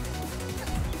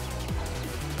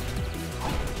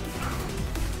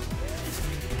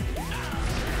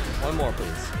 One more,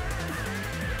 please.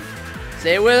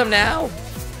 Say it with him now.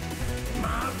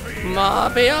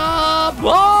 Mafia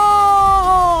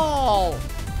ball!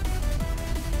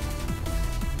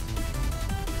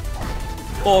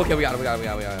 Oh, okay, we got it.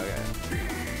 Okay.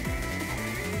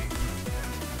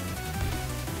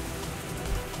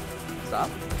 Stop.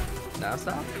 Now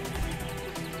stop.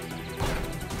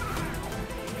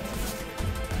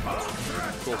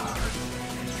 Cool.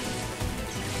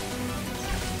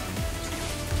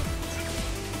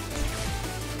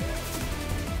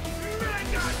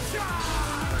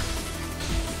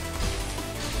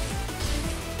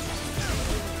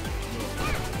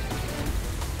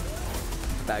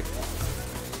 Bag.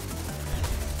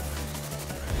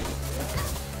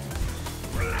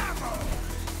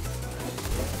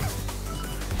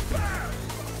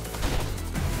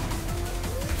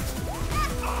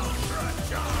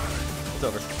 It's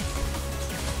over.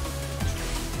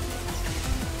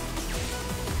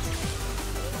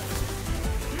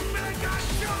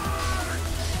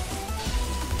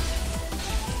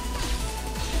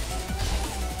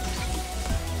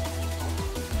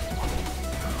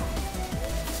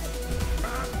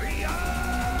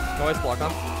 No ice block, huh?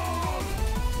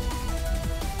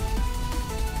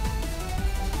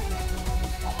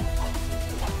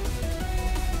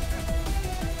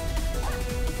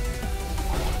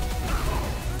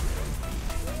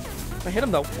 I hit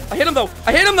him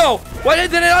though. Why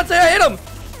did I not say I hit him?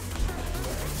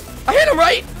 I hit him,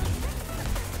 right?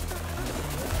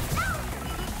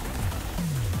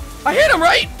 I hit him,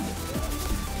 right?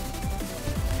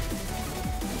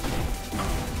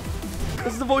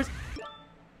 This is the voice.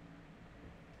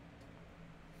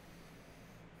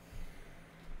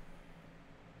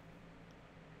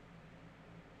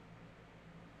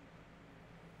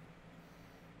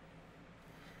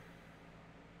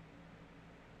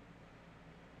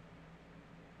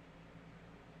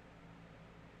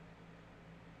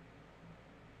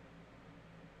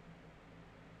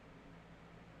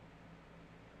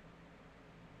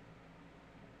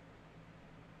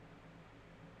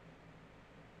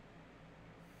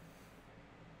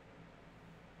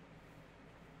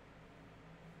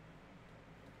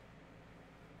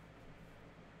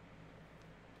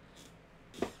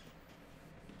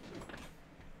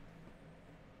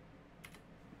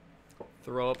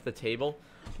 Throw up the table.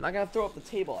 I'm not gonna throw up the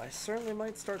table. I certainly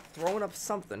might start throwing up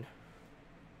something.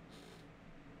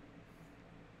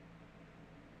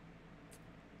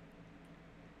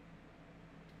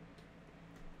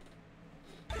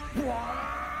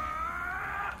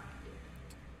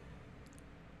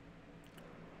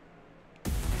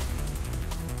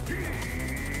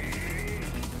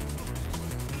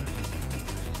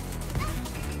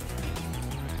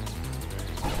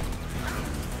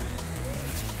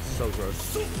 So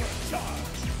gross.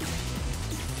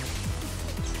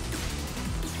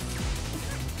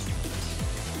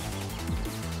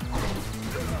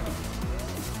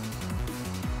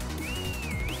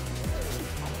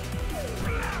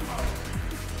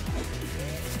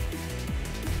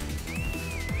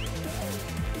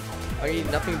 I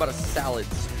eat nothing but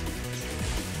salads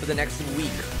for the next week.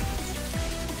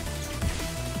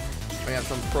 I have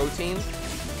some protein.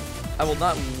 I will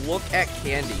not look at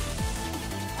candy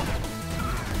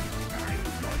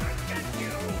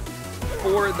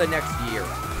for the next year.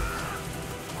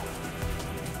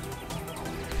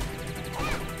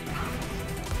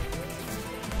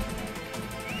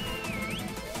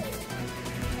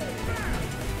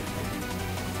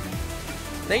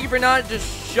 Thank you for not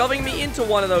just shoving me into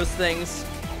one of those things.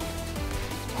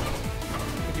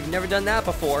 If you've never done that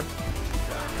before.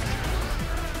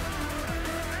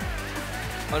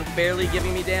 Unfairly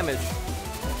giving me damage.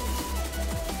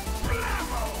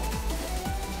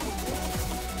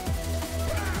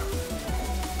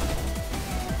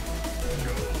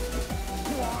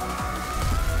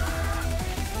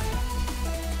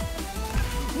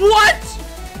 What?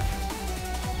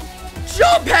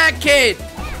 Jump, Hack Kid!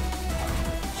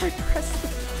 I pressed the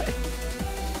button.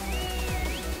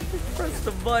 I pressed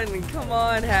the button. Come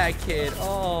on, Hack Kid.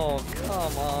 Oh,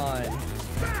 come on.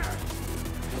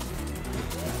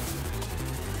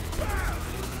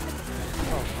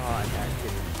 Come on, Hack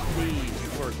Kid.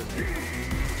 Please work with me.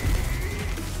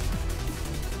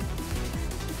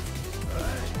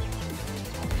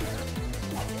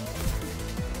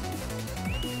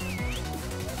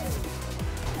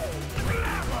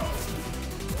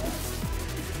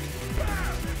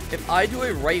 If I do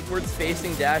a rightwards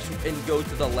facing dash and go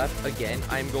to the left again,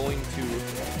 I'm going to...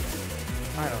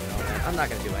 I don't know, man. I'm not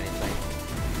going to do anything.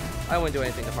 I wouldn't do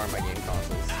anything to harm my game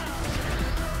consoles.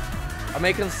 I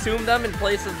may consume them in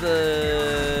place of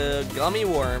the gummy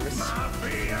worms.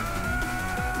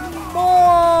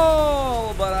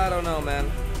 Oh, but I don't know,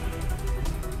 man.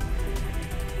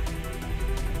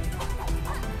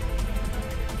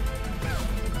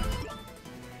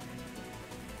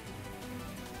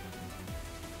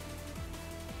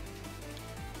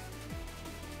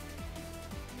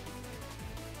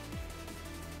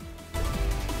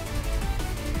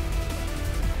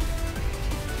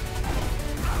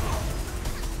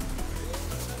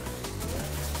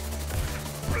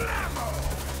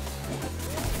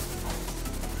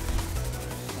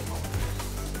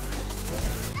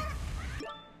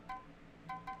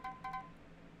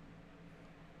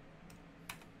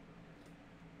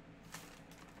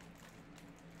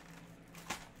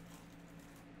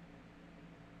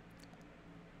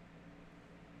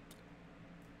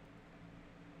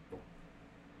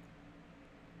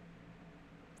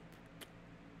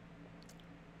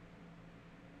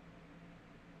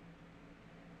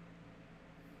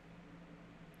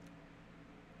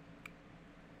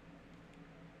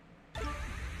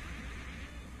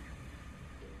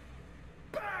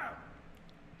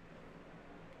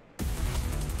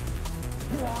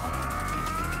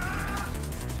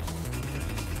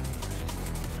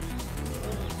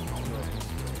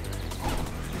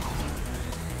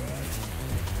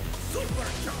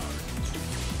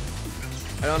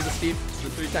 I don't have the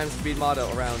 3x speed motto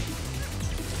around.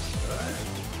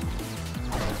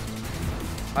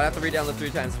 I'd have to read down the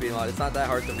 3x speed mod. It's not that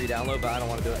hard to re-download, but I don't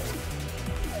want to do it.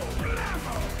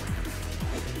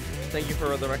 Thank you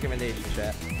for the recommendation,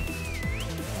 chat.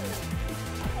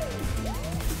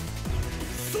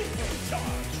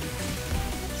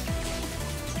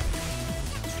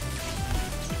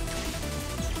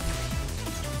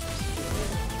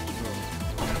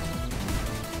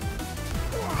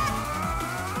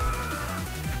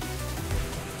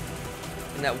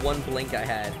 And that one blink I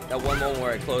had, that one moment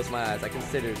where I closed my eyes, I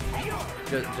considered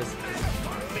just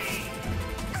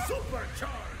Supercharged!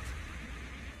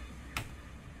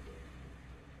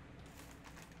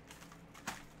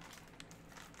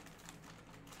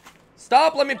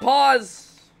 Stop, let me pause.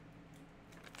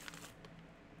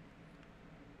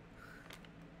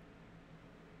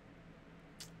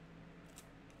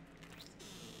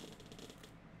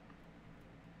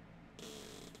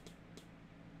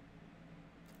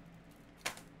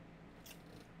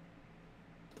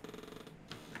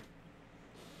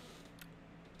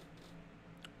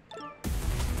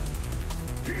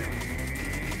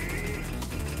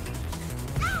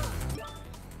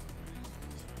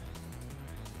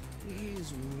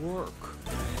 Please work.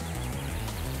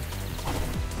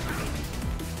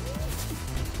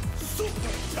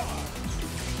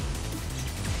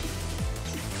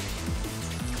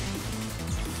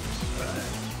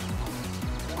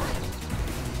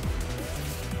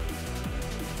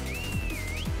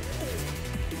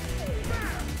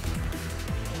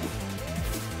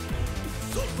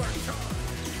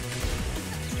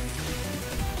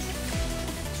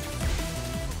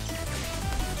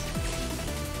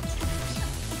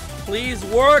 Please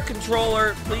work,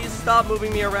 controller. Please stop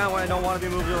moving me around when I don't want to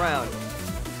be moved around.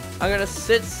 I'm gonna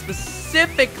sit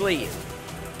specifically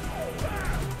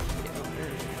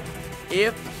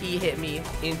if he hit me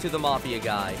into the Mafia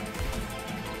guy.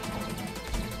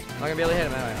 I'm not gonna be able to hit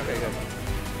him, am I? Okay, good.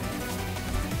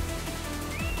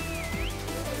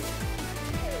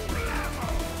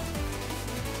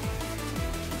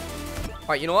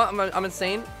 Alright, you know what? I'm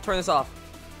insane. Turn this off.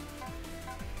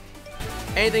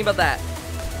 Anything but that.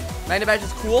 Magnet Badge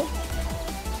is cool.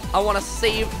 I want to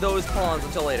save those pawns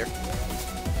until later.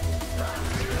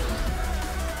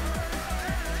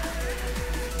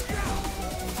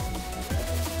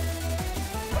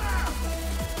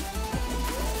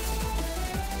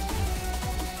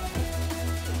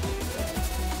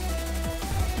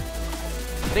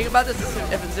 Think about this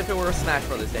as if it were a Smash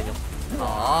Brothers, Daniel.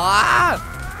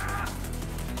 Ah!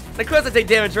 Of course I take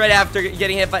damage right after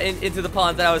getting hit into the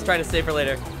pawns that I was trying to save for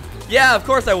later. Yeah, of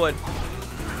course I would.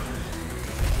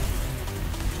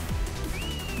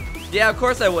 Yeah, of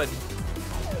course I would.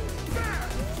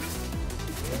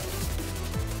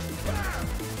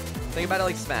 Think about it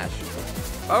like Smash.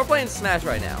 Oh, we're playing Smash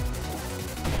right now.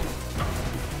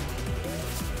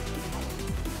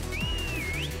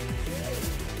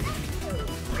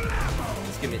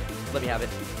 Just give me, let me have it.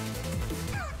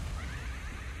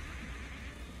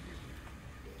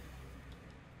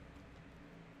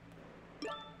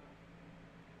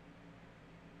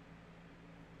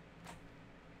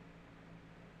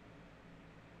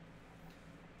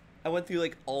 I went through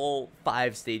like all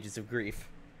 5 stages of grief.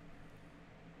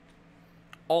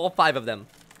 All 5 of them.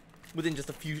 Within just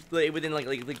a few, within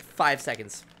like 5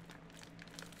 seconds.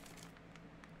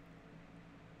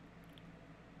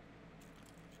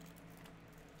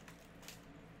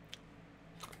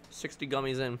 $60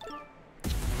 gummies in.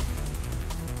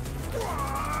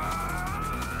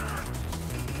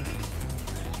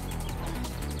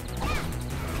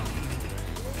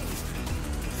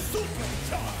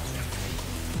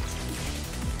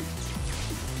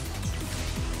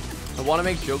 I want to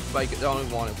make jokes, but I don't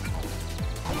even want to.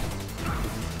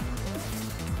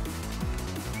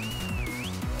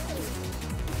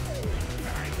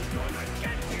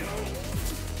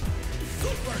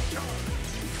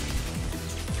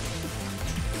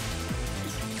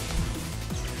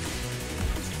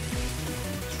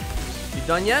 You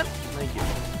done yet? Thank you.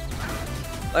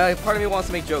 Part of me wants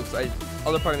to make jokes.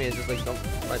 Other part of me is just like, don't,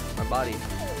 my body.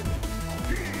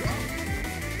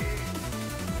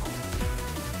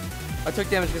 I took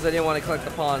damage because I didn't want to collect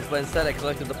the pawns, but instead I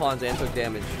collected the pawns and took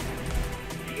damage.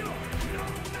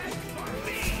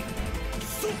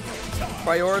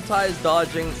 Prioritize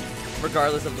dodging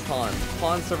regardless of the pawn.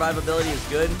 Pawn survivability is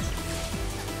good.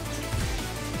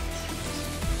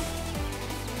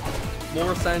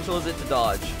 More essential is it to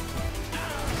dodge.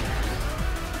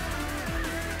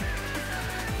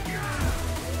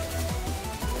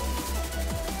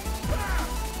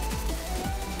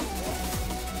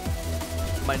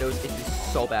 My nose itches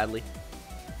so badly.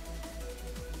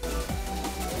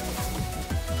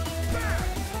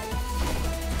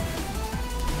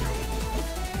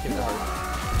 Give me the heart.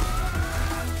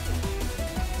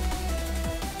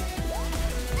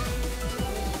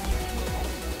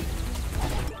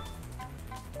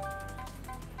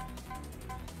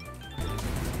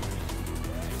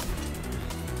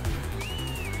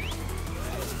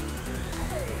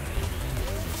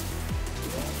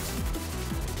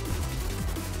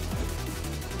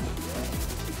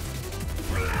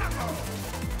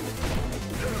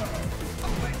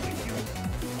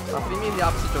 What do you mean the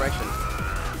opposite direction?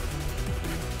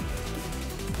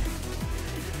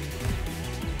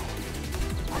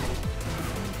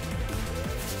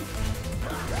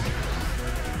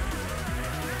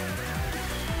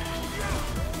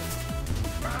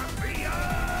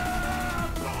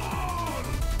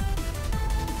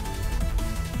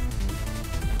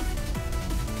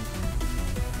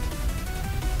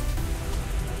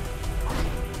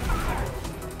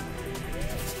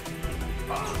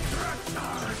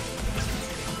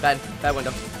 Bad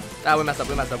window. Ah, we messed up,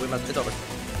 it's over.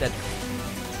 Dead.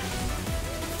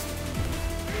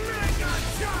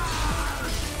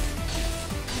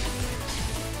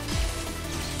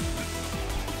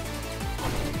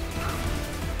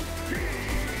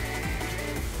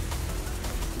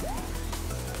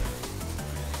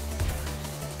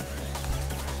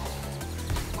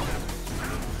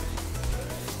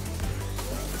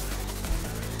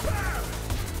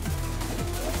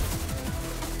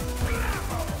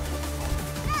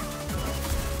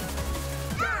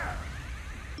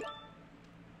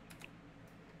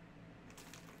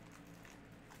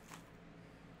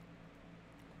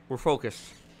 We're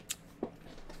focused.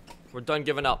 We're done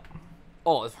giving up.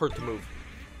 Oh, it's hurt to move.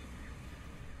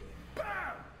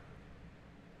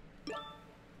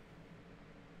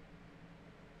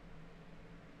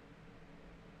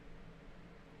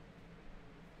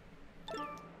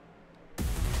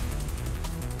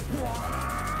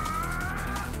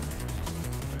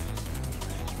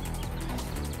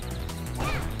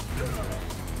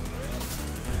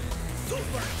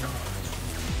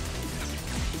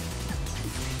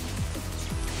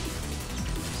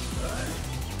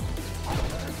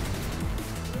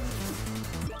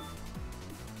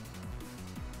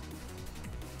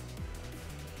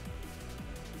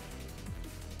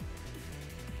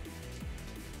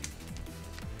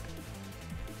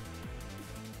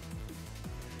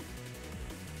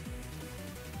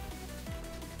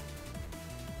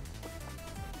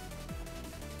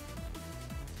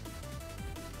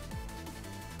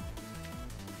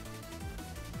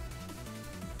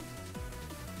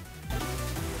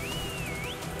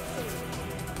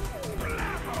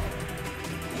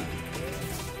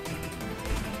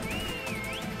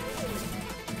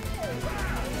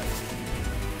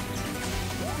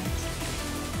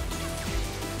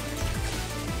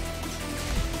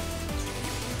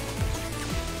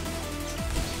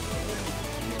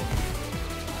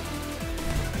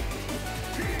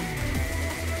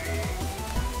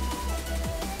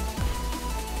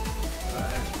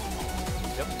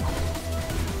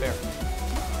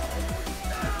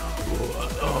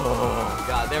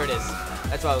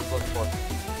 That's what I was looking for.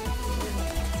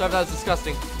 Sorry if that was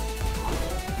disgusting.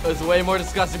 It was way more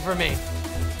disgusting for me.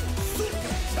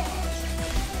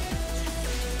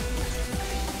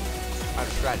 Alright,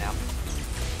 let's try it now.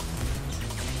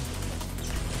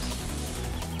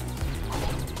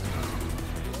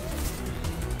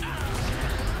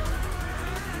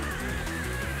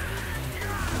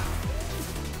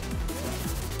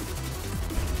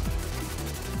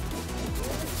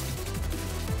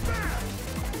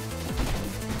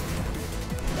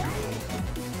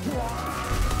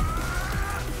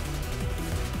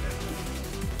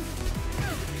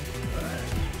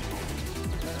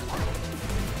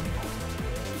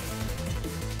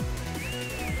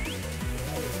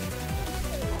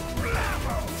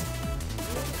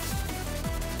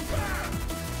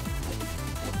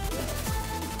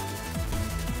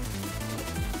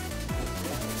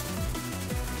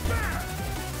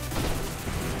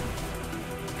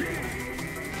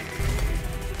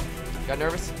 Got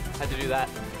nervous? Had to do that.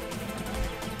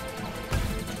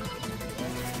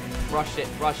 Rushed it,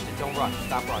 don't rush.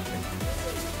 Stop rushing.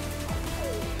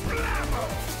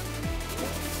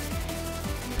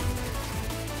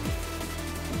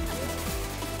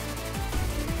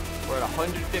 We're at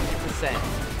 150%.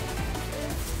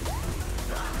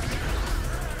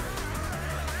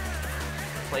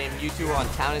 Playing Mewtwo on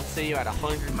Town and City at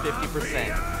 150%.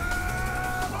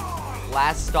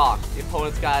 Last stock. The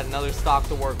opponent's got another stock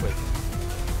to work with.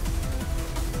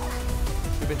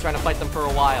 We've been trying to fight them for a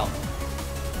while.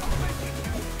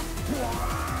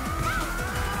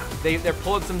 They're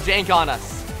pulling some jank on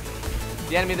us.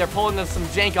 The enemy, they're pulling some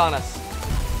jank on us.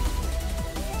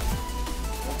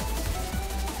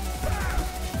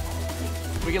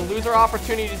 We can lose our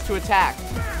opportunities to attack.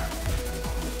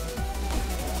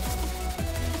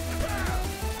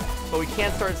 But we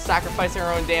can't start sacrificing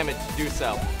our own damage to do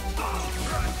so.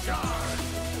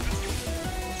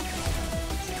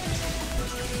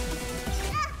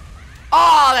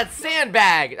 Oh, that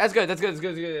sandbag! That's good, that's good, that's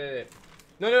good, that's good.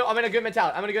 No, I'm in a good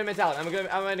mentality. I'm in a good mentality. I'm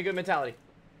in a good mentality.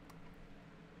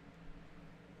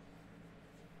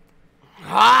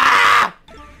 Ah!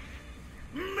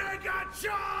 Mega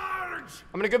charge!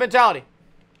 I'm in a good mentality.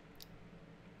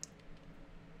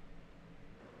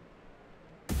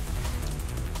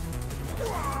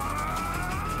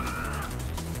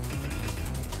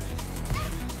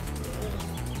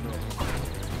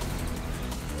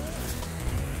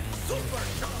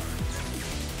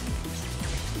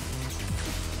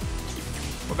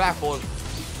 We're back, boys.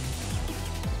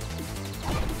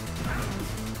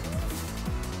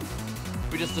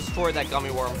 We just destroyed that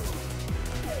gummy worm.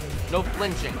 No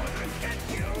flinching.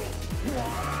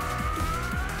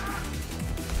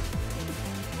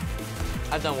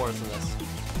 I've done worse than this.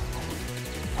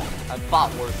 I've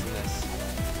fought worse than this.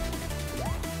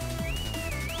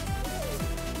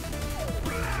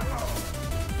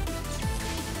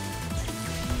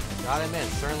 Got him in,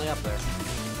 certainly up there.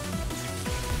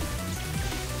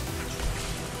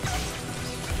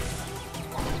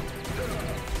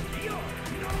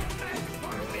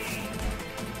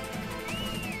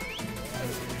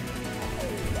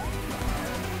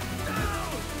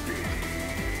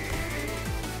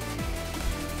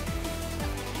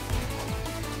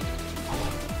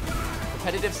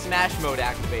 Competitive Smash mode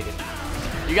activated.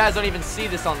 You guys don't even see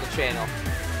this on the channel.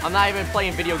 I'm not even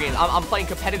playing video games. I'm playing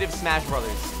competitive Smash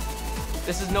Brothers.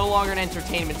 This is no longer an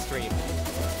entertainment stream.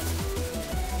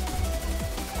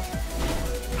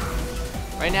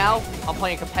 Right now, I'm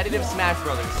playing competitive Smash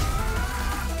Brothers.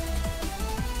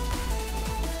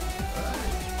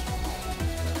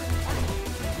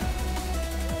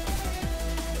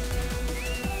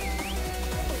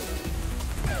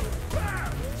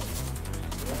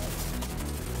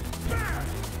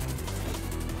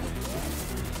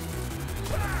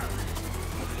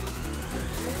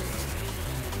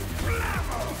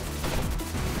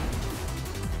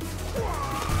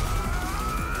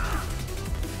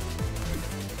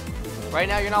 Right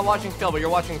now, you're not watching Failboat,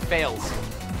 you're watching Fails.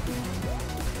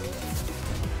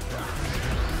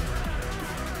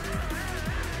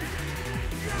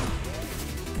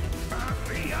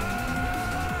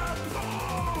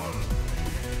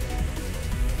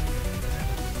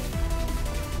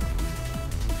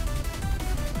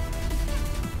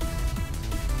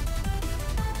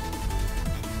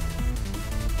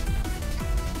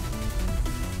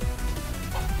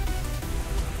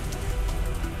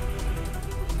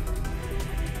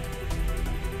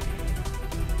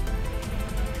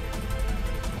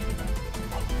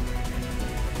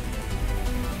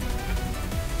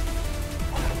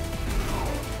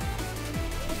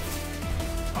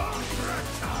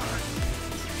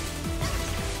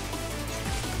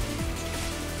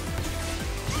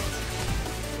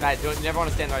 Matt, you never want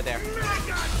to stand right there.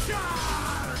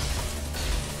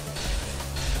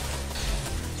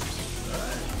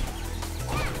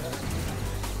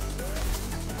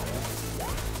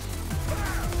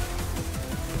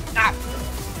 Ah!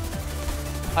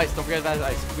 Ice, don't forget about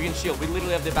ice. We can shield. We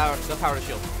literally have the power to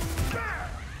shield.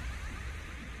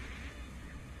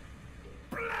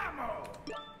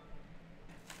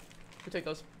 We take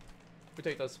those. We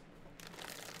take those.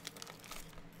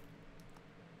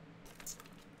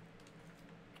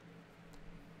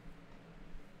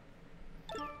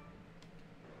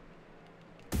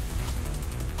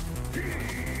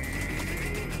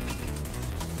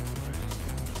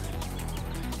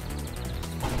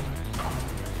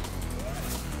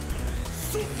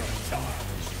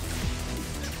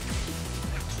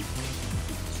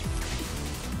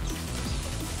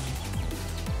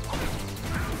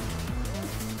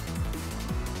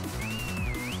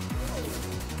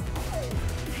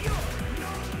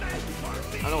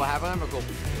 I don't know what happened, but cool.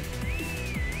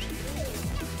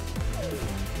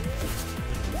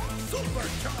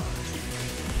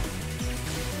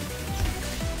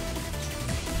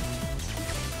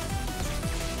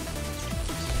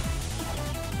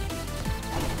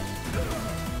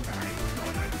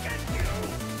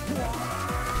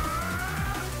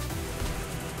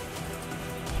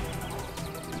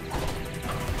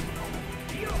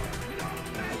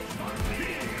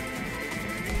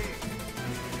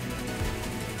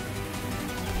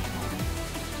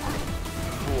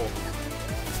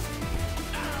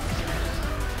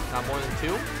 Not more than 2.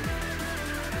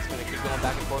 Just gonna keep going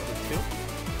back and forth with 2.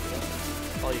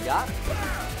 That's all you got.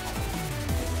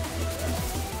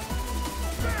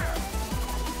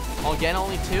 Oh, again,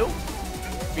 only 2?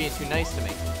 Being too nice to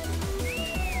me.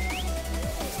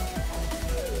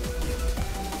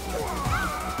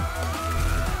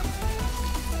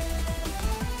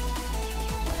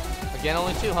 Again,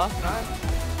 only 2, huh? Alright.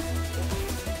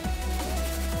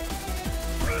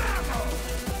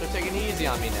 They're taking it easy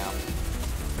on me now.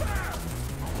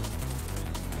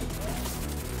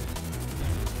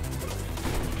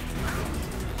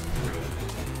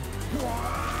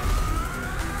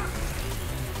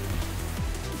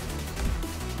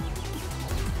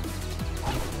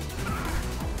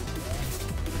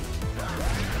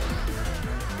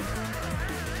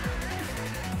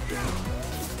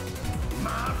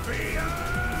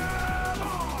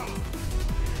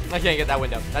 I can't get that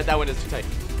window. That window's too tight.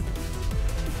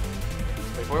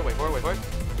 Wait for it, wait for it, wait for it.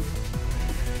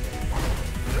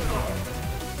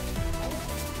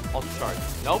 Ultra charge.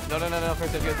 Nope, no. First I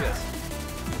have to go through this.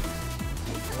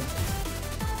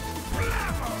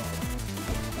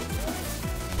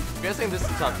 If you guys think this is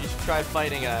tough, you should try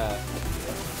fighting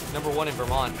 #1 in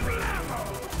Vermont.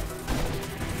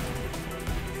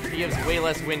 He has way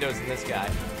less windows than this guy.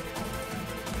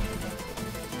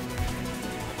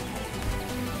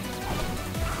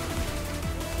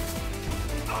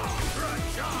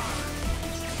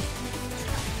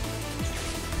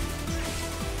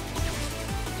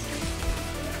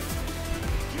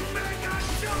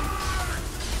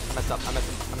 I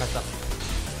messed up.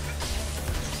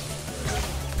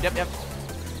 Yep.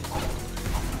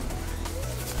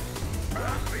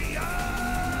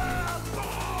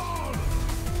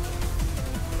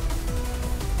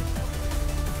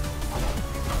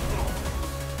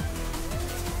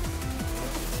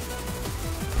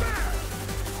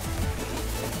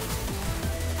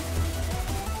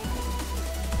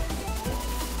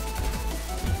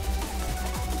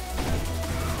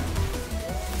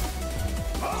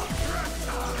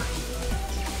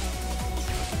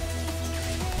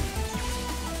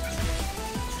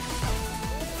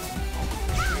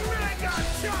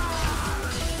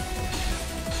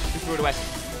 Threw it away.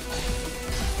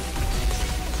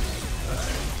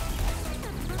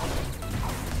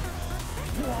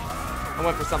 I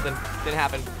went for something. Didn't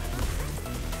happen.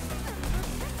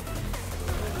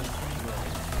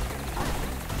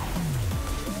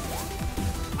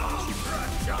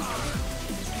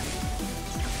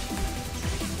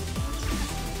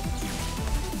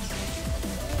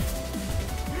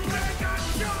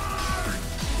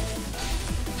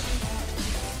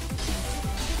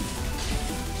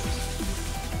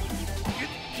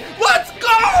 Let's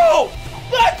go!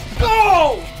 Let's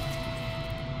go!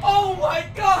 Oh my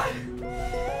god!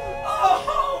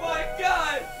 Oh my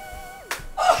god!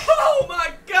 Oh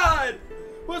my god!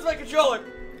 Where's my controller?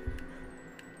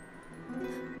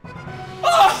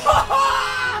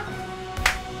 Oh!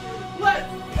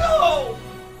 Let's go!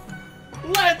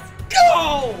 Let's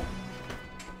go!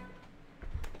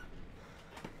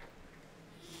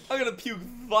 I'm gonna puke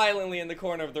violently in the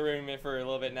corner of the room for a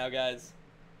little bit now, guys.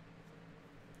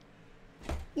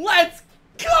 Let's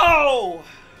Go!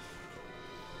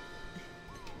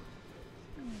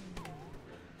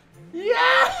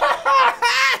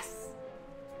 Yes!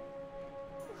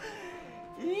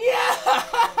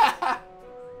 Yeah!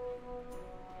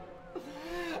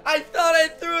 I thought I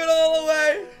threw it all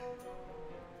away.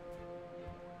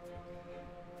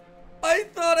 I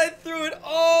thought I threw it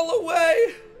all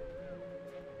away.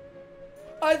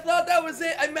 I thought that was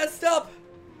it. I messed up.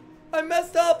 I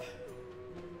messed up.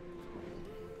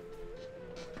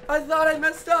 I thought I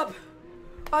messed up.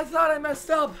 I thought I messed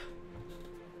up.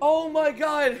 Oh my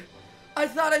god. I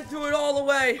thought I threw it all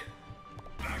away.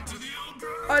 Back to the old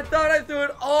girl. I thought I threw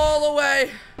it all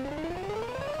away.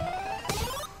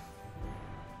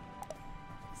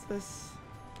 What's this?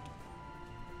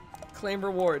 Claim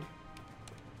reward.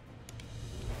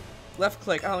 Left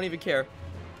click. I don't even care.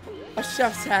 A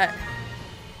chef's hat.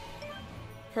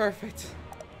 Perfect.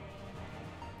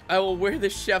 I will wear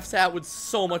this chef's hat with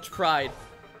so much pride.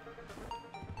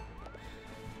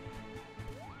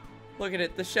 Look at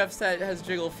it. The chef's hat has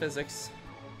jiggle physics.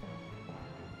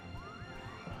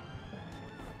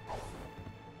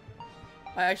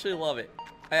 I actually love it.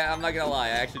 I'm not gonna lie.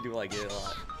 I actually do like it a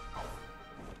lot.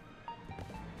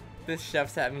 This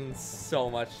chef's hat means so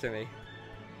much to me.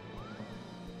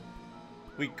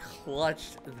 We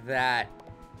clutched that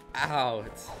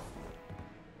out.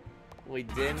 We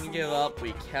didn't give up.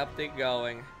 We kept it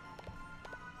going.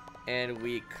 And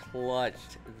we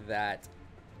clutched that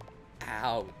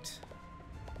out.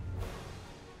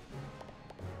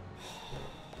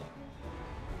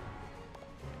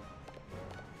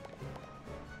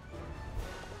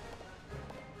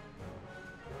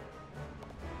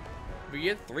 We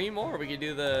get 3 more. We could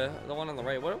do the one on the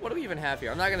right. What do we even have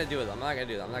here? I'm not gonna do them. I'm not gonna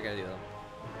do them. I'm not gonna do them.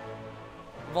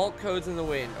 Vault codes in the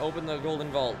wind. Open the golden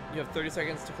vault. You have 30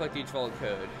 seconds to collect each vault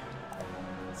code.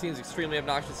 Seems extremely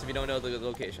obnoxious if you don't know the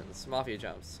locations. Mafia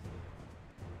jumps.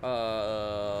 We're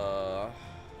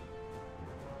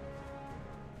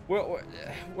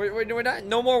not.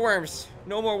 No more worms.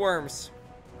 No more worms.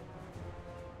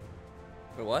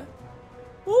 Wait, what?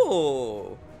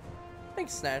 Ooh.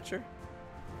 Thanks, Snatcher.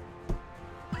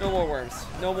 No more worms.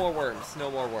 No more worms. No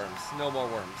more worms. No more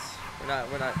worms.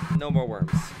 We're not. No more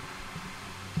worms.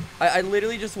 I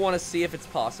literally just want to see if it's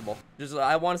possible.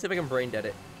 I want to see if I can brain dead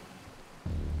it.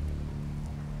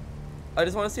 I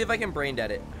just want to see if I can brain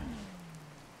dead it.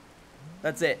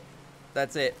 That's it.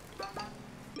 That's it.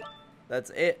 That's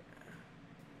it.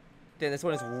 Damn, this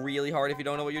one is really hard if you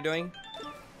don't know what you're doing.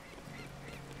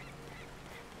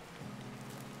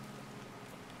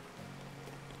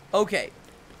 Okay.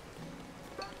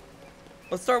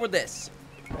 Let's start with this.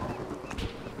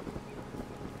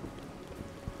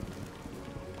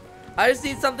 I just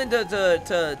need something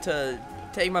to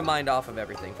take my mind off of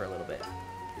everything for a little bit.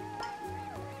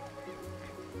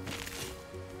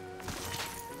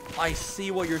 I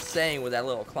see what you're saying with that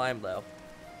little climb, though.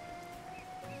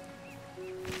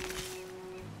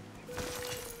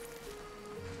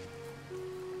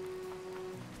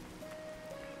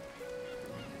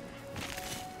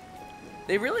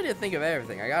 They really did think of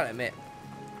everything, I gotta admit.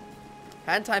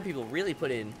 Hand time people really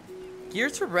put in.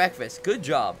 Gears for breakfast, good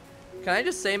job. Can I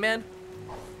just say, man?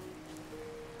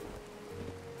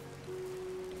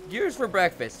 Gears for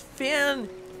breakfast,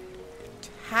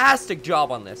 fantastic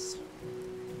job on this.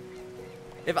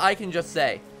 If I can just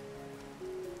say.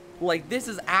 Like, this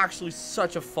is actually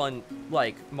such a fun,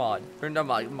 like, mod. Or not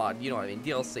mod, you know what I mean,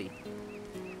 DLC.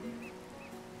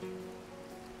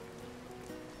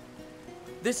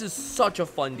 This is such a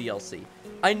fun DLC.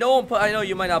 I know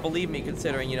you might not believe me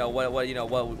considering, you know,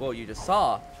 what you just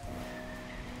saw.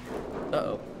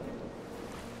 Uh-oh.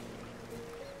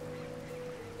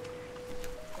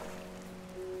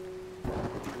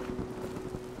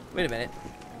 Wait a minute.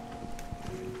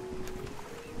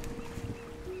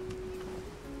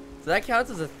 So that counts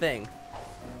as a thing.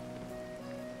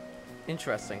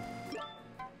 Interesting.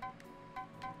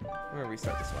 I'm gonna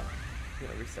restart this one. I'm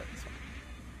gonna reset this one.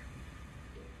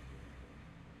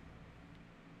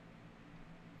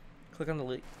 Click on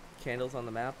the candles on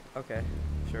the map. Okay,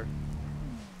 sure.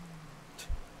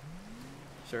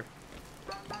 Sure.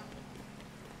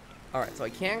 Alright, so I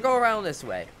can't go around this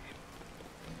way.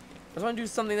 I just want to do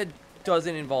something that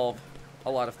doesn't involve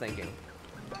a lot of thinking.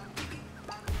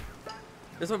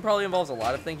 This one probably involves a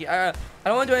lot of thinking. I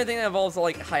don't want to do anything that involves,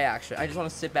 like, high action. I just want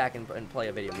to sit back and play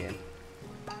a video game.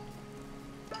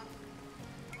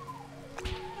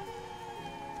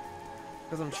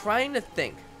 Because I'm trying to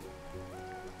think.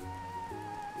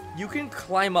 You can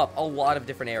climb up a lot of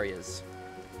different areas.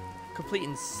 Complete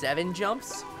in 7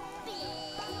 jumps?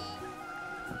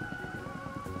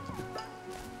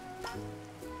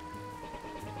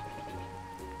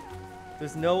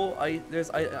 There's no ice.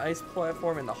 There's an ice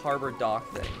platform in the harbor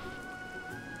dock thing.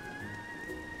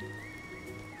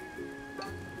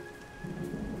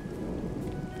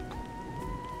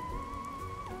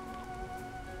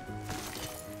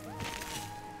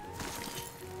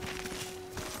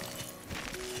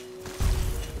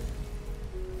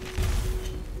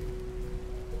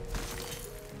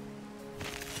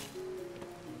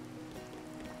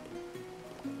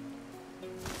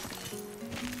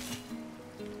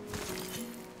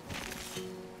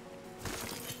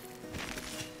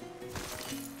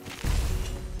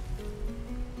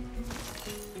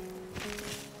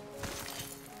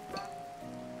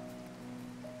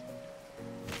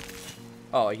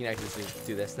 Oh, you can actually just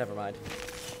do this. Never mind.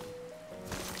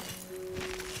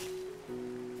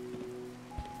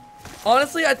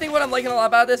 Honestly, I think what I'm liking a lot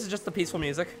about this is just the peaceful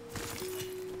music.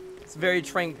 It's very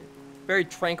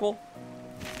tranquil.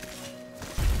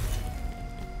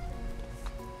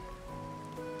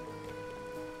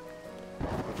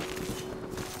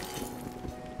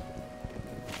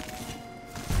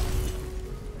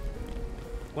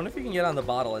 Wonder if you can get on the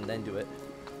bottle and then do it.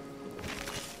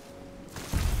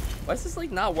 Why is this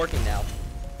like not working now?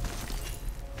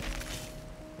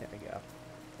 There we go.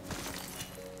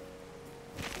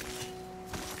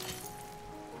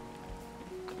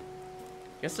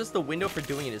 Guess just the window for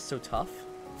doing it is so tough.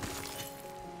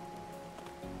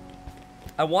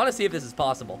 I want to see if this is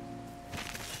possible.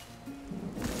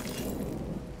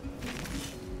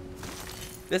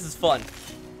 This is fun.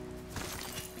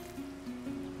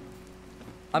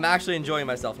 I'm actually enjoying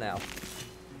myself now.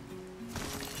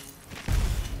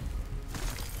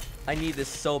 I need this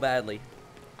so badly.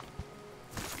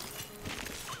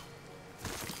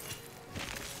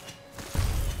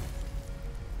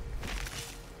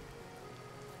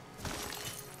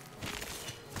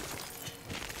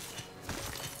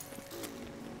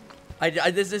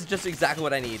 This is just exactly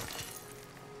what I need.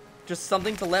 Just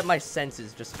something to let my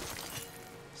senses just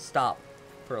stop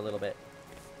for a little bit.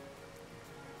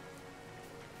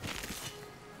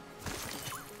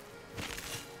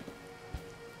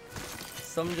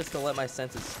 Something just to let my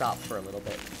senses stop for a little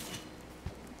bit.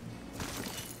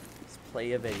 Let's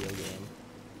play a video game.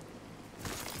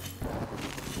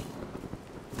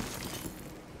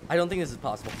 I don't think this is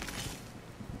possible.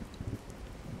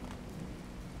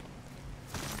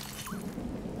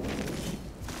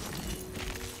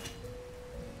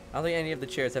 I don't think any of the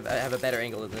chairs have a better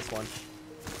angle than this one.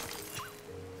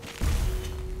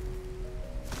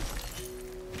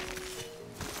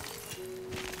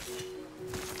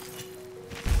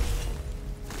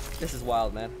 This is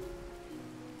wild, man.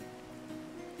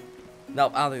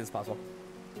 Nope, I don't think this is possible.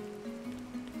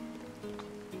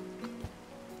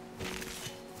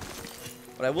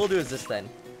 What I will do is this then.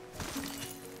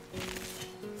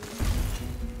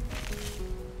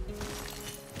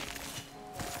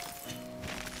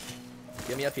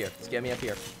 Get me up here. Just get me up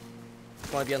here.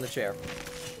 Just want to be on the chair.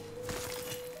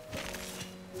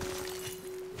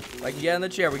 If I can get on the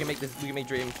chair, we can make this. We can make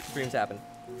dreams happen.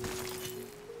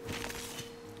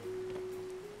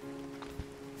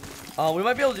 We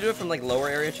might be able to do it from like lower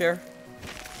area chair.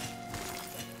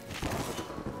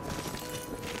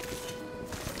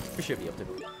 We should be able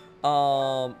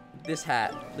to. This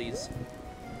hat, please.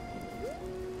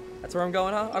 That's where I'm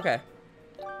going, huh? Okay.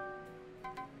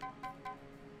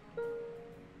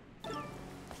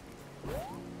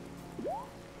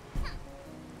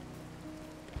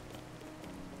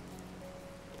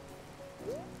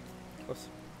 Oops.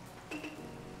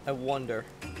 I wonder.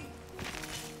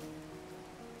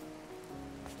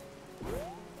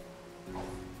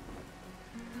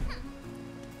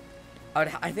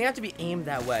 I think I have to be aimed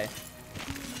that way.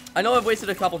 I know I've wasted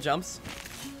a couple jumps.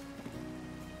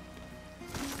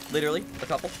 Literally, a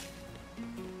couple.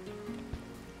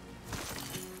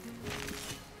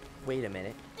 Wait a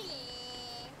minute.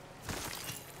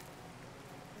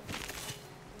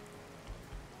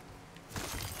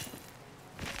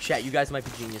 Chat, you guys might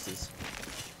be geniuses.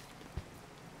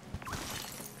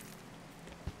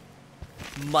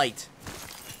 Might.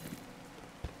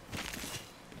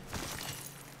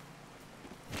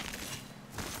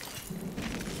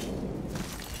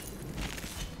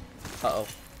 Uh-oh.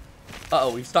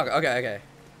 Uh-oh, we've stuck. Okay, okay.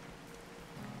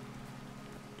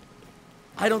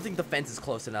 I don't think the fence is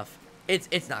close enough.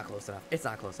 It's not close enough. It's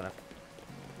not close enough.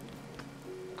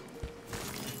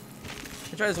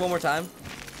 Can I try this one more time?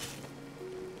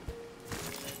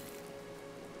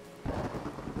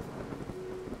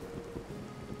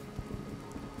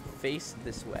 Face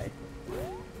this way.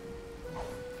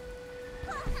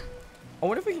 I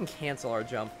wonder if we can cancel our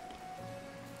jump.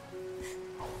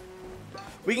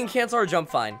 We can cancel our jump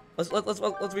fine. Let's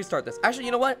restart this. Actually,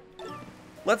 you know what?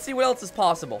 Let's see what else is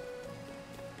possible.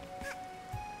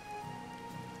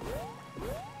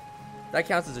 That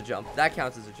counts as a jump. That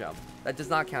counts as a jump. That does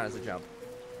not count as a jump.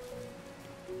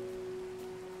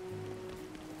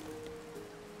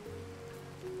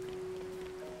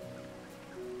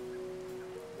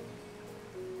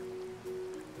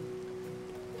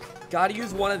 Gotta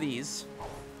use one of these.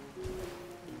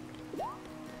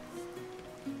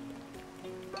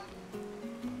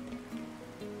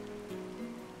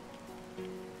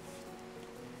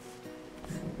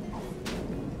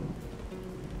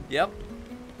 Yep.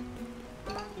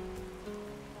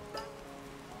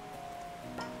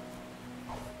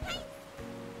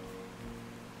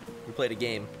 We played a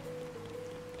game.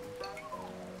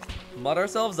 Mud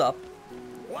ourselves up.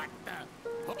 What the?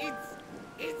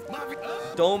 It's Bobby.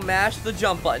 Don't mash the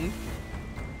jump button.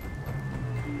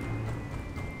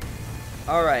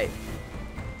 Alright.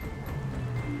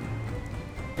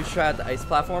 You try out the ice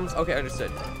platforms? Okay,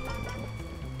 understood.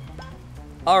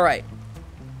 Alright.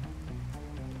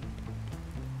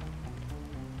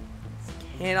 This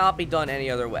cannot be done any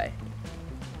other way.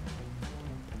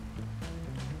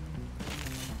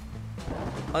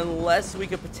 Unless we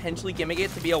could potentially gimmick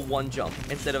it to be a one jump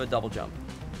instead of a double jump.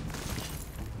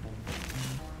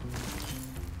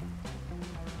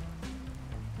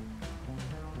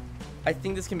 I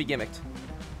think this can be gimmicked.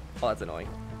 Oh, that's annoying.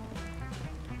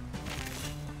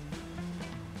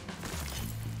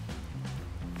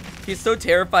 He's so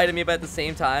terrified of me, but at the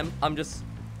same time, I'm just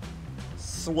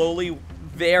slowly,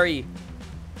 very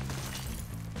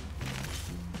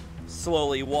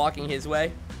slowly walking his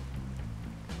way.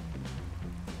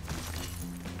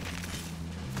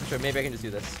 Sure, maybe I can just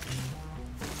do this.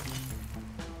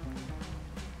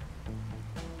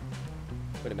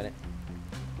 Wait a minute.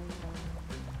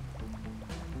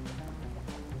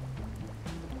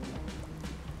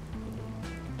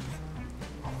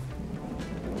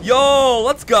 Yo,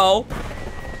 let's go.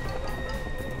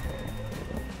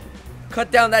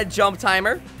 Cut down that jump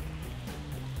timer.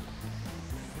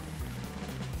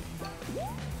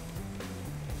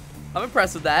 I'm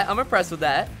impressed with that. I'm impressed with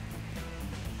that.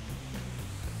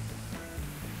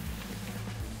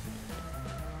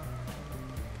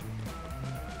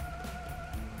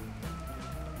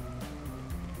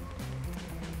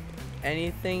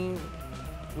 Anything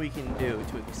we can do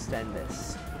to extend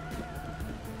this?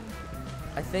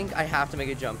 I think I have to make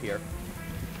a jump here.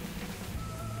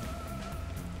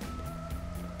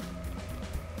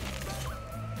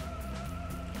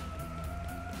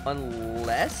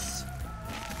 Unless...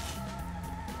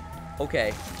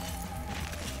 Okay.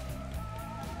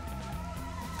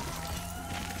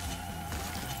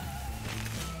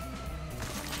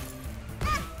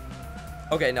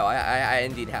 Okay, no, I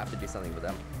indeed have to do something with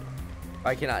them.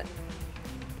 I cannot.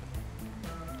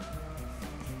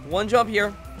 One jump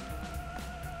here.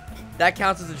 That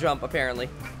counts as a jump, apparently.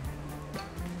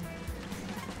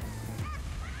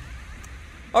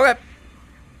 Okay.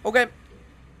 Okay.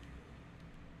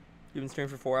 You've been streaming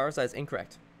for 4 hours? That is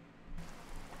incorrect.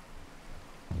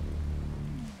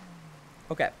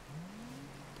 Okay.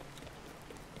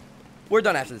 We're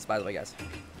done after this, by the way, guys.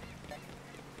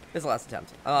 This is the last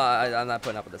attempt. I'm not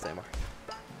putting up with this anymore.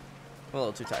 I'm a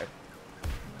little too tired.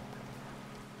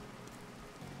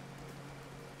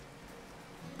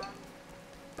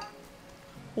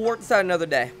 We'll work this out another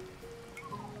day.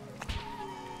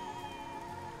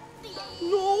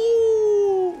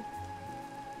 No!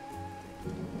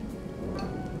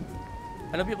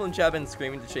 I know people in chat have been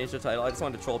screaming to change the title. I just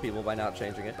wanted to troll people by not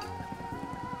changing it.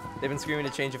 They've been screaming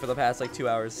to change it for the past, like, 2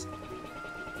 hours.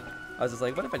 I was just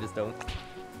like, what if I just don't?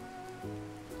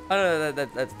 I don't know,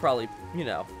 that's probably, you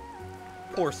know,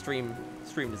 poor stream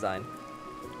design.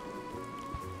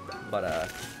 But,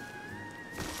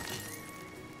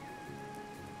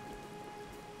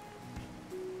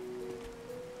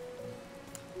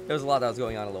 there was a lot that was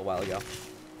going on a little while ago.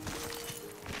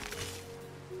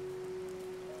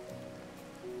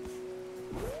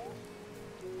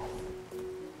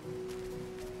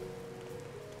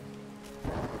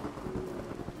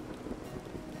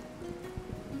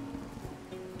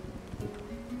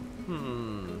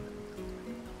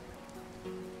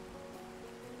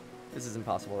 This is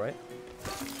impossible, right?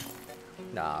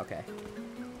 Nah, okay.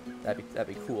 That'd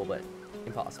be cool, but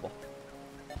impossible.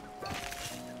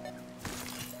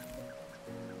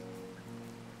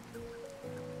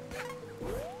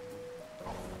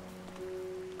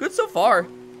 Good so far.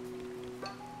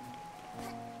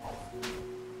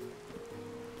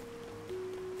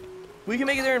 We can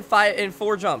make it there in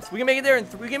 4 jumps. We can make it there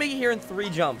we can make it here in 3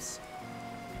 jumps.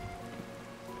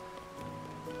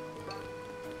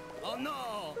 Oh no!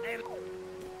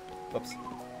 Whoops.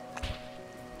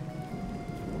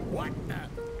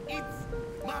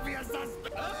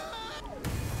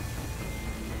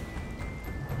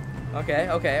 Okay,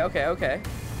 okay, okay, okay.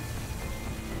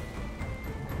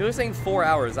 You're saying 4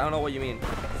 hours. I don't know what you mean.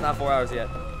 It's not 4 hours yet.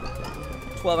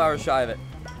 12 hours shy of it.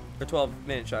 Or 12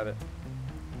 minutes shy of it.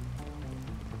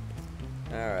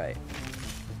 Alright.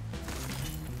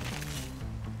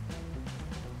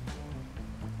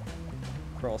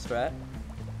 Crawl strat.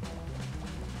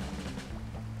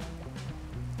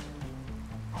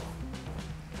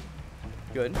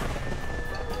 Good.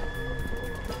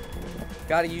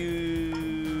 Gotta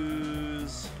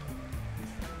use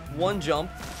 1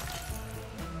 jump.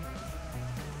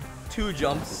 2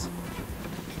 jumps.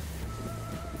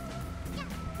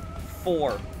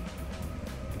 4.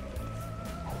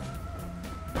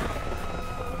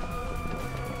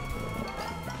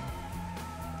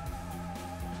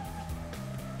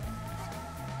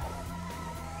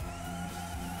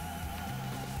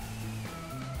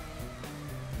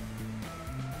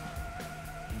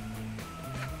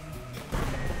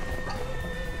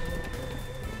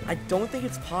 I don't think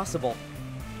it's possible.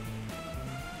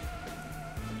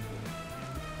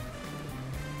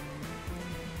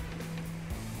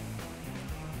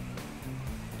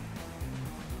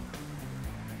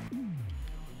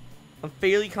 I'm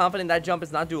fairly confident that jump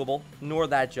is not doable, nor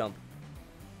that jump.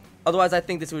 Otherwise, I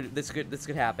think this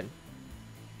could happen.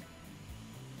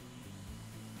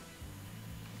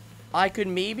 I could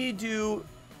maybe do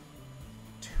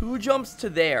 2 jumps to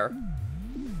there.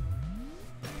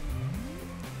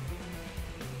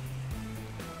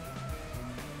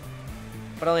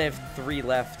 But I only have 3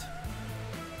 left.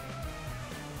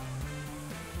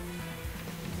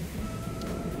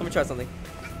 Let me try something.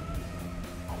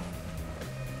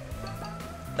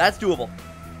 That's doable.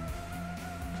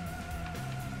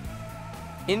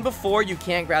 In before, you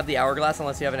can't grab the hourglass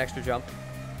unless you have an extra jump.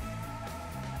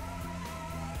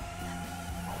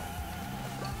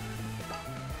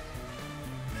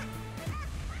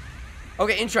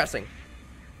 Okay, interesting.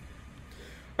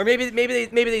 Or maybe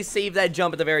they save that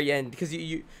jump at the very end because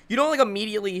you don't like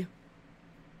immediately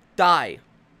die.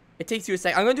 It takes you a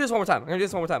sec. I'm gonna do this one more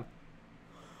time.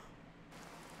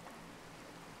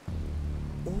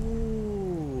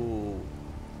 Ooh.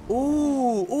 Ooh,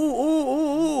 ooh, ooh,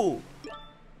 ooh, ooh.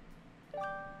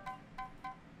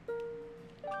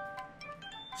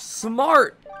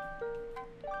 Smart.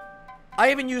 I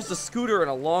haven't used a scooter in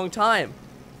a long time.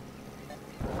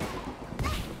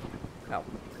 Ow.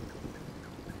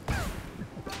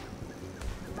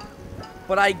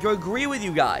 But I agree with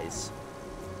you guys.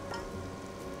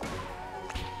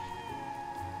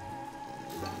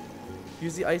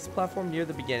 Use the ice platform near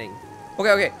the beginning.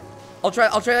 Okay. I'll try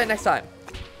that next time.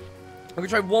 I'm gonna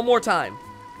try one more time.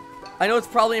 I know it's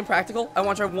probably impractical. I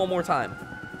want to try one more time.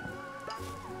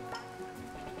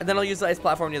 And then I'll use the ice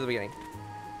platform near the beginning.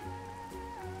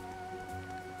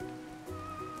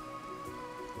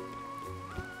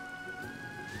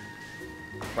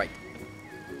 Right.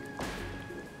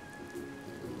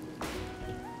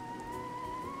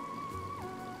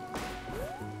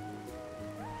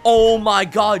 Oh my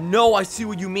god, no, I see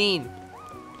what you mean.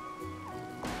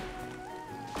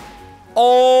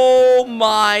 Oh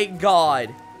my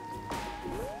god.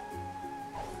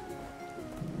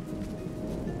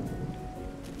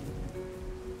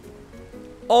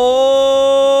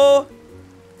 Oh.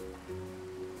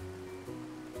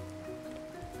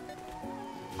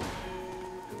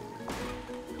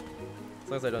 As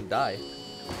long as I don't die.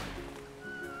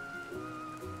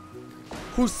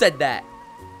 Who said that?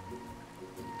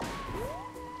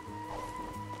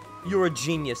 You're a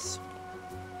genius.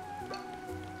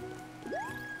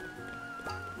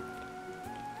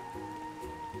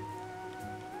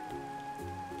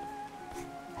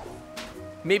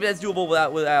 Maybe that's doable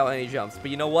without any jumps,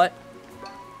 but you know what?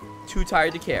 Too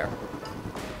tired to care.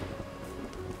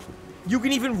 You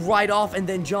can even ride off and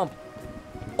then jump.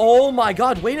 Oh my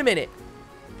god, wait a minute.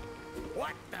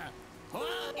 What the?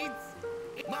 Oh, it's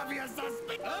mafia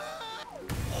suspect.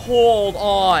 Hold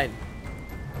on.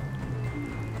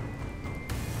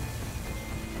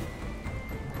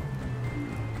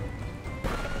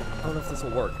 I don't know if this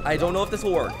will work. I don't know if this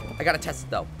will work. I gotta test it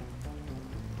though.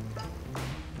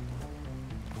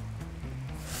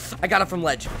 I got it from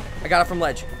ledge.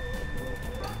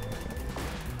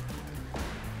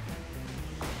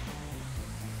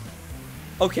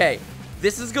 Okay.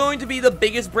 This is going to be the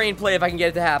biggest brain play if I can get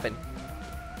it to happen.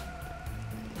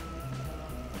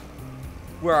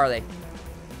 Where are they?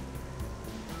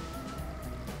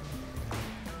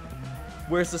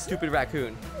 Where's the stupid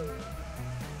raccoon?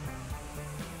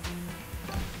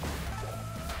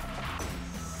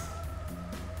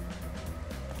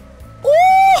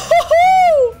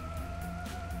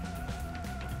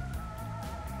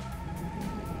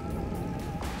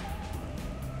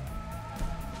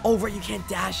 Oh, right, you can't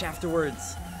dash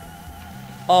afterwards.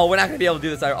 Oh, we're not going to be able to do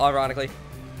this, ironically.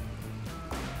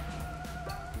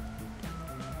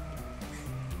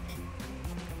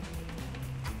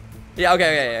 Yeah,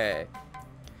 okay.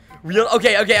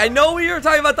 Okay, I know we were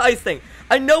talking about the ice thing.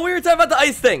 I know we were talking about the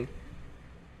ice thing.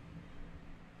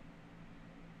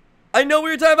 I don't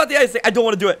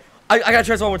want to do it. I gotta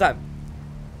try this one more time.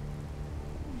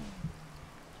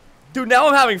 Dude, now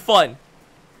I'm having fun.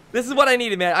 This is what I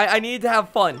needed, man. I needed to have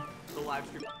fun. The live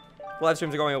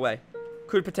streams are going away.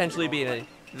 Could potentially be, and it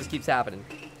just keeps happening.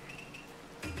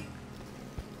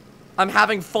 I'm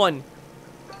having fun.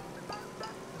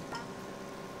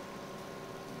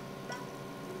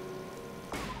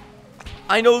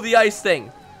 I know the ice thing.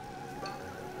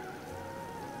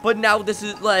 But now this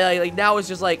is like now it's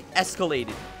just like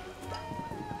escalated.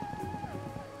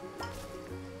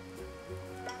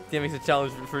 Damn, makes a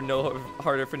challenge for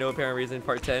harder for no apparent reason,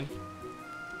 part 10.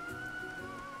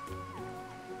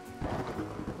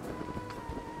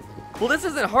 Well, this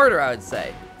isn't harder, I would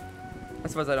say. I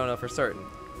suppose I don't know for certain.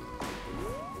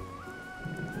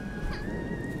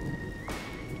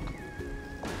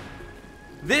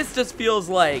 This just feels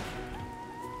like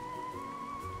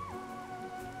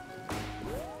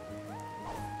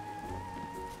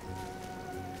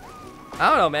I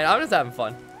don't know, man. I'm just having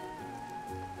fun.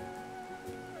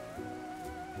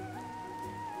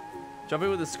 Jumping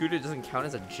with a scooter doesn't count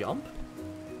as a jump?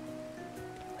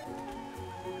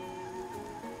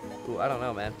 Ooh, I don't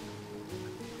know, man.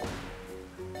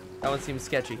 That one seems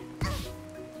sketchy.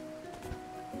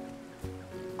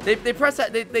 They press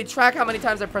that. They track how many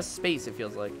times I press space, it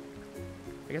feels like.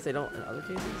 I guess they don't in other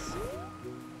cases.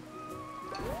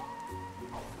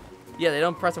 Yeah, they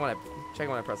don't press it when I check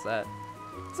when I press that.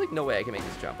 It's like no way I can make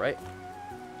this jump, right?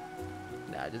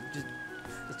 Nah,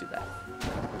 just do that.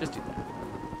 Just do that.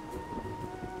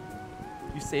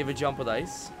 You save a jump with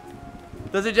ice.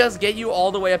 Does it just get you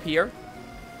all the way up here?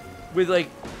 With like...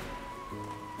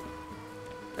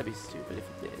 That'd be stupid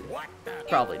if it did.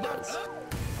 Probably does.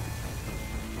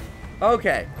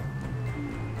 Okay.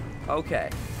 Okay.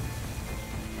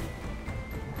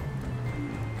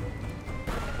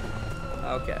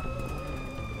 Okay.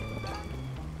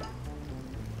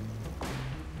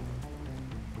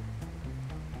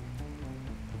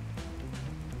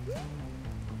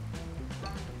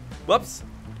 Whoops.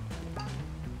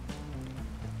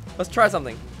 Let's try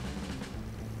something.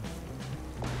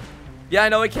 Yeah, I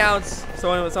know it counts.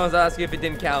 Someone's asking if it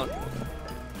didn't count.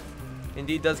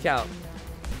 Indeed does count.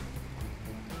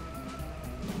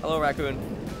 Hello, raccoon.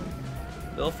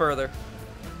 A little further.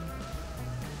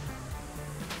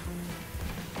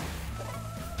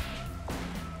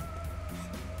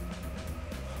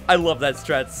 I love that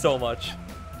strat so much.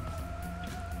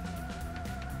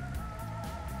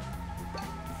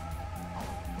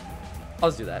 I'll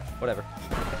just do that. Whatever.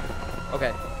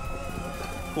 Okay.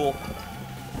 Cool.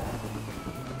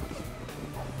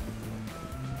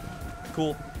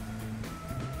 Cool.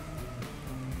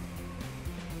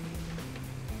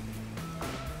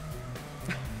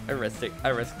 I risked it. I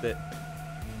risked it.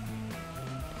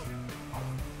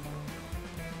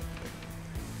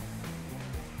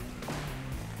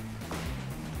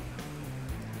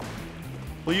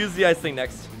 We'll use the ice thing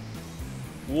next.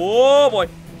 Whoa, boy.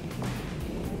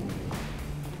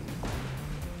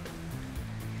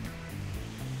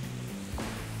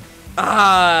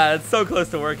 Ah, it's so close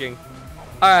to working.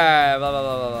 Alright, blah, blah,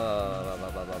 blah, blah, blah,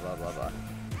 blah, blah, blah, blah, blah,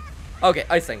 blah. Okay,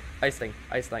 ice thing, ice thing,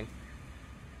 ice thing.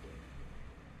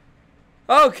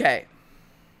 Okay.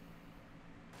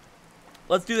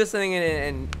 Let's do this thing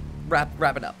and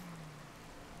wrap it up.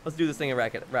 Let's do this thing and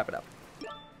wrap it up.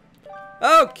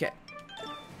 Okay.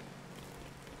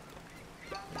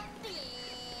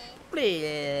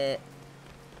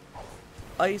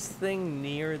 Ice thing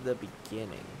near the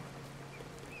beginning.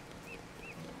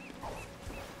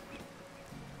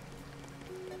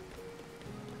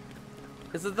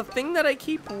 Is it the thing that I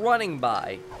keep running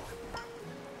by?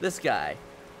 This guy.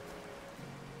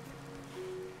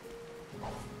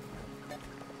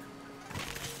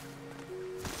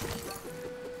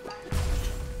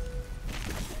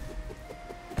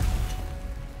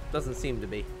 Doesn't seem to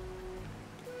be.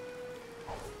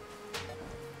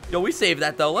 Yo, we saved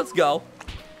that though. Let's go.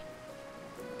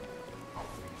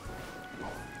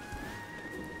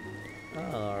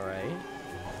 Alright.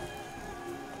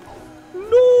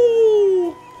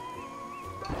 No!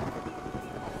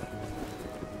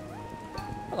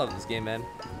 I love this game, man.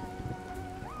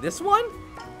 This one?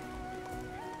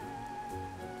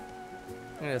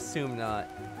 I'm gonna assume not.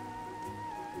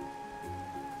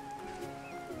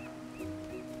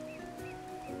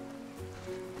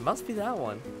 It must be that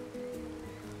one.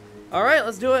 All right,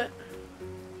 let's do it.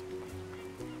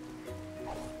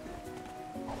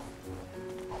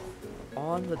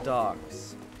 On the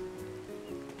docks.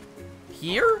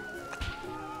 Here?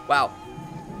 Wow.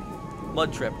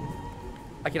 Mud trip.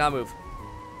 I cannot move.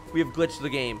 We have glitched the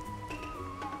game.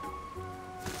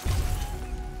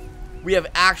 We have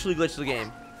actually glitched the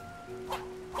game.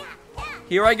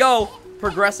 Here I go.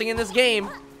 Progressing in this game.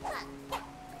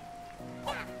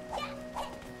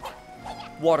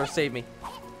 Water, save me.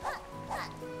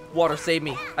 Water, save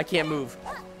me. I can't move.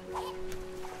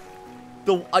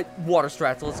 Water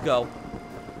strats, let's go.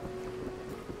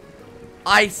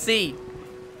 I see.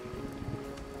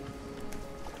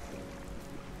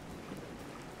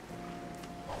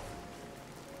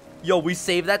 Yo, we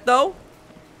saved that though?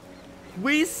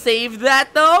 We saved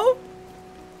that though?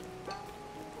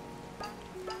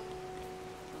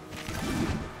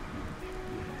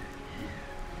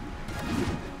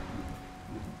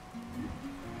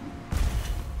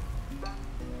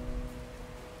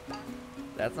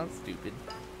 That's not stupid.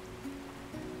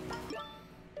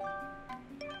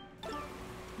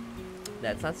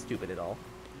 That's not stupid at all.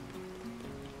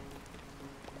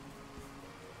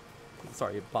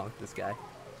 Sorry, you bonked this guy.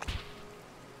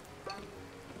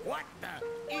 What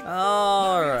the?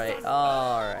 Alright,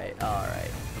 alright,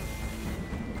 alright.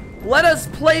 Let us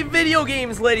play video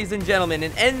games, ladies and gentlemen,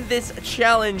 and end this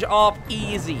challenge off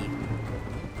easy.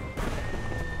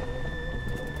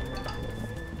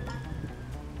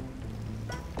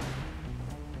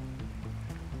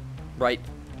 Right.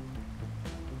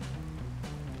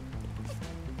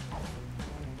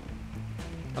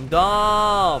 I'm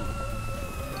dumb.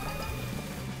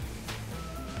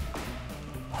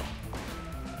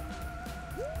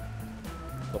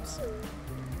 Oops.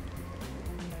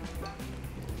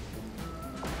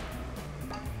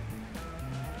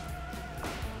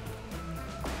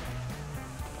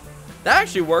 That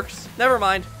actually works. Never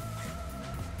mind.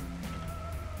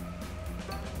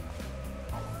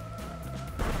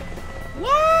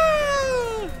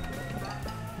 Woo!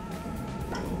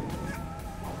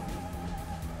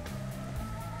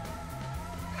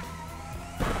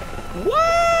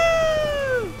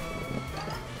 Woo!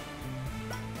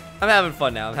 I'm having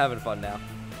fun now. I'm having fun now.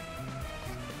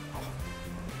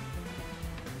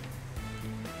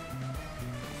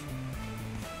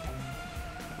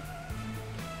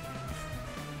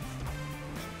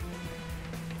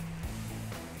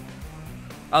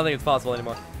 I don't think it's possible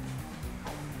anymore.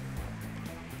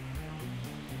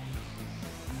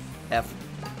 F.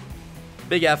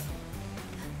 Big F.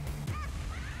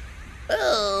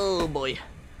 Oh boy.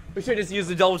 We should just use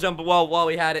the double jump while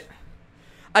we had it.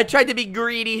 I tried to be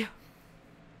greedy.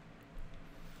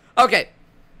 Okay.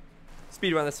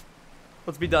 Speedrun this.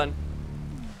 Let's be done.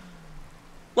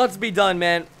 Let's be done,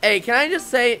 man. Hey, can I just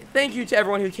say thank you to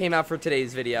everyone who came out for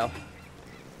today's video.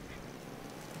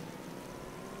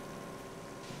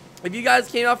 If you guys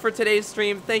came out for today's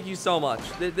stream, thank you so much.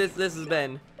 This has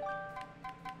been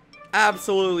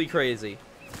absolutely crazy.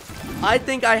 I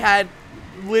think I had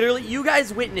literally, you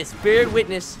guys bared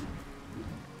witness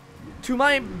to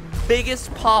my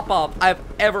biggest pop-up I've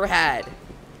ever had.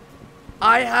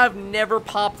 I have never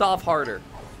popped off harder.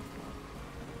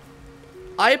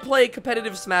 I play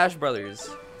competitive Smash Brothers,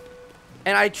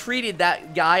 and I treated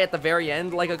that guy at the very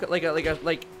end like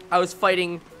I was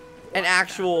fighting an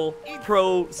actual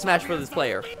pro Smash Brothers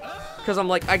player, because I'm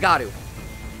like, I got to.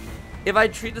 If I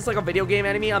treat this like a video game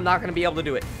enemy, I'm not gonna be able to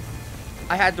do it.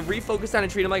 I had to refocus down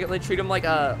and treat him like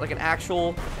an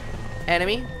actual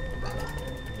enemy,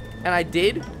 and I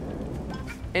did.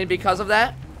 And because of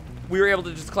that, we were able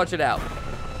to just clutch it out.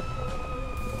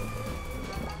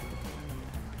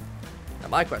 Now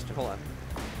my question, hold on.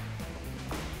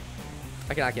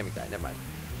 I cannot gimmick that. Never mind.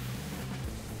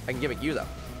 I can gimmick you though.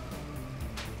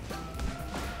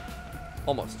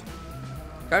 Almost.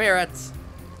 Come here, rats.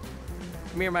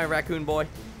 Come here, my raccoon boy.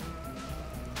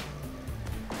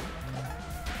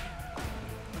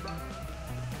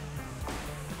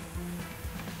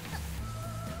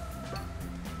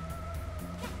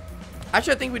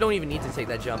 Actually, I think we don't even need to take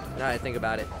that jump, now that I think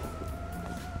about it.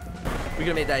 We could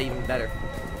have made that even better.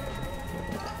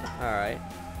 Alright.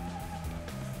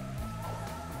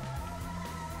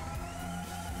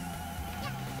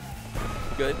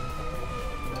 Good.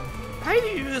 How do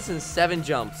you do this in 7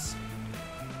 jumps?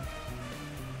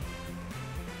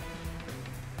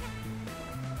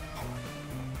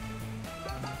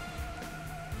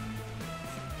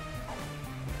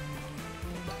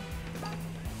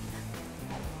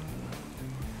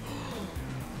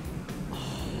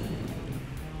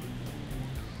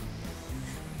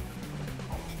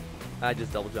 I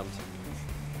just double jumped.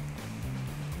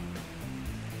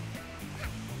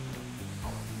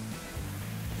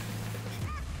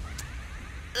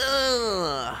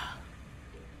 Ugh.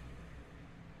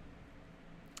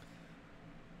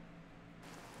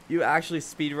 You actually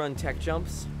speedrun tech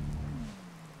jumps?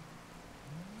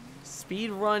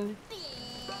 Speedrun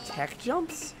tech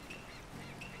jumps?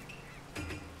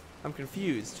 I'm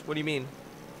confused. What do you mean?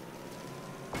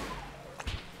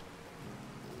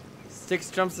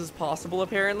 6 jumps is possible,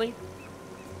 apparently?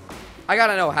 I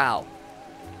gotta know how.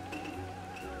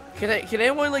 Can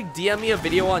anyone, like, DM me a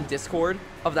video on Discord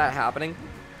of that happening?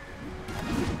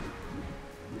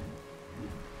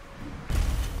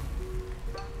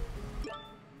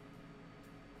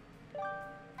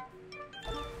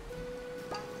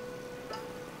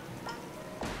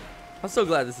 I'm so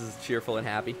glad this is cheerful and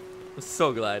happy. I'm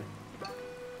so glad.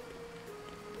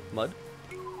 Mud?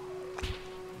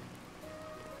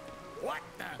 What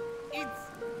the? It's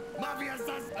mafia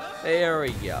sus. There we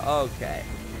go. Okay.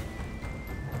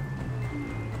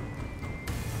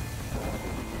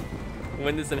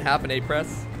 When this didn't happen,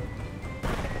 press.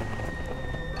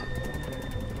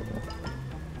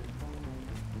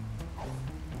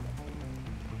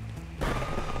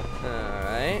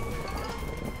 Alright.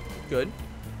 Good.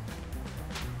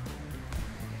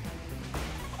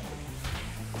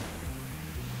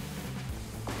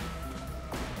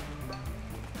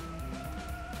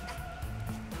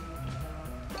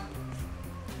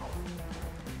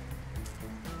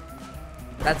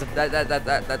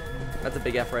 That's a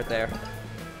big F right there.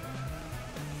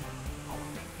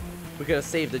 We could have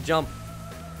saved the jump.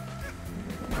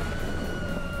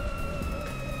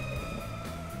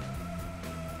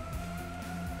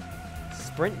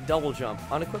 Sprint double jump.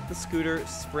 Unequip the scooter,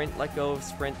 sprint, let go of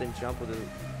sprint, then jump with a...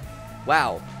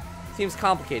 Wow. Seems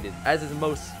complicated, as is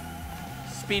most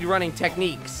speedrunning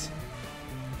techniques.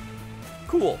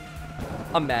 Cool.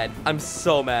 I'm mad. I'm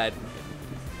so mad.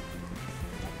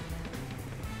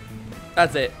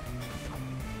 That's it.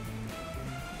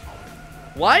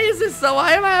 Why is this so?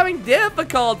 Why am I having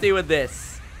difficulty with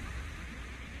this?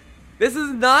 This is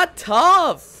not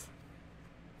tough.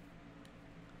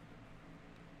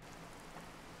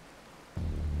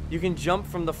 You can jump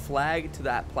from the flag to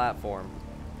that platform.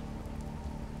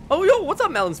 Oh, yo, what's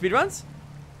up, Melon Speedruns?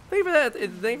 Thank you for that.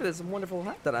 Thank you for this wonderful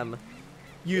hat that I'm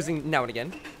using now and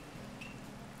again.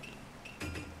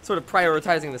 Sort of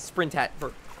prioritizing the sprint hat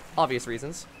for obvious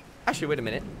reasons. Actually, wait a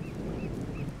minute.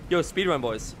 Yo, speedrun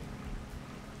boys.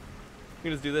 We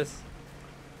can just do this.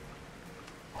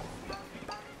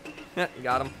 Yeah,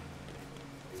 got him.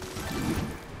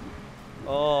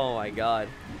 Oh my god.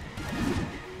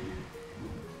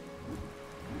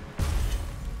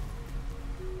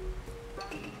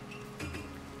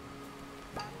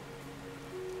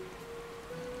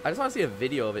 I just want to see a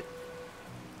video of it.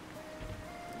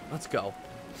 Let's go.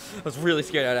 I was really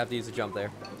scared I'd have to use a jump there.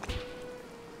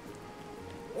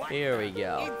 Here we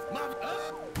go.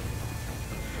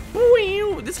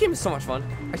 Woo! This game is so much fun.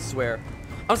 I swear.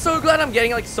 I'm so glad I'm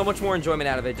getting like so much more enjoyment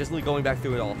out of it, just going back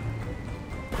through it all.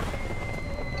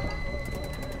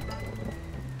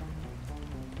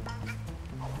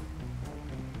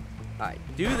 Alright,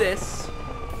 do this.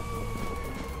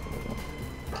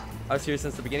 I was here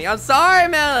since the beginning. I'm sorry,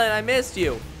 Melon. I missed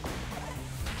you.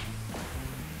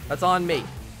 That's on me.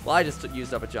 Well, I just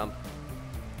used up a jump.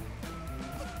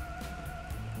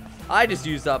 I just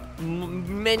used up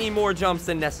many more jumps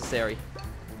than necessary.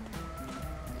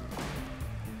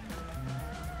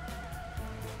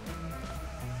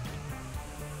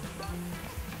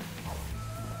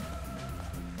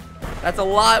 That's a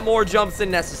lot more jumps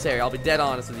than necessary. I'll be dead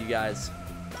honest with you guys.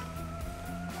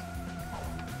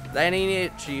 That ain't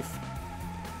it, Chief.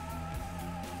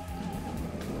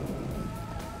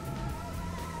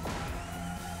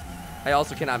 I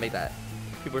also cannot make that.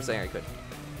 People are saying I could.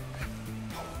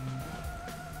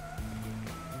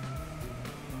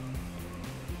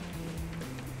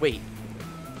 Wait.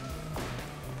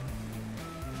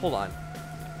 Hold on.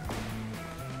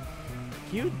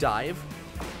 Can you dive?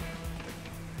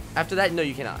 After that, no,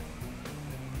 you cannot.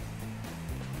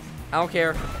 I don't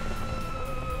care.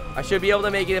 I should be able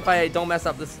to make it if I don't mess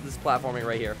up this platforming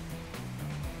right here.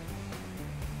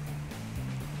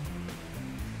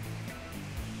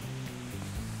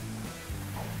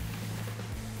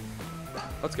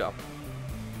 Let's go.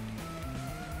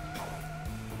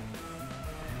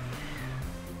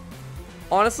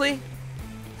 Honestly,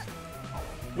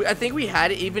 I think we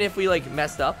had it even if we like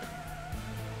messed up.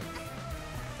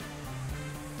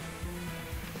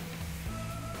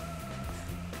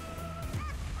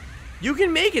 You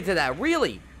can make it to that,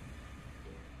 really.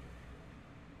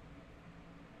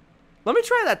 Let me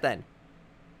try that then.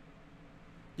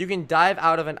 You can dive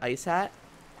out of an ice hat.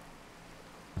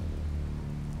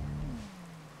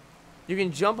 You can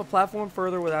jump a platform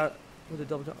further with a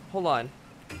double jump. Hold on.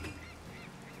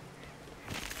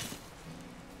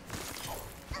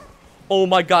 Oh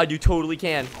my god, you totally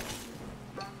can.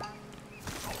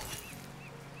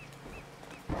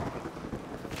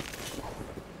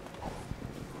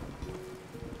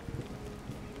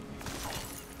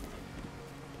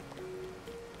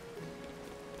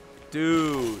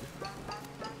 Dude.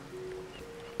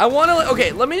 I want to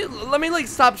okay, let me like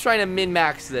stop trying to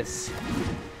min-max this.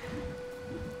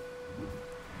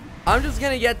 I'm just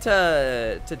going to get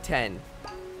to 10.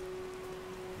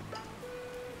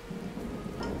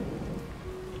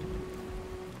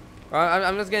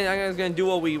 I'm just gonna do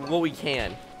what we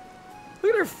can.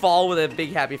 Look at her fall with a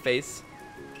big happy face.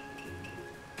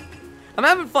 I'm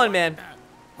having fun, man.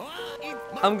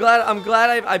 I'm glad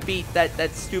I beat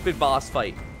that stupid boss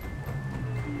fight.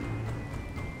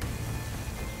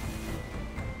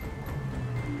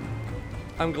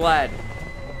 I'm glad.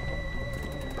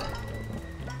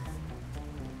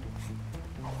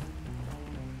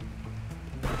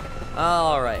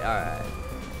 All right.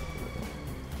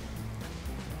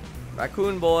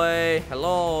 Raccoon boy,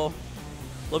 hello. A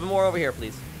little bit more over here,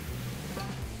 please.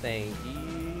 Thank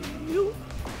you.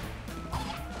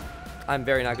 I'm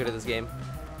very not good at this game.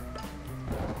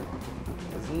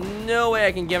 There's no way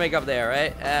I can gimmick up there,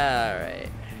 right? Alright.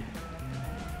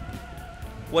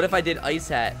 What if I did ice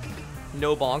hat?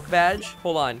 No bonk badge?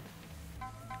 Hold on.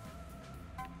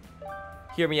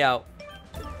 Hear me out.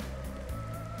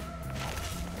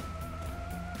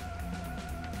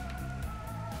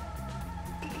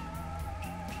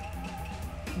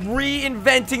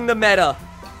 Reinventing the meta.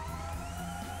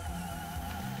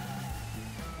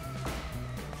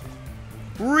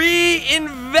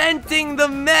 Reinventing the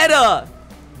meta.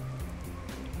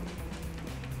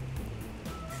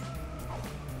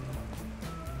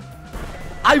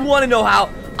 I want to know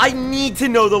how. I need to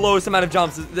know the lowest amount of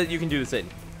jumps that you can do this in.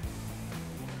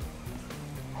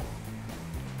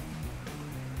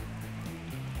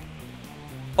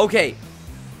 Okay.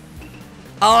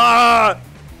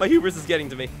 My hubris is getting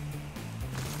to me.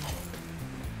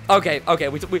 Okay,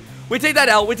 we take that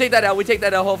out. We take that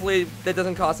out. Hopefully that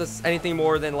doesn't cost us anything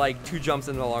more than like 2 jumps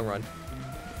in the long run.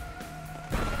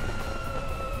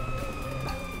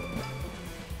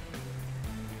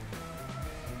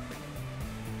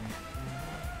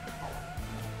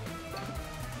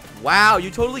 Wow,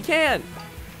 you totally can.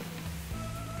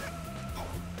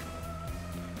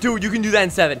 Dude, you can do that in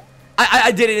 7.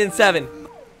 I did it in 7.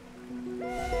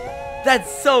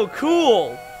 That's so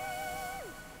cool.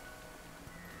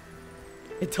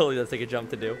 It totally does take a jump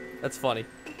to do. That's funny.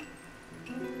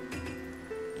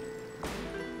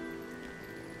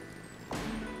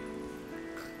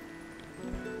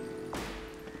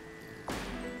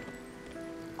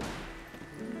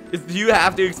 Do you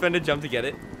have to expend a jump to get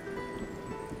it?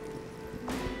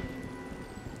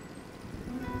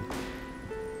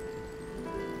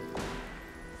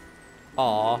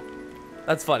 Aw.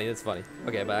 That's funny, that's funny.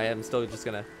 Okay, but I am still just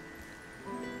gonna...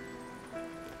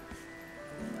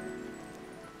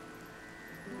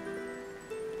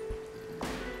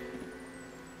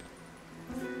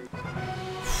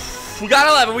 We got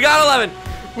 11, we got 11!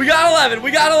 We got 11,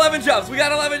 we got 11 jumps, we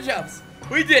got 11 jumps!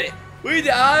 We did it! We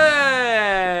did...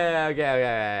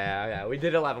 Okay. We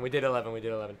did 11, we did 11, we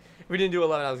did 11. If we didn't do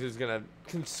 11, I was just gonna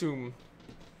consume...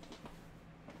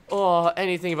 Oh,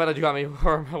 anything about a Gummy,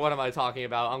 or what am I talking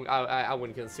about? I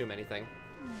wouldn't consume anything.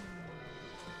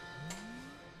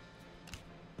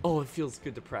 Oh, it feels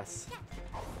good to press.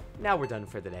 Now we're done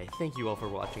for the day. Thank you all for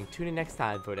watching. Tune in next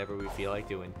time for whatever we feel like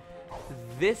doing.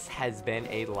 This has been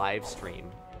a live stream.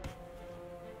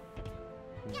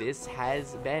 This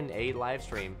has been a live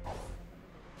stream.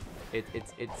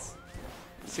 It's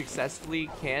successfully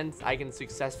I can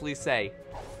successfully say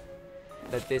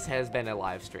that this has been a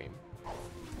live stream.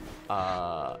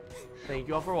 Thank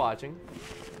you all for watching.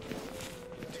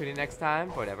 Tune in next time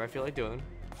for whatever I feel like doing.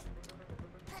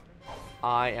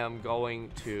 I am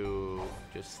going to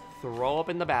just throw up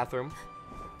in the bathroom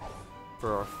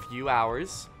for a few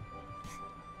hours.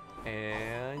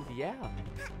 And yeah.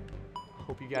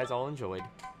 Hope you guys all enjoyed.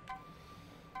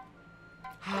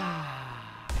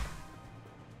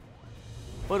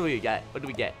 What do we get? What do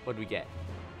we get? What do we get?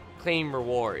 Claim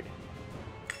reward.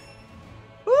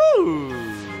 Ooh.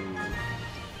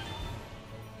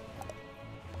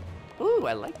 Ooh,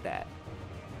 I like that.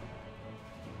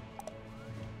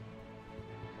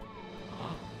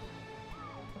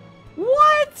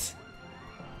 What?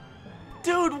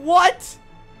 Dude, what?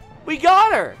 We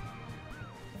got her.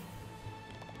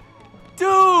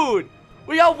 Dude,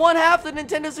 we got 1/2 the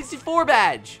Nintendo 64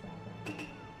 badge.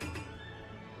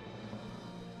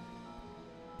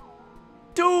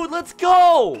 Let's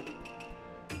go!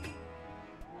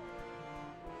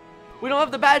 We don't have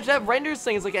the badge that renders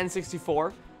things like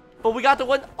N64, but we got the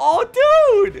one. Oh,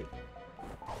 dude!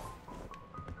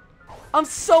 I'm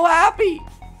so happy!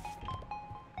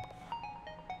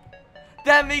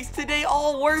 That makes today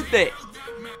all worth it.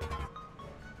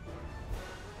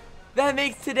 That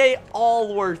makes today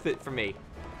all worth it for me.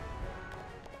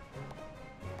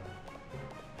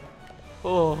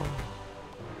 Oh.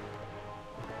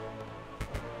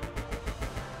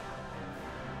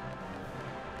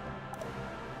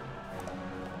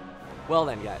 Well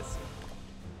then, guys.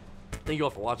 Thank you all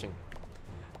for watching.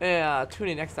 Yeah, tune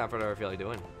in next time for whatever I feel like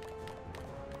doing.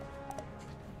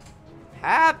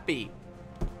 Happy.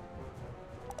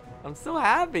 I'm so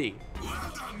happy. Well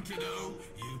done, kiddo.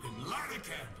 You can light a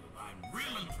candle. I'm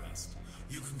real impressed.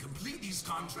 You can complete these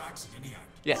contracts at any act.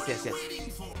 Yes, What yes, are you yes. waiting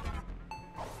for?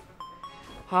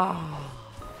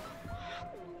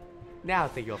 Now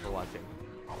thank you all for watching.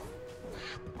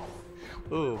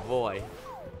 Ooh, boy.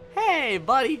 Hey,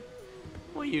 buddy.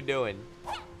 What are you doing?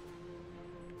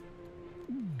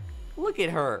 Look at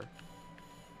her.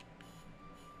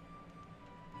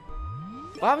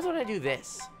 What happens when I do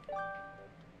this?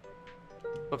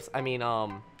 Whoops, I mean,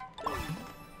 how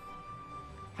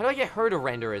do I get her to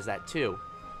render as that too?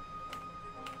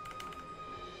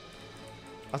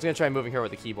 I was gonna try moving her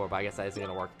with the keyboard, but I guess that isn't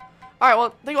gonna work. Alright,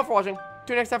 well, thank you all for watching.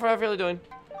 Tune in next time for whatever you're doing.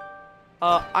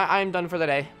 I'm done for the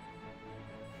day.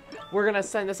 We're gonna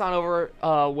send this on over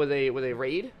with a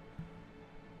raid.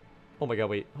 Oh my god,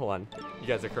 wait, hold on. You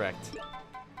guys are correct.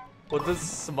 What does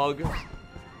smug?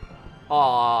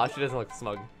 Aw, she doesn't look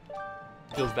smug.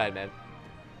 Feels bad, man.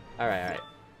 Alright, alright.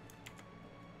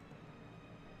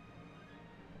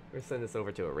 We're gonna send this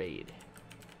over to a raid.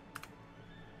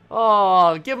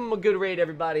 Oh, give them a good raid,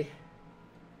 everybody.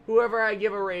 Whoever I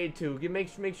give a raid to, make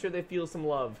sure they feel some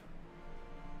love.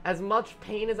 As much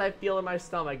pain as I feel in my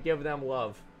stomach, give them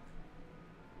love.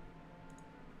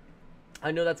 I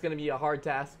know that's gonna be a hard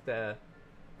task to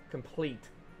complete.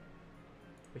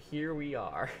 But here we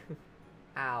are.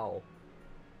 Ow.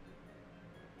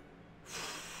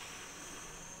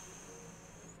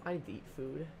 I need to eat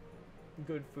food.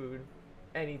 Good food.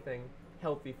 Anything.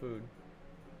 Healthy food.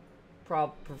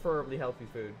 Preferably healthy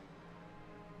food.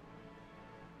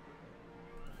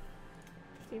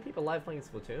 15 people live playing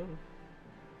Splatoon.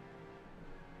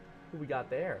 Who we got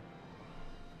there?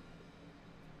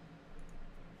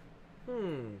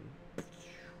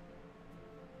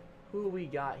 Who we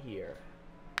got here?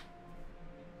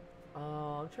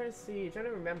 I'm trying to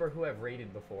remember who I've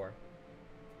raided before.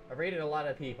 I've raided a lot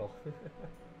of people.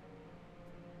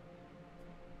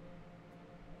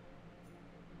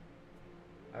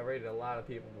 I raided a lot of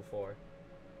people before.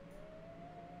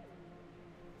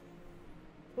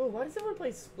 Oh, why does everyone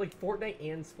play like Fortnite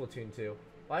and Splatoon 2?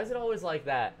 Why is it always like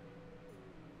that?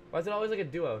 Why is it always like a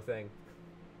duo thing?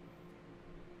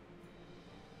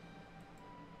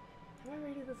 Have I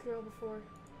raided this girl before?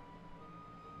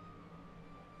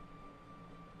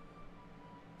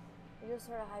 You just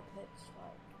heard a high pitch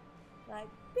like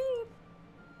beep.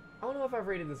 I don't know if I've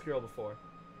raided this girl before.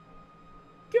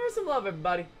 Give her some love,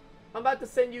 everybody. I'm about to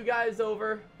send you guys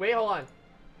over. Wait, hold on.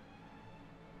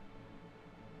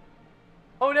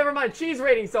 Oh, never mind. She's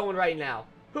raiding someone right now.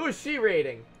 Who is she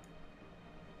raiding?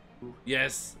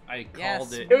 Yes, I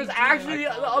called it. It was actually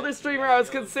the other streamer I was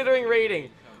considering raiding.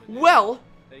 Well,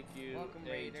 Thank you, Welcome,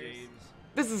 hey, raiders. James.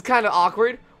 this is kind of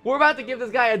awkward. We're about to give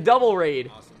this guy a double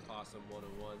raid. Awesome Possum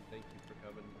 101. Thank you for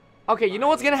coming. Okay, you know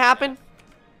what's gonna happen?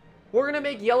 We're gonna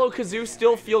make Yellow Kazoo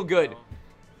still feel good.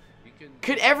 You can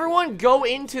Could everyone go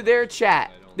into their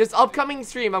chat? This upcoming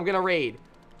stream I'm gonna raid.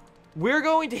 We're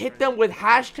going to hit them with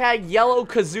hashtag Yellow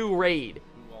Kazoo raid.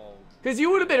 do all Because you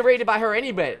would have been raided by her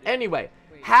anyway.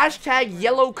 Hashtag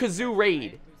Yellow Kazoo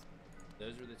raid.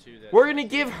 those were the two that We're gonna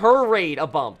give her raid a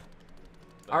bump.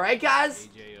 Alright, guys?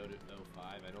 AJ 05.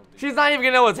 I don't think She's not even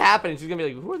gonna know what's happening. She's gonna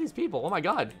be like, who are these people? Oh my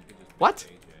god. you could just What?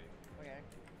 pick AJ. Okay.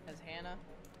 As Hannah.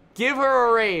 Give her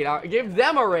a raid. Give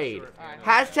them a raid.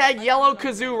 Hashtag Yellow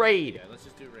Kazoo raid. Yeah, let's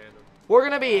just do random. We're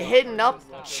gonna be hitting up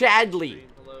Chadley.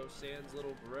 Hello, Sans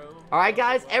little bro. Alright,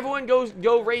 guys? Everyone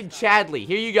go raid Chadley.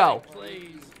 Here you go. Plays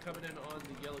coming in on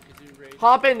the Yellow Kazoo raid.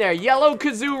 Hop in there. Yellow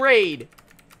Kazoo raid.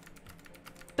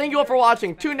 Thank you all for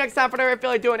watching. Tune in next time for whatever I feel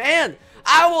like doing. And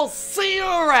I will see you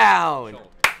around.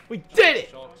 We did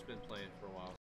it.